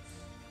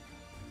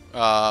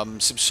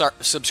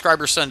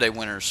Subscriber Sunday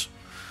winners.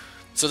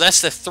 So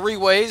that's the 3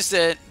 ways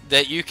that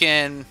you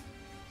can.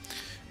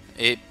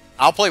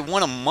 I'll play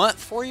one a month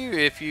for you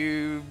if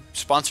you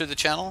sponsor the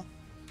channel.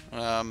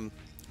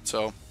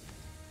 So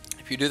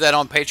if you do that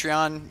on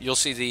Patreon, you'll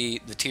see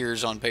the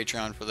tiers on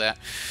Patreon for that.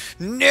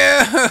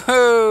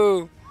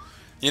 No,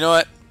 you know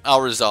what?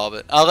 I'll resolve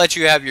it. I'll let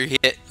you have your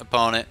hit,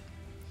 opponent.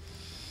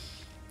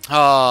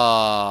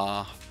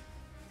 Ah,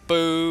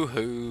 boo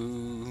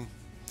hoo.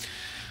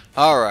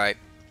 All right.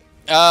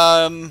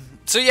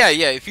 So yeah.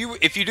 If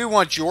you do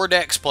want your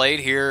decks played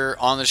here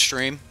on the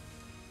stream,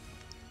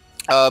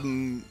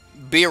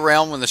 be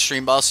around when the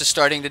stream boss is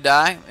starting to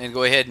die, and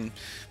go ahead and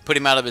put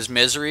him out of his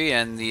misery.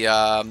 And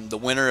the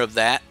winner of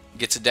that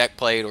gets a deck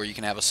played, or you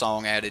can have a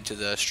song added to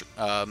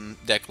the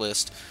deck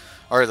list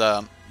or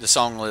the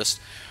song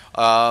list.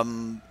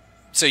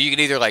 So you can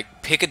either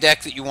like pick a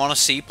deck that you want to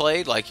see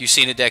played, like you've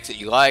seen a deck that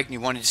you like and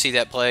you wanted to see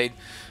that played.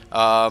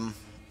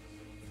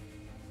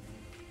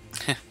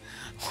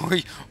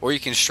 Or you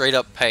can straight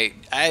up pay.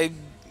 I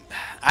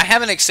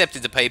haven't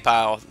accepted the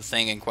PayPal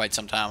thing in quite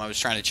some time. I was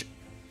trying to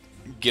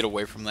get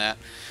away from that.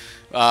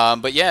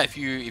 But yeah, if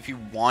you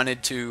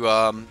wanted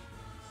to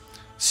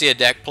see a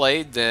deck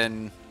played,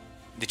 then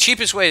the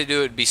cheapest way to do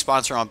it would be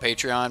sponsor on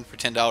Patreon for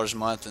 $10 a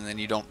month, and then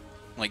you don't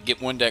like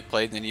get one deck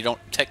played, and then you don't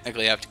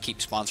technically have to keep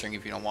sponsoring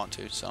if you don't want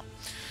to. So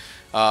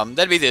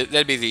that'd be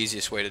the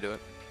easiest way to do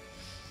it.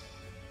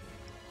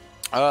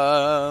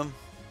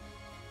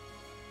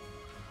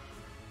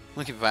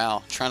 Look at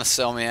Val trying to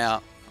sell me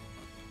out.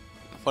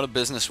 What a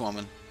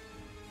businesswoman.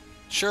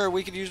 Sure,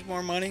 we could use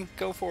more money.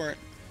 Go for it.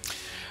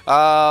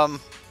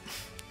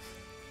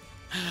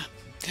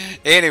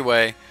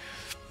 Anyway,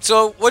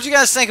 so what do you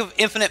guys think of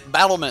Infinite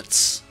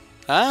Battlements?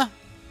 Huh?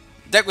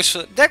 Deck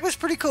was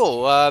pretty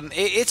cool.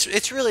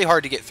 It's really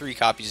hard to get 3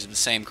 copies of the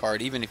same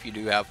card, even if you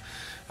do have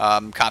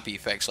copy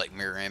effects like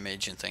mirror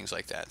image and things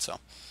like that. So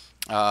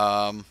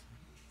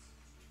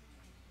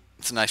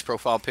it's a nice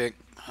profile pic.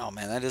 Oh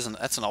man,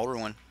 that's an older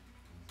one.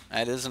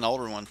 That is an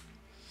older one.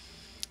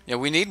 Yeah,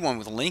 we need one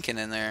with Lincoln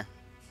in there.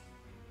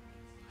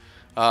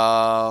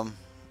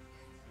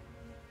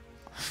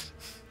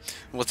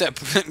 What's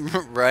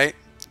that? Right?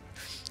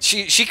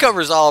 She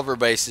covers all of her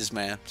bases,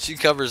 man. She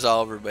covers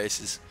all of her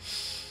bases.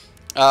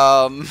 She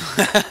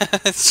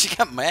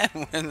got mad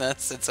when I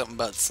said something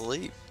about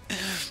sleep.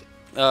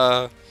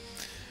 Right,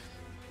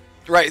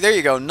 there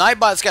you go.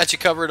 Nightbot's got you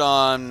covered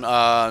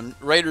on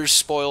Raiders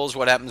spoils,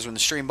 what happens when the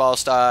stream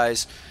boss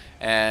dies,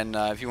 and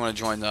if you want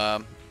to join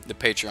the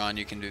Patreon,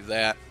 you can do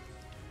that.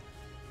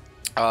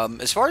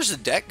 As far as the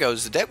deck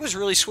goes, the deck was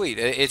really sweet.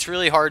 It's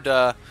really hard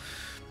to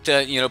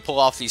pull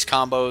off these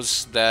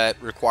combos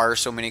that require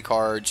so many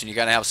cards, and you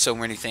got to have so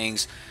many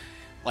things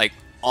like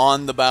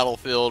on the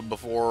battlefield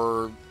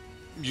before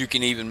you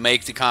can even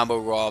make the combo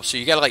go off. So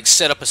you got to like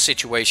set up a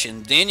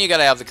situation, then you got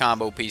to have the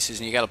combo pieces,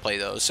 and you got to play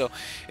those. So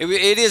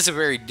it is a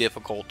very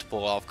difficult to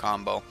pull off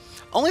combo.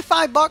 Only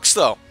 $5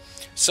 though.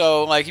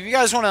 So like if you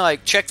guys want to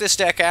like check this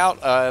deck out,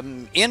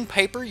 in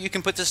paper you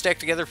can put this deck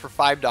together for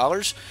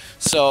 $5.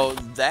 So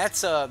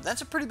that's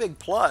a pretty big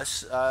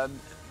plus.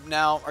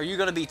 Now, are you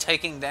going to be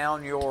taking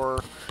down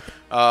your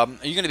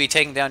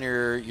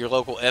your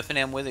local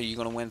F&M with it? Are you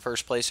going to win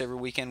first place every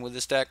weekend with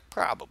this deck?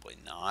 Probably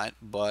not,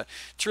 but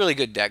it's a really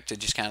good deck to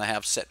just kind of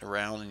have sitting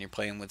around, and you're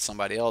playing with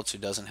somebody else who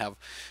doesn't have,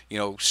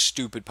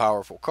 stupid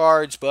powerful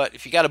cards. But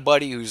if you got a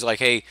buddy who's like,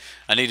 hey,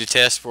 I need to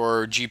test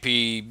for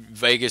GP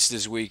Vegas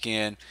this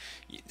weekend,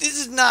 this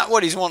is not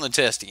what he's wanting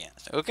to test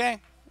against, okay?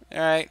 All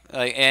right,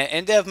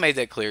 and Dev made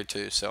that clear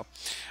too. So,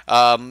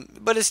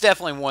 but it's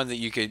definitely one that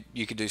you could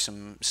do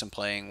some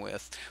playing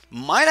with.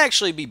 Might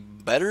actually be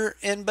better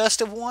in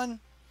best of one,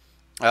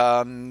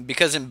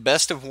 because in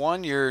best of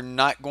one you're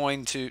not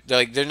going to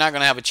they're not going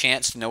to have a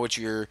chance to know what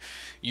you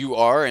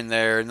are, and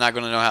they're not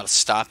going to know how to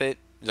stop it.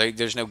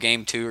 There's no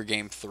game 2 or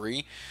game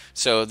 3,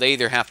 so they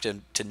either have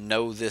to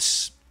know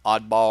this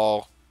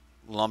oddball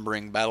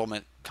lumbering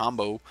battlement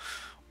combo,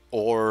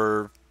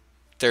 or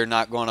they're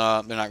not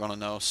gonna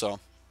know. So,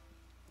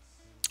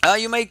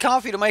 you made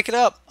coffee to make it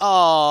up.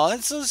 Oh,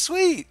 that's so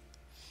sweet.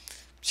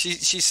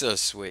 She's so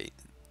sweet.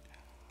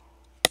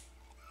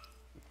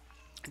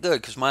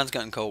 Good, because mine's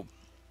gotten cold.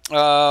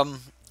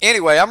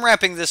 Anyway, I'm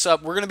wrapping this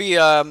up. We're gonna be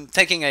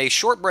taking a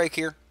short break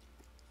here,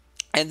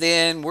 and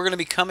then we're gonna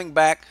be coming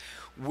back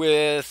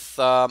with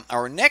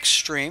our next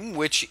stream,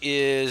 which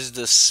is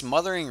the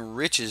Smothering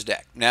Riches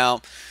deck.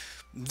 Now,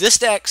 this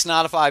deck's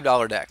not a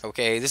 $5 deck,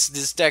 okay?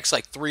 This deck's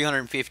like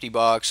 350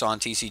 bucks on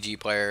TCG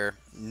Player.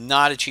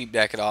 Not a cheap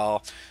deck at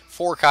all.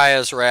 4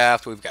 Kaya's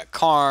Raft. We've got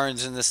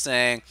Karns in this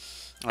thing.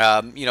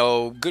 You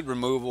know, good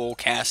removal,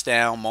 cast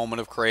down, moment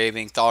of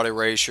craving, thought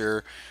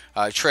erasure,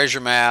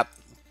 treasure map,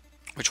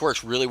 which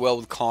works really well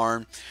with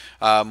Karn.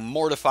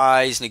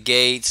 Mortifies,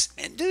 negates,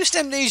 induced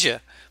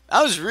amnesia.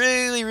 I was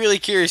really, really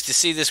curious to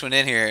see this one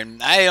in here,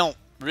 and I don't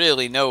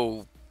really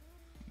know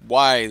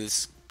why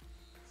this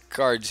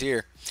card's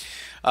here.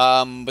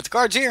 But the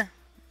card's here.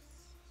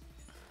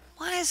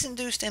 Why is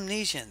induced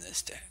amnesia in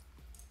this deck?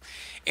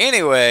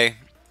 Anyway,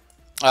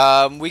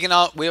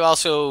 we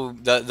also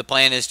the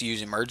plan is to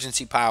use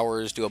emergency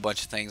powers, do a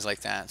bunch of things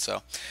like that.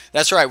 So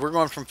that's right. We're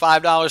going from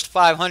 $5 to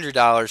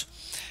 $500,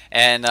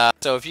 and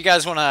so if you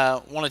guys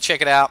wanna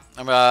check it out,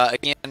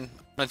 again, I'm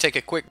gonna take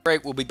a quick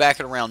break. We'll be back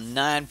at around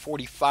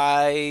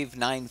 9:45,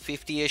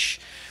 9:50 ish,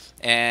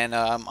 and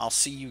I'll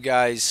see you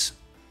guys.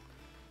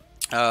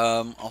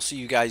 I'll see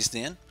you guys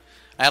then.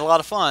 I had a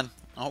lot of fun.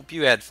 I hope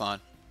you had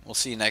fun. We'll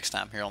see you next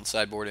time here on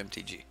Sideboard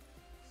MTG.